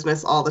my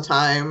business all the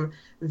time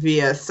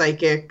via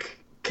psychic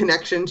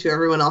connection to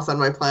everyone else on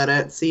my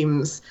planet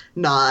seems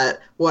not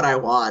what I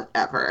want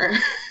ever.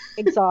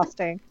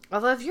 Exhausting.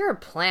 Although if you're a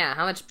plant,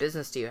 how much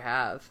business do you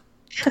have?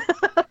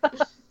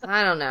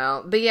 I don't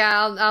know. But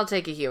yeah, I'll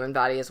take a human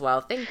body as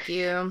well. Thank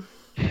you.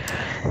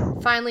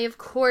 Finally, of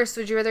course,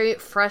 would you rather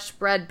eat fresh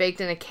bread baked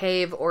in a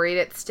cave or eat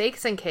at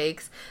Steaks and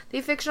Cakes, the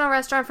fictional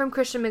restaurant from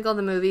Christian Mingle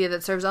the movie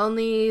that serves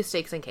only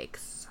steaks and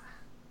cakes?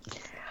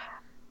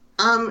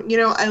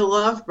 I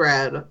love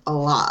bread a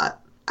lot.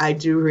 I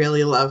do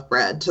really love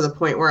bread, to the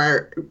point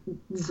where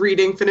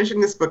finishing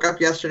this book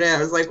up yesterday, I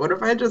was like, what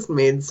if I just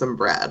made some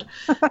bread?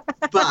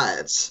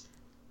 But,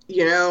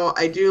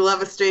 I do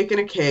love a steak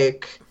and a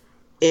cake,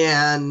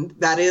 and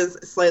that is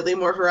slightly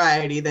more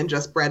variety than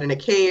just bread in a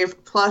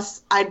cave.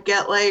 Plus, I'd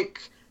get,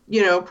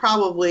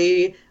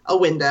 probably a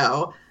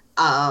window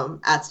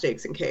at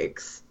Steaks and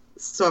Cakes.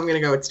 So I'm going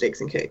to go with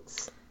Steaks and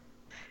Cakes.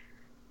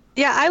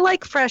 Yeah, I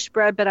like fresh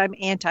bread, but I'm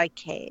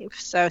anti-cave,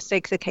 so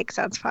Steaks and Cakes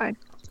sounds fine.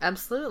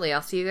 Absolutely.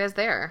 I'll see you guys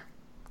there.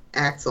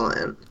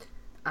 Excellent.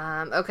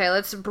 Okay,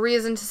 let's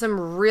breeze into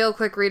some real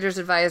quick reader's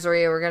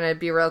advisory. We're going to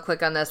be real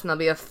quick on this, and there'll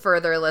be a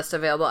further list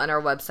available on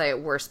our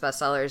website,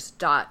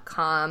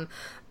 worstbestsellers.com.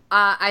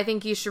 I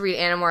think you should read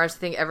Animorphs. I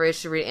think everybody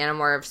should read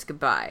Animorphs.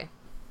 Goodbye.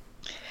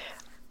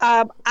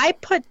 I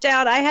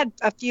had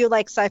a few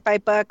sci-fi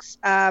books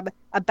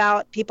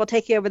about people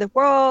taking over the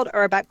world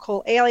or about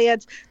cool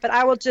aliens, but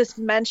I will just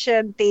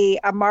mention the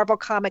Marvel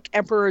comic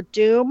Emperor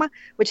Doom,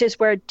 which is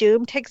where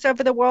Doom takes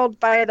over the world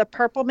via the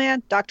Purple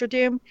Man, Dr.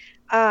 Doom,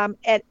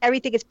 and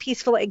everything is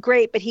peaceful and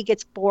great, but he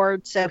gets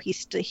bored, so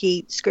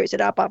he screws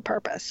it up on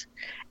purpose.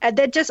 And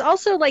then just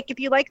also, if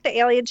you like the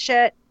alien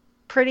shit,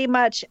 pretty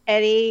much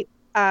any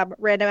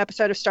random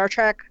episode of Star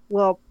Trek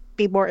will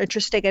be more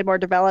interesting and more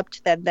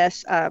developed than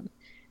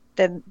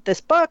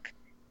this book.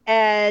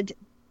 And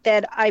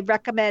then I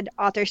recommend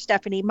author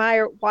Stephanie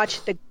Meyer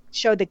watch the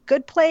show The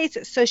Good Place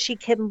so she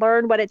can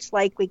learn what it's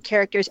like when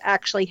characters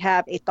actually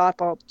have a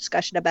thoughtful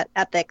discussion about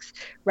ethics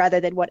rather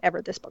than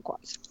whatever this book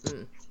was.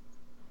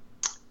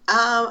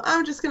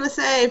 I'm just going to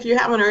say, if you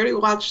haven't already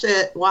watched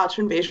it, watch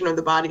Invasion of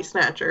the Body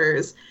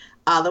Snatchers.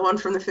 The one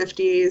from the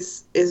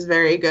 50s is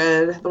very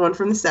good. The one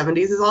from the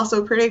 70s is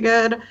also pretty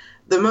good.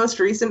 The most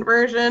recent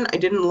version, I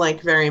didn't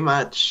like very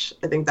much.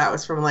 I think that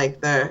was from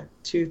the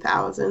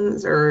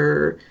 2000s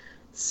or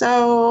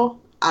so.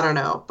 I don't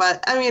know.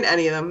 But,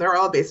 any of them, they're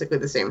all basically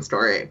the same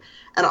story.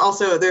 And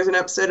also, there's an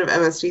episode of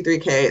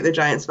MST3K, The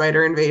Giant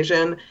Spider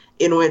Invasion,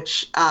 in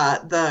which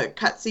the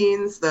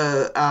cutscenes,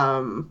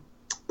 the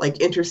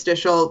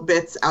interstitial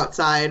bits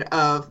outside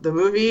of the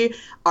movie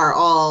are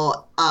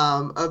all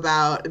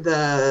about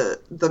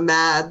the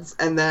Mads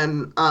and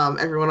then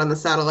everyone on the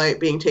satellite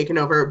being taken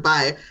over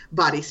by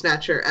body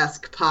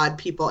snatcher-esque pod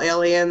people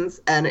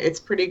aliens, and it's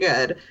pretty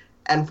good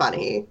and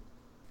funny.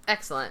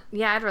 Excellent.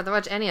 Yeah, I'd rather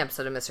watch any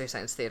episode of Mystery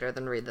Science Theater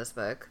than read this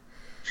book.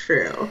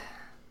 True.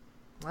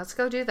 Let's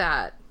go do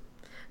that.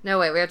 No,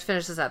 wait, we have to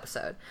finish this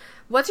episode.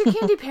 What's your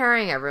candy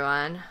pairing,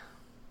 everyone?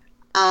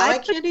 My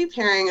candy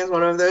pairing is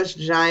one of those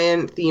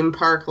giant theme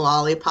park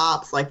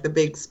lollipops, the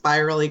big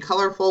spirally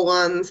colorful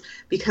ones,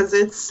 because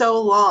it's so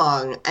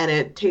long and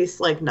it tastes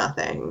like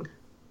nothing.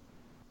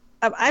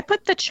 I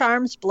put the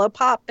Charms Blow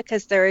Pop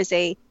because there is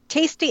a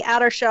tasty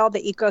outer shell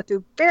that you go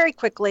through very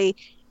quickly,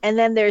 and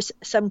then there's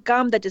some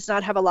gum that does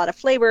not have a lot of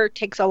flavor,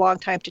 takes a long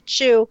time to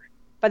chew.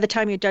 By the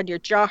time you're done, your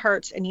jaw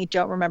hurts and you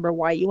don't remember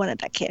why you wanted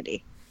that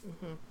candy.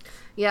 Mm-hmm.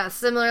 Yeah,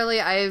 similarly,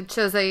 I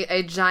chose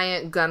a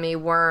giant gummy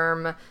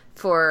worm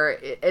for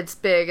it's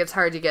big, it's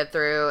hard to get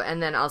through,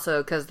 and then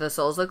also because the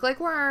souls look like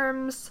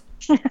worms.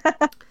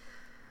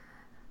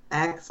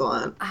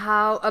 Excellent.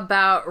 How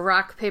about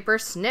Rock, Paper,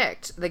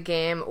 Snicked, the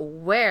game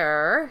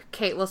where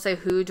Kate will say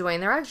who Dwayne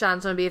The Rock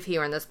Johnson would be if he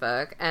were in this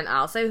book, and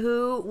I'll say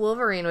who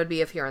Wolverine would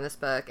be if he were in this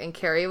book, and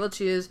Carrie will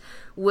choose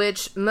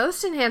which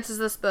most enhances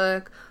this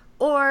book,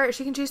 or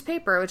she can choose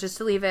paper, which is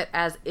to leave it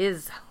as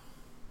is.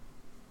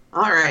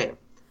 All right.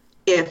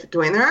 If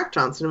Dwayne The Rock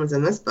Johnson was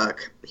in this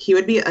book, he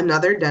would be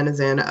another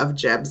denizen of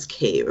Jeb's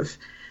cave.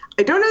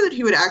 I don't know that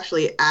he would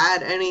actually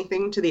add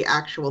anything to the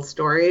actual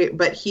story,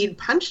 but he'd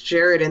punch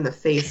Jared in the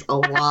face a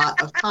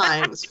lot of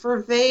times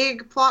for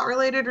vague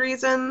plot-related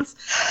reasons,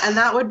 and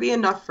that would be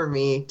enough for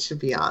me, to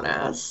be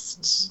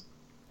honest.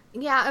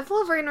 Yeah, if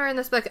Wolverine were in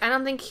this book, I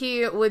don't think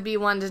he would be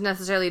one to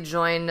necessarily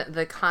join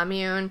the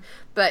commune,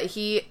 but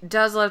he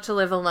does love to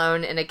live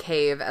alone in a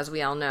cave, as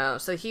we all know.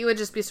 So he would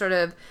just be sort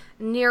of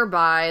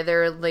nearby,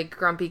 their, like,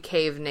 grumpy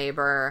cave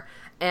neighbor,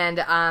 and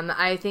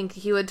I think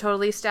he would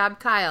totally stab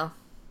Kyle.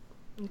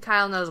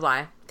 Kyle knows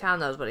why. Kyle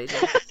knows what he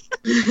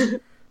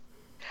did.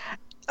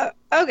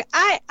 Okay,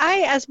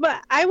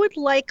 I would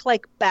like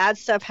bad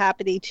stuff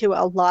happening to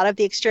a lot of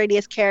the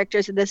extraneous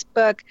characters in this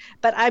book,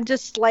 but I'm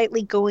just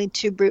slightly going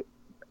to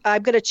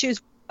choose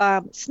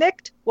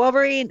Snikt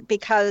Wolverine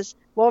because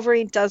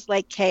Wolverine does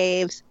like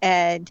caves,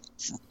 and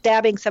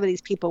stabbing some of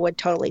these people would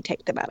totally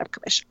take them out of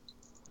commission.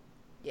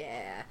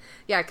 Yeah,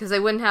 because they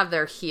wouldn't have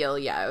their heal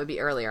yet. It would be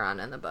earlier on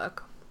in the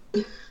book.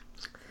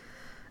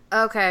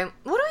 Okay,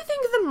 what do we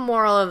think the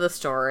moral of the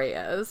story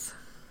is?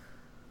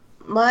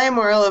 My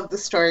moral of the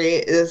story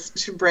is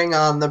to bring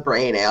on the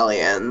brain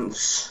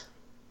aliens.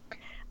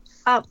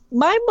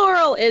 My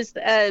moral is,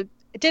 it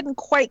didn't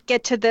quite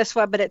get to this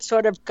one, but it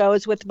sort of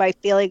goes with my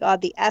feeling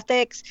on the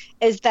ethics,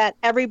 is that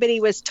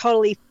everybody was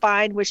totally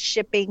fine with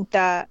shipping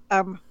the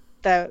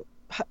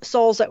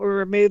souls that were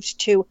removed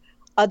to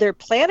other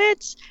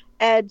planets.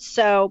 And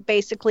so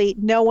basically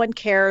no one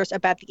cares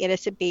about the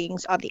innocent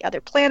beings on the other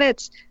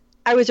planets.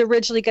 I was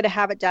originally going to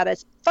have it done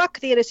as fuck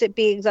the innocent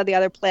beings on the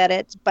other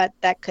planets, but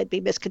that could be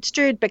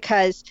misconstrued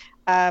because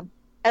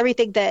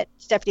everything that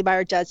Stephenie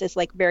Meyer does is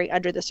like very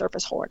under the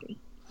surface horny.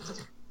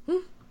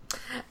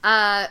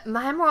 My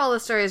moral of the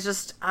story is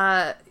just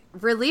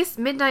release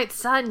Midnight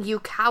Sun, you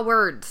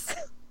cowards.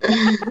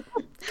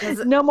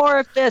 No more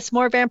of this,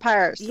 more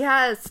vampires.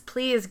 Yes,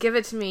 please give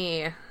it to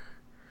me.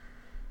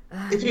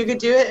 If you could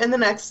do it in the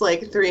next,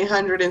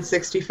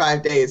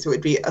 365 days, it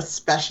would be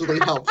especially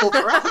helpful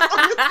for us.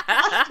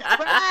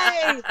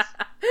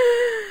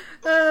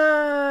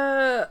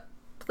 Right!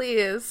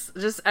 Please,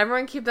 just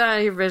everyone keep that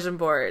on your vision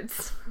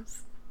boards.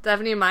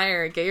 Stephenie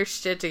Meyer, get your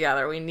shit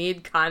together. We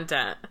need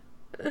content.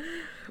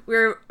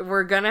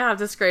 We're gonna have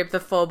to scrape the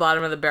full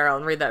bottom of the barrel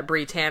and read that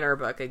Bree Tanner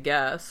book, I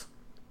guess.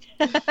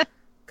 God.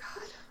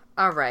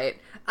 All right.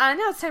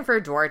 Now it's time for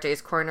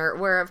Duarte's Corner,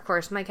 where, of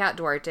course, my cat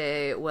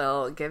Duarte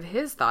will give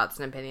his thoughts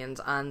and opinions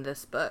on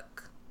this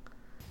book.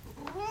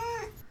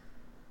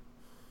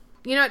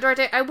 You know what,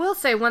 Duarte, I will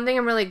say one thing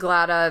I'm really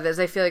glad of is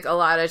I feel like a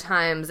lot of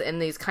times in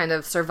these kind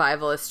of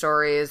survivalist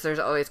stories, there's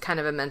always kind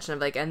of a mention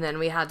of, and then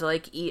we had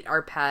to, eat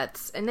our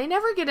pets. And they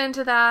never get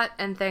into that,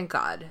 and thank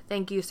God.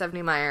 Thank you,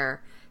 Stephenie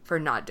Meyer, for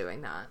not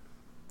doing that.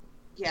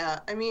 Yeah,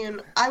 I mean,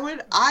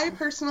 I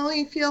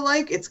personally feel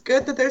like it's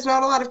good that there's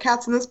not a lot of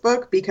cats in this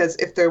book, because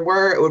if there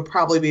were, it would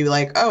probably be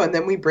and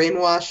then we brain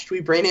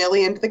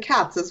aliened the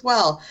cats as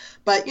well.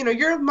 But,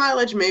 your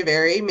mileage may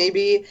vary.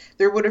 Maybe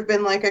there would have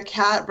been a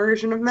cat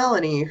version of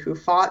Melanie who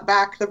fought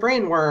back the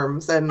brain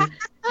worms. And,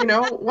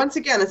 once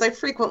again, as I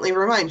frequently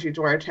remind you,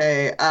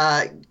 Duarte,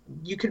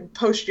 you could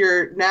post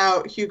your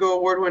now Hugo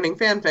Award-winning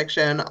fan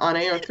fiction on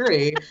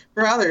AO3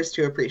 for others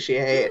to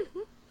appreciate.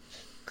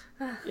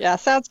 Yeah,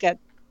 sounds good.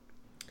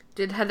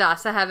 Did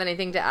Hadassah have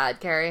anything to add,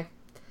 Carrie?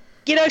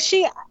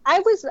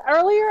 I was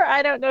earlier,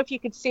 I don't know if you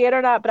could see it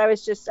or not, but I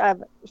was just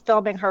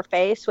filming her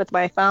face with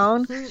my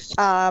phone.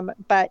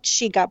 But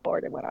she got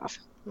bored and went off.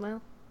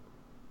 Well,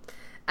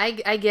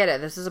 I get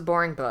it. This is a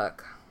boring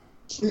book.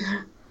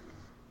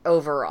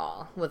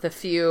 Overall, with a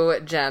few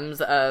gems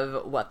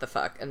of what the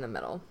fuck in the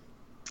middle.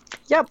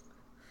 Yep.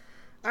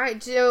 All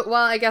right, well,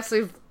 I guess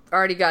we've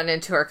already gotten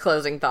into our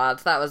closing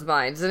thoughts. That was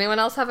mine. Does anyone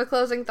else have a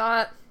closing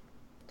thought?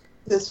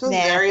 This was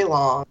very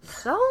long.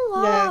 So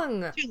long.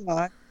 No, too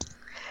long.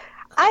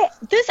 I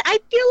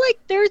feel like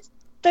there's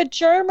the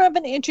germ of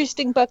an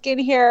interesting book in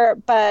here,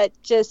 but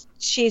just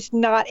she's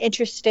not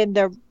interested in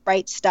the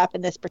right stuff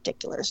in this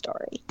particular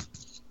story.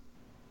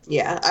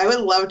 Yeah, I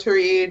would love to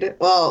read.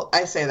 Well,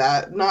 I say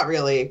that not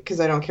really because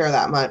I don't care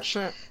that much.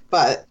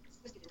 But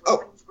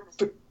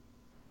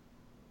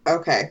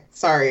okay,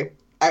 sorry.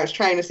 I was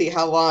trying to see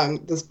how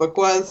long this book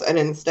was, and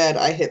instead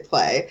I hit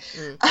play.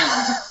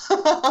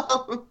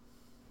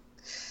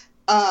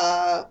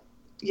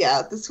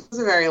 Yeah, this was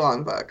a very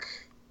long book.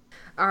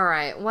 All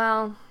right,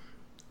 well,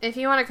 if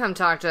you want to come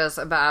talk to us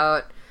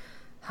about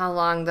how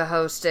long the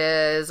host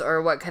is,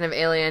 or what kind of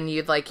alien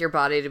you'd like your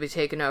body to be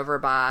taken over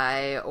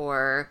by,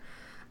 or,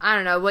 I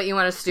don't know, what you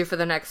want us to do for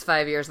the next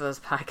 5 years of this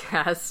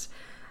podcast.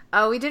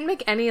 Oh, we didn't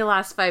make any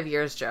last 5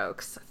 years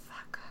jokes.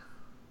 Fuck.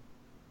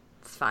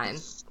 It's fine.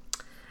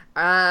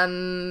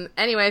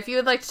 Anyway, if you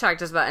would like to talk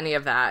to us about any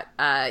of that,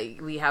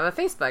 we have a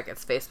Facebook.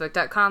 It's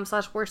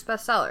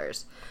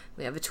facebook.com/worstbestsellers.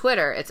 We have a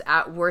Twitter. It's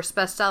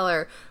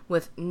 @worstbestseller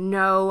with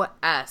no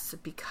S,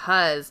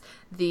 because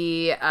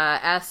the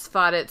S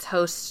fought its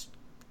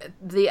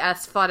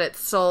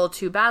soul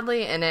too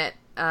badly, and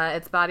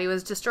its body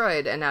was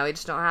destroyed, and now we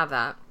just don't have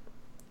that.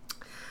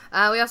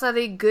 We also have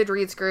a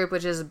Goodreads group,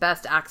 which is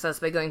best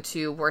accessed by going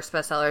to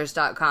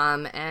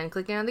worstbestsellers.com and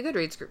clicking on the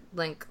Goodreads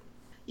link.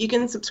 You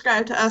can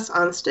subscribe to us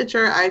on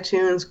Stitcher,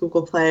 iTunes,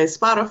 Google Play,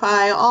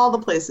 Spotify, all the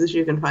places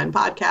you can find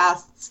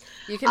podcasts.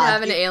 You can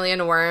have an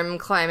alien worm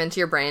climb into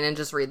your brain and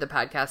just read the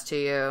podcast to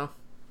you.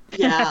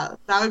 Yeah,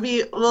 that would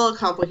be a little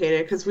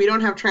complicated because we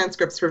don't have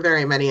transcripts for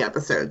very many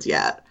episodes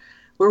yet.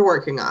 We're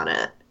working on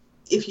it.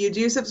 If you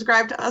do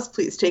subscribe to us,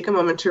 please take a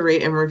moment to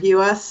rate and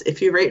review us.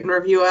 If you rate and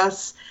review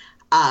us,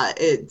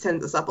 it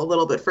sends us up a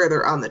little bit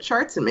further on the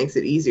charts and makes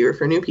it easier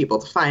for new people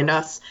to find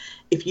us.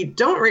 If you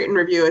don't rate and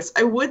review us,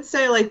 I would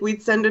say, like,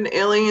 we'd send an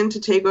alien to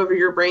take over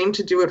your brain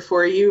to do it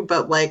for you.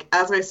 But, like,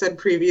 as I said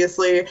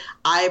previously,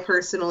 I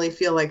personally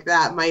feel like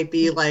that might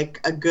be,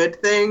 like, a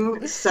good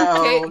thing.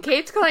 So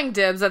Kate's calling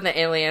dibs on the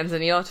aliens,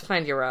 and you'll have to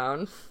find your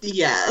own.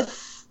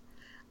 Yes.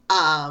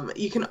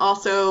 You can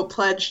also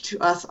pledge to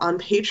us on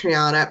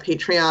Patreon at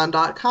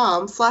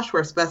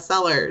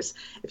patreon.com/worstbestsellers.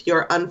 If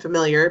you're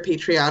unfamiliar,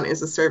 Patreon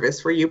is a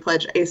service where you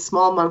pledge a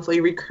small monthly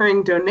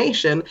recurring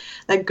donation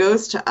that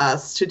goes to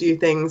us to do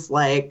things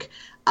like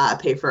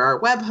pay for our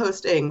web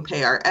hosting,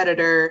 pay our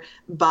editor,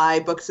 buy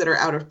books that are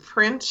out of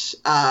print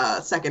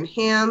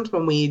secondhand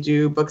when we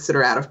do books that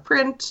are out of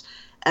print,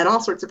 and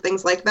all sorts of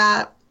things like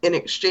that. In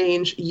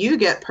exchange, you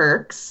get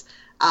perks.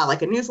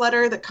 Like a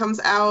newsletter that comes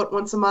out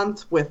once a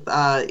month with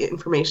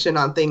information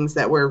on things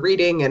that we're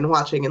reading and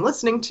watching and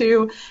listening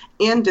to,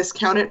 and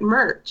discounted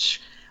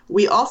merch.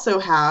 We also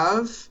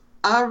have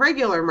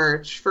regular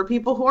merch for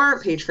people who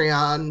aren't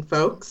Patreon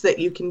folks that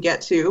you can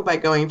get to by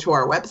going to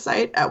our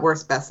website at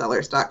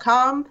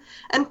worstbestsellers.com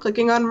and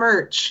clicking on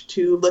merch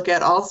to look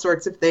at all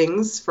sorts of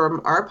things from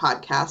our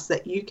podcast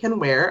that you can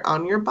wear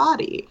on your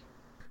body.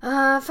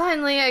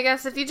 Finally, I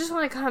guess if you just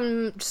want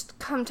to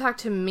come talk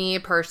to me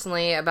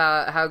personally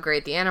about how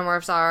great the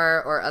Animorphs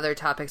are or other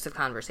topics of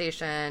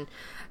conversation,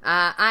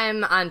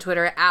 I'm on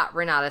Twitter at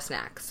Renata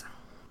Snacks.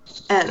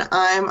 And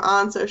I'm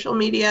on social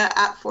media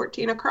at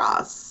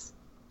 14across.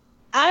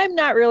 I'm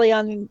not really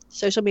on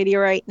social media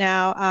right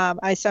now.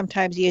 I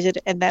sometimes use it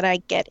and then I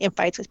get in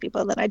fights with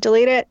people and then I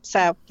delete it.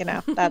 So,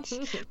 that's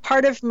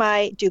part of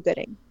my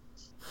do-gooding.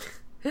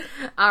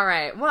 All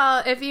right.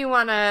 Well, if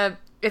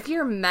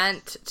you're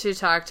meant to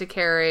talk to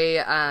Carrie,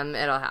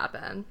 it'll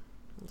happen.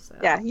 So.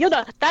 Yeah, you'll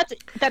know.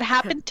 That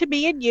happened to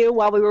me and you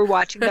while we were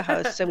watching The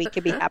Host, so we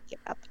can be happy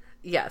about that.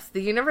 Yes,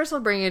 the universe will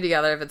bring you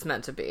together if it's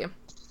meant to be.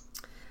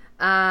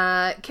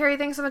 Carrie,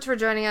 thanks so much for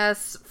joining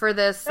us for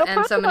this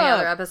and so many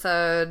other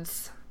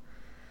episodes.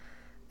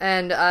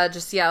 And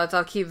let's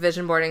all keep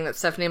vision boarding that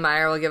Stephanie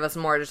Meyer will give us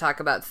more to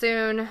talk about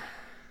soon.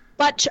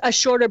 But a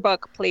shorter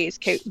book, please,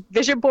 Kate.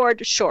 Vision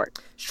board short.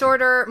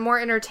 Shorter, more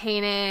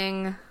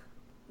entertaining.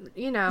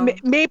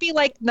 Maybe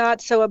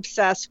not so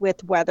obsessed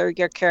with whether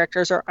your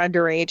characters are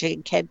underage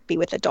and can be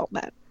with adult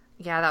men.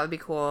 Yeah, that would be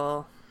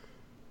cool.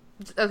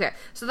 Okay,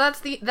 so that's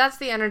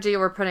the energy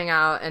we're putting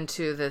out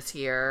into this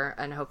year,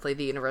 and hopefully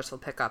the universe will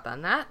pick up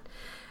on that.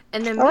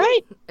 And then,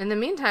 in the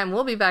meantime,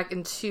 we'll be back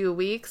in 2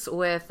 weeks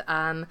with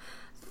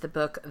the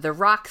book The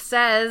Rock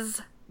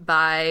Says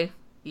by,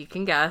 you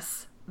can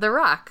guess, The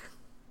Rock.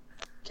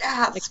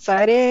 Yes.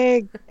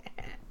 Exciting.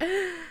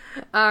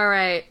 All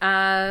right.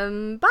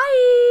 Bye.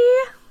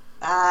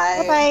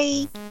 Bye.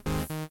 Bye-bye.